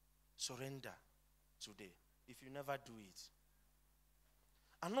surrender today. If you never do it,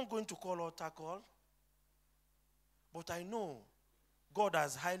 I'm not going to call altar call, but I know God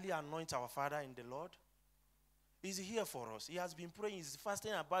has highly anointed our Father in the Lord. He's here for us. He has been praying. He's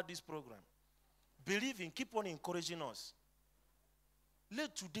fasting about this program. Believing, keep on encouraging us.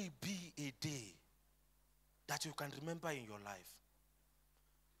 Let today be a day that you can remember in your life.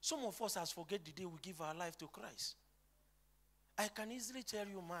 Some of us has forget the day we give our life to Christ. I can easily tell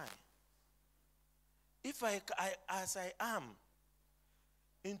you mine. If as I am,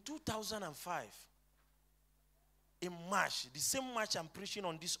 in 2005, in March, the same March I'm preaching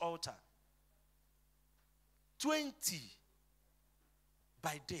on this altar, 20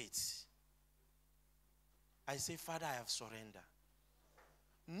 by date, I say, Father, I have surrendered.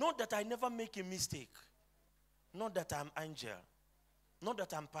 Not that I never make a mistake. Not that I'm angel. Not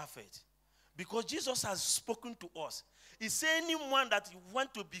that I'm perfect. Because Jesus has spoken to us. He said, anyone that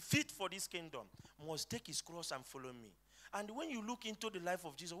want to be fit for this kingdom must take his cross and follow me. And when you look into the life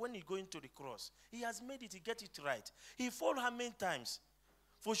of Jesus, when he go into the cross, he has made it, he get it right. He fought how many times?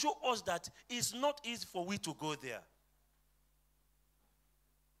 For show us that it's not easy for we to go there.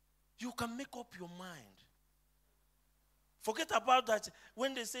 You can make up your mind. Forget about that.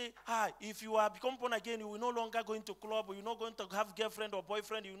 When they say, if you are become born again, you will no longer go into club, or you're not going to have girlfriend or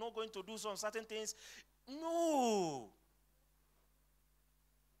boyfriend, you're not going to do some certain things. No.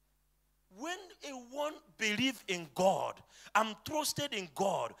 When one believes in God, and trusted in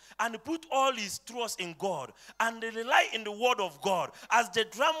God, and put all his trust in God, and they rely in the word of God, as the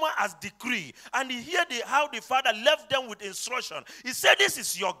drama has decreed, and he hear how the Father left them with instruction. He said, this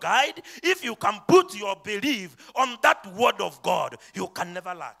is your guide. If you can put your belief on that word of God, you can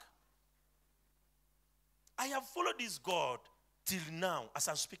never lack. I have followed this God till now, as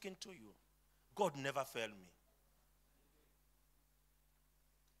I'm speaking to you. God never failed me.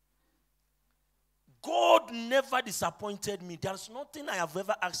 God never disappointed me. There's nothing I have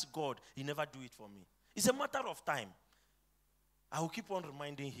ever asked God. He never do it for me. It's a matter of time. I will keep on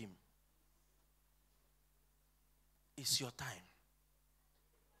reminding him. It's your time.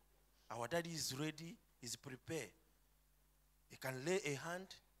 Our daddy is ready. He's prepared. He can lay a hand.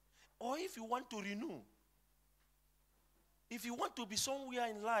 Or if you want to renew. If you want to be somewhere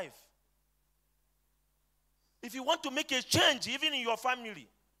in life. If you want to make a change even in your family.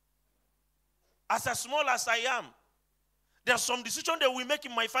 As small as I am, there's some decision that we make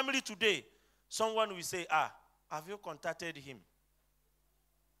in my family today. Someone will say, have you contacted him?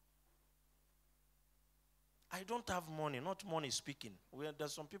 I don't have money, not money speaking.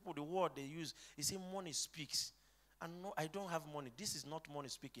 There's some people, the word they use, they say money speaks. And no, I don't have money. This is not money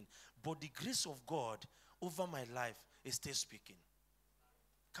speaking. But the grace of God over my life is still speaking.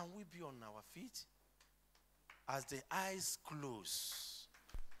 Can we be on our feet? As the eyes close.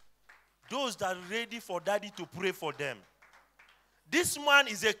 Those that are ready for daddy to pray for them. This man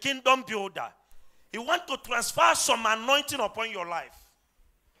is a kingdom builder. He wants to transfer some anointing upon your life.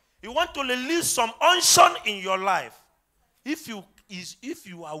 He wants to release some unction in your life. If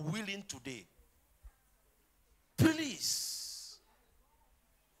you are willing today, please.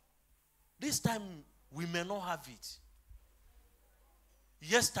 This time we may not have it.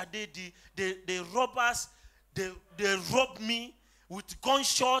 Yesterday the robbers, they robbed me with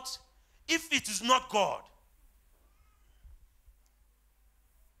gunshots. If it is not God,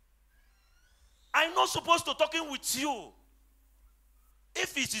 I'm not supposed to talking with you.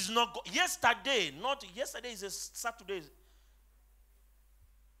 If it is not God, yesterday is a Saturday.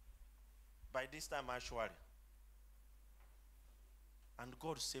 By this time, actually, and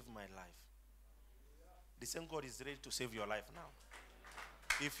God saved my life. The same God is ready to save your life now.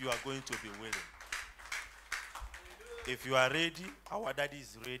 If you are going to be willing. If you are ready, our daddy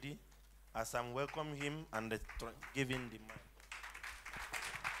is ready. As I'm welcoming him and giving the mic.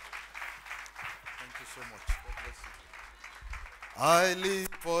 Thank you so much. God bless you. I live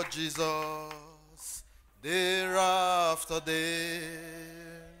for Jesus. day after day.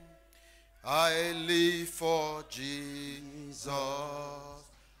 I live for Jesus.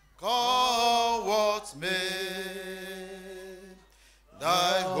 Call what may,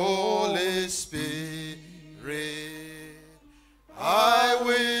 thy Holy Spirit I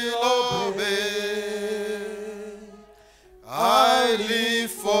will obey. I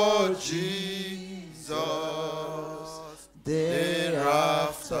live for Jesus day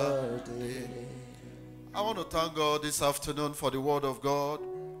after day. I want to thank God this afternoon for the word of God.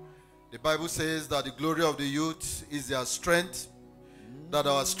 The Bible says that the glory of the youth is their strength, that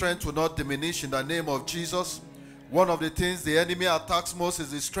our strength will not diminish in the name of Jesus. One of the things the enemy attacks most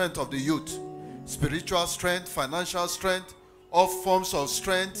is the strength of the youth. Spiritual strength, financial strength, all forms of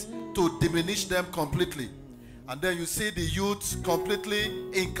strength to diminish them completely. And then you see the youth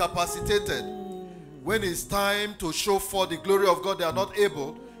completely incapacitated. When it's time to show forth the glory of God, they are not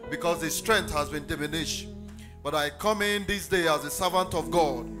able because the strength has been diminished. But I come in this day as a servant of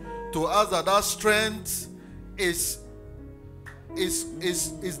God to ask that that strength is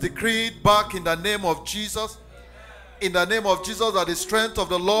decreed back in the name of Jesus. In the name of Jesus, that the strength of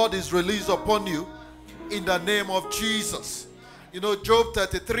the Lord is released upon you. In the name of Jesus. You know, Job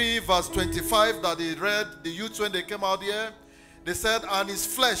 33 verse 25 that he read, the youths when they came out here, they said, and his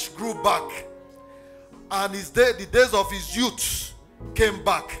flesh grew back. And the days of his youth came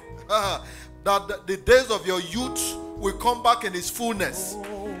back. That the days of your youth will come back in its fullness.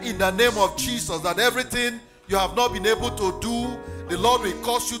 In the name of Jesus, that everything you have not been able to do, the Lord will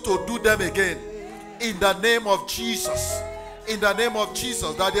cause you to do them again. In the name of Jesus. In the name of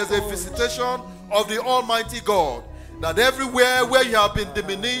Jesus, that there's a visitation of the Almighty God. That everywhere where you have been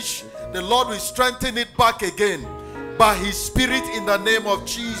diminished, the Lord will strengthen it back again by His Spirit in the name of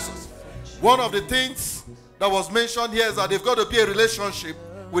Jesus. One of the things that was mentioned here is that they've got to be a relationship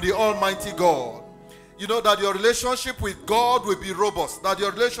with the Almighty God. You know that your relationship with God will be robust, that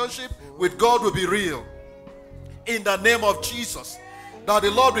your relationship with God will be real. In the name of Jesus, that the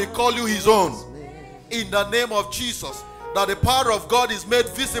Lord will call you His own. In the name of Jesus, that the power of God is made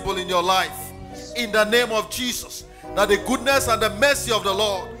visible in your life. In the name of Jesus, that the goodness and the mercy of the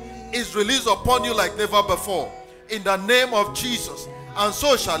Lord is released upon you like never before. In the name of Jesus, and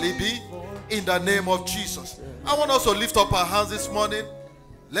so shall it be. In the name of Jesus. I want us to lift up our hands this morning.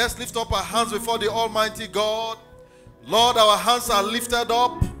 Let's lift up our hands before the Almighty God. Lord, our hands are lifted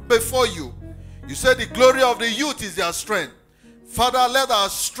up before you. You said the glory of the youth is their strength. Father, let our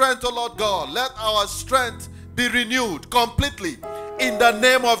strength, oh Lord God, let our strength be renewed completely in the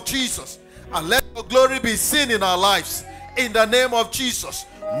name of Jesus. And let your glory be seen in our lives in the name of Jesus.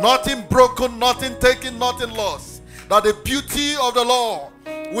 Nothing broken, nothing taken, nothing lost. That the beauty of the Lord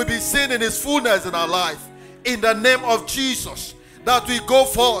will be seen in His fullness in our life in the name of Jesus. That we go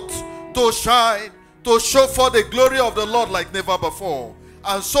forth to shine, to show forth the glory of the Lord like never before.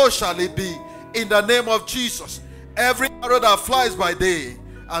 And so shall it be in the name of Jesus. Every arrow that flies by day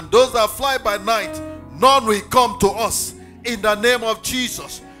and those that fly by night, none will come to us in the name of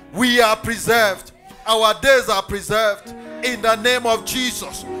Jesus. We are preserved. Our days are preserved in the name of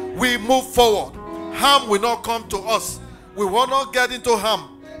Jesus. We move forward. Harm will not come to us. We will not get into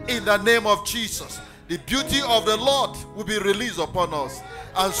harm in the name of Jesus. The beauty of the Lord will be released upon us,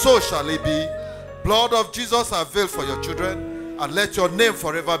 and so shall it be. Blood of Jesus avail for your children, and let your name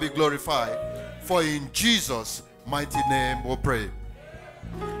forever be glorified. For in Jesus' mighty name we pray.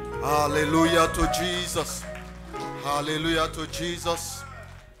 Hallelujah to Jesus. Hallelujah to Jesus.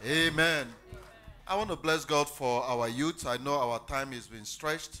 Amen. I want to bless God for our youth. I know our time has been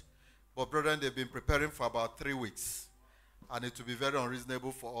stretched, but brethren, they've been preparing for about 3 weeks. And it will be very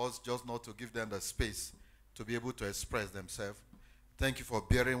unreasonable for us just not to give them the space to be able to express themselves. Thank you for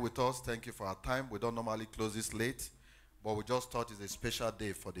bearing with us. Thank you for our time. We don't normally close this late, but we just thought it's a special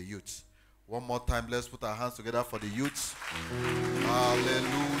day for the youths. One more time, let's put our hands together for the youths.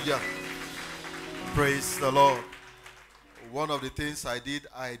 Hallelujah. Praise the Lord. One of the things I did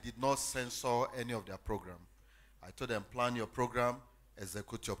not censor any of their program. I told them, plan your program,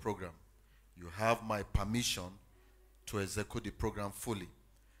 execute your program. You have my permission to execute the program fully.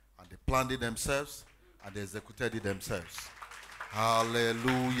 And they planned it themselves, and they executed it themselves.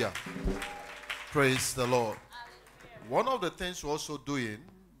 Hallelujah. Praise the Lord. One of the things we're also doing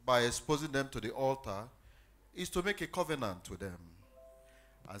by exposing them to the altar is to make a covenant with them.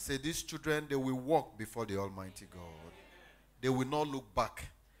 And say, these children, they will walk before the Almighty God. They will not look back.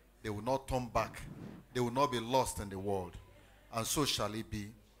 They will not turn back. They will not be lost in the world. And so shall it be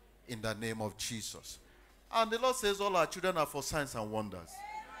in the name of Jesus. And the Lord says all our children are for signs and wonders.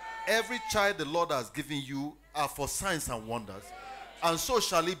 Every child the Lord has given you are for signs and wonders. And so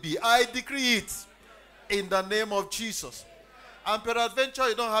shall it be. I decree it In the name of Jesus. And peradventure,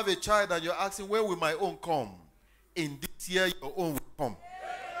 you don't have a child and you're asking, when will my own come? In this year, your own will come.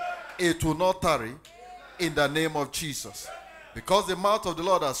 It will not tarry in the name of Jesus. Because the mouth of the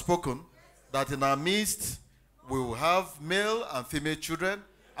Lord has spoken that in our midst we will have male and female children,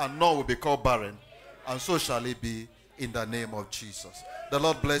 and none will be called barren. And so shall it be in the name of Jesus. The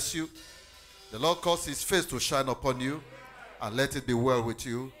Lord bless you. The Lord cause his face to shine upon you, and let it be well with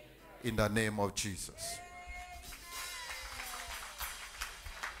you in the name of Jesus.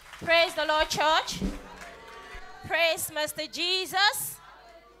 Praise the Lord, church. Praise Master Jesus.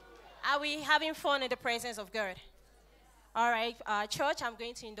 Are we having fun in the presence of God? All right, church, I'm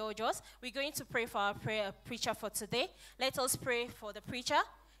going to indulge us. We're going to pray for our preacher for today. Let us pray for the preacher.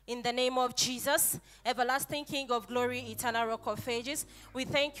 In the name of Jesus, everlasting King of glory, eternal rock of ages, we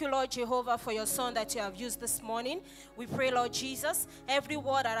thank you, Lord Jehovah, for your son that you have used this morning. We pray, Lord Jesus, every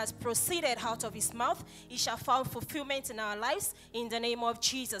word that has proceeded out of his mouth, it shall find fulfillment in our lives in the name of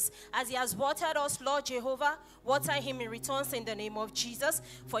Jesus. As he has watered us, Lord Jehovah, water him in return in the name of Jesus.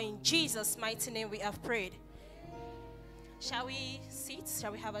 For in Jesus' mighty name we have prayed. Shall we sit?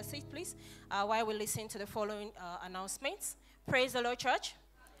 Shall we have a seat, please? While we listen to the following announcements. Praise the Lord, church.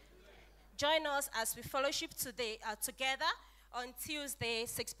 Join us as we fellowship today together on Tuesday,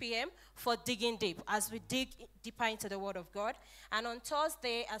 6 p.m. for Digging Deep, as we dig deeper into the Word of God. And on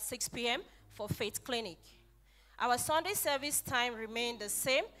Thursday at 6 p.m. for Faith Clinic. Our Sunday service time remains the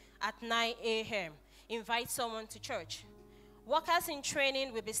same at 9 a.m. Invite someone to church. Workers in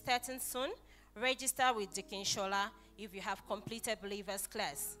training will be starting soon. Register with Deacon Shola if you have completed Believers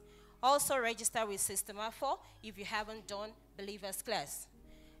class. Also register with Sister Mafo if you haven't done Believers class.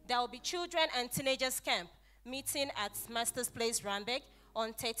 There will be children and teenagers camp meeting at Master's Place, Randburg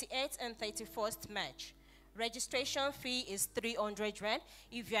on 38th and 31st March. Registration fee is 300 Rand.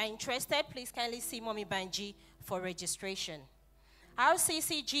 If you are interested, please kindly see Mommy Banji for registration.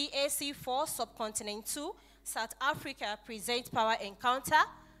 RCCG AC4 Subcontinent 2, South Africa presents Power Encounter.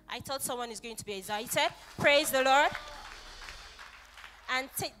 I thought someone is going to be excited. Praise the Lord. And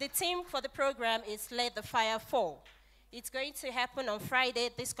the theme for the program is Let the Fire Fall. It's going to happen on Friday,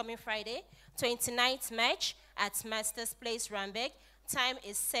 this coming Friday, 29th March at Master's Place, Randburg. Time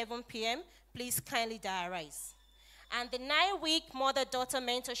is 7 p.m. Please kindly diarize. And the 9-week mother-daughter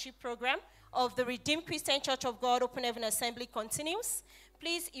mentorship program of the Redeemed Christian Church of God Open Heaven Assembly continues.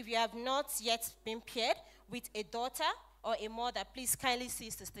 Please, if you have not yet been paired with a daughter or a mother, please kindly see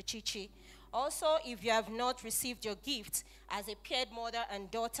Sister Chichi. Also, if you have not received your gift as a paired mother and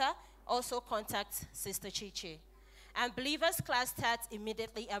daughter, also contact Sister Chichi. And Believers class starts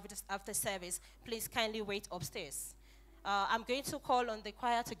immediately after service. Please kindly wait upstairs. I'm going to call on the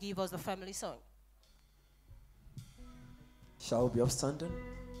choir to give us the family song. Shall we be upstanding?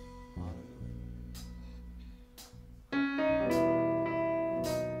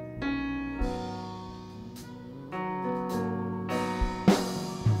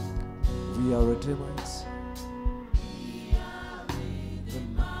 We are redeemed.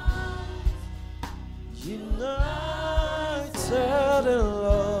 United in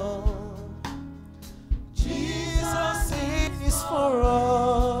love, Jesus is for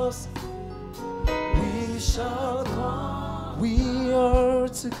us. We shall come. We are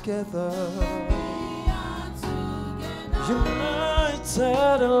together.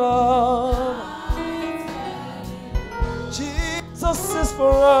 United in love, Jesus is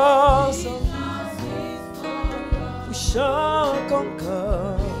for us. We shall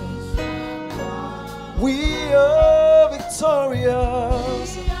conquer. We are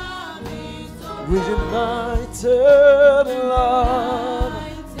victorious. We're united in love.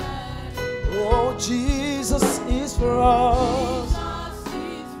 Oh, Jesus is for us.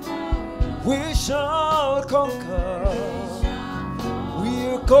 We shall conquer.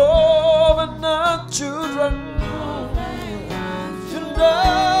 We're covenant children.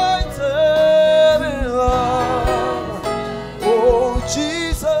 United in love. Oh,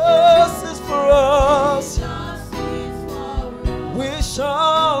 Jesus is for us. We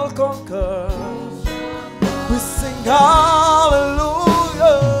shall conquer. We sing hallelujah.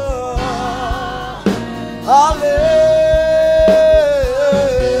 Hallelujah.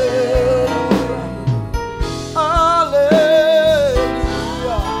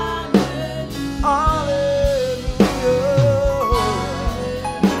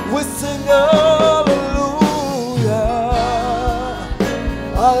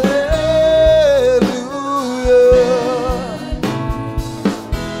 Hallelujah.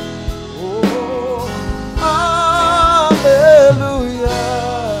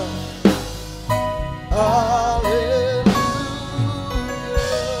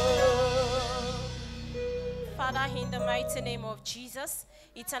 Jesus.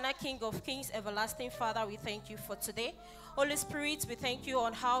 Eternal King of Kings, everlasting Father, we thank you for today. Holy Spirit, we thank you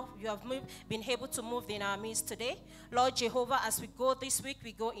on how you have been able to move in our midst today. Lord Jehovah, as we go this week,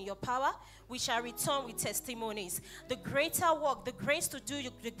 we go in your power. We shall return with testimonies. The greater work, the grace to do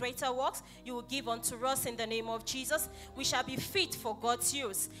the greater works, you will give unto us in the name of Jesus. We shall be fit for God's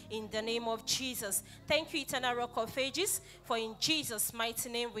use in the name of Jesus. Thank you, Eternal Rock of Ages, for in Jesus' mighty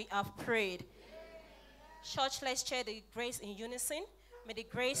name we have prayed. Church, let's share the grace in unison. May the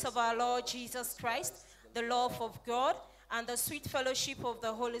grace of our Lord Jesus Christ, the love of God, and the sweet fellowship of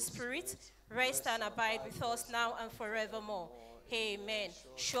the Holy Spirit rest and abide with us now and forevermore. Amen.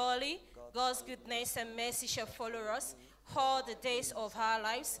 Surely God's goodness and mercy shall follow us all the days of our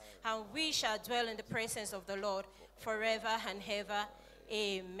lives, and we shall dwell in the presence of the Lord forever and ever.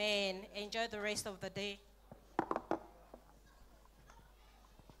 Amen. Enjoy the rest of the day.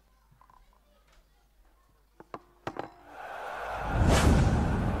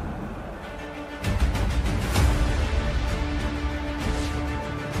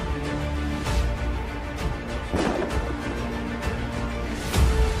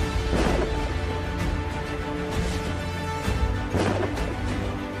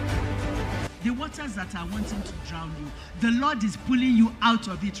 The waters that are wanting to drown you, the Lord is pulling you out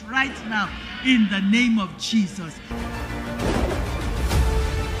of it right now in the name of Jesus.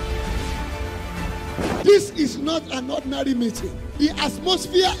 This is not an ordinary meeting. The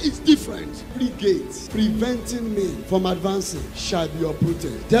atmosphere is different. 3 gates preventing me from advancing shall be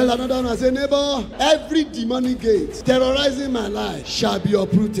uprooted. Tell another one, say, neighbor, every demonic gate terrorizing my life shall be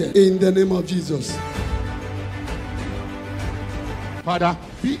uprooted in the name of Jesus. Father,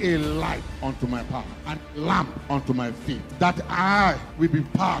 be a light unto my path and lamp unto my feet, that I will be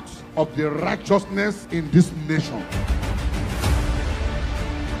part of the righteousness in this nation.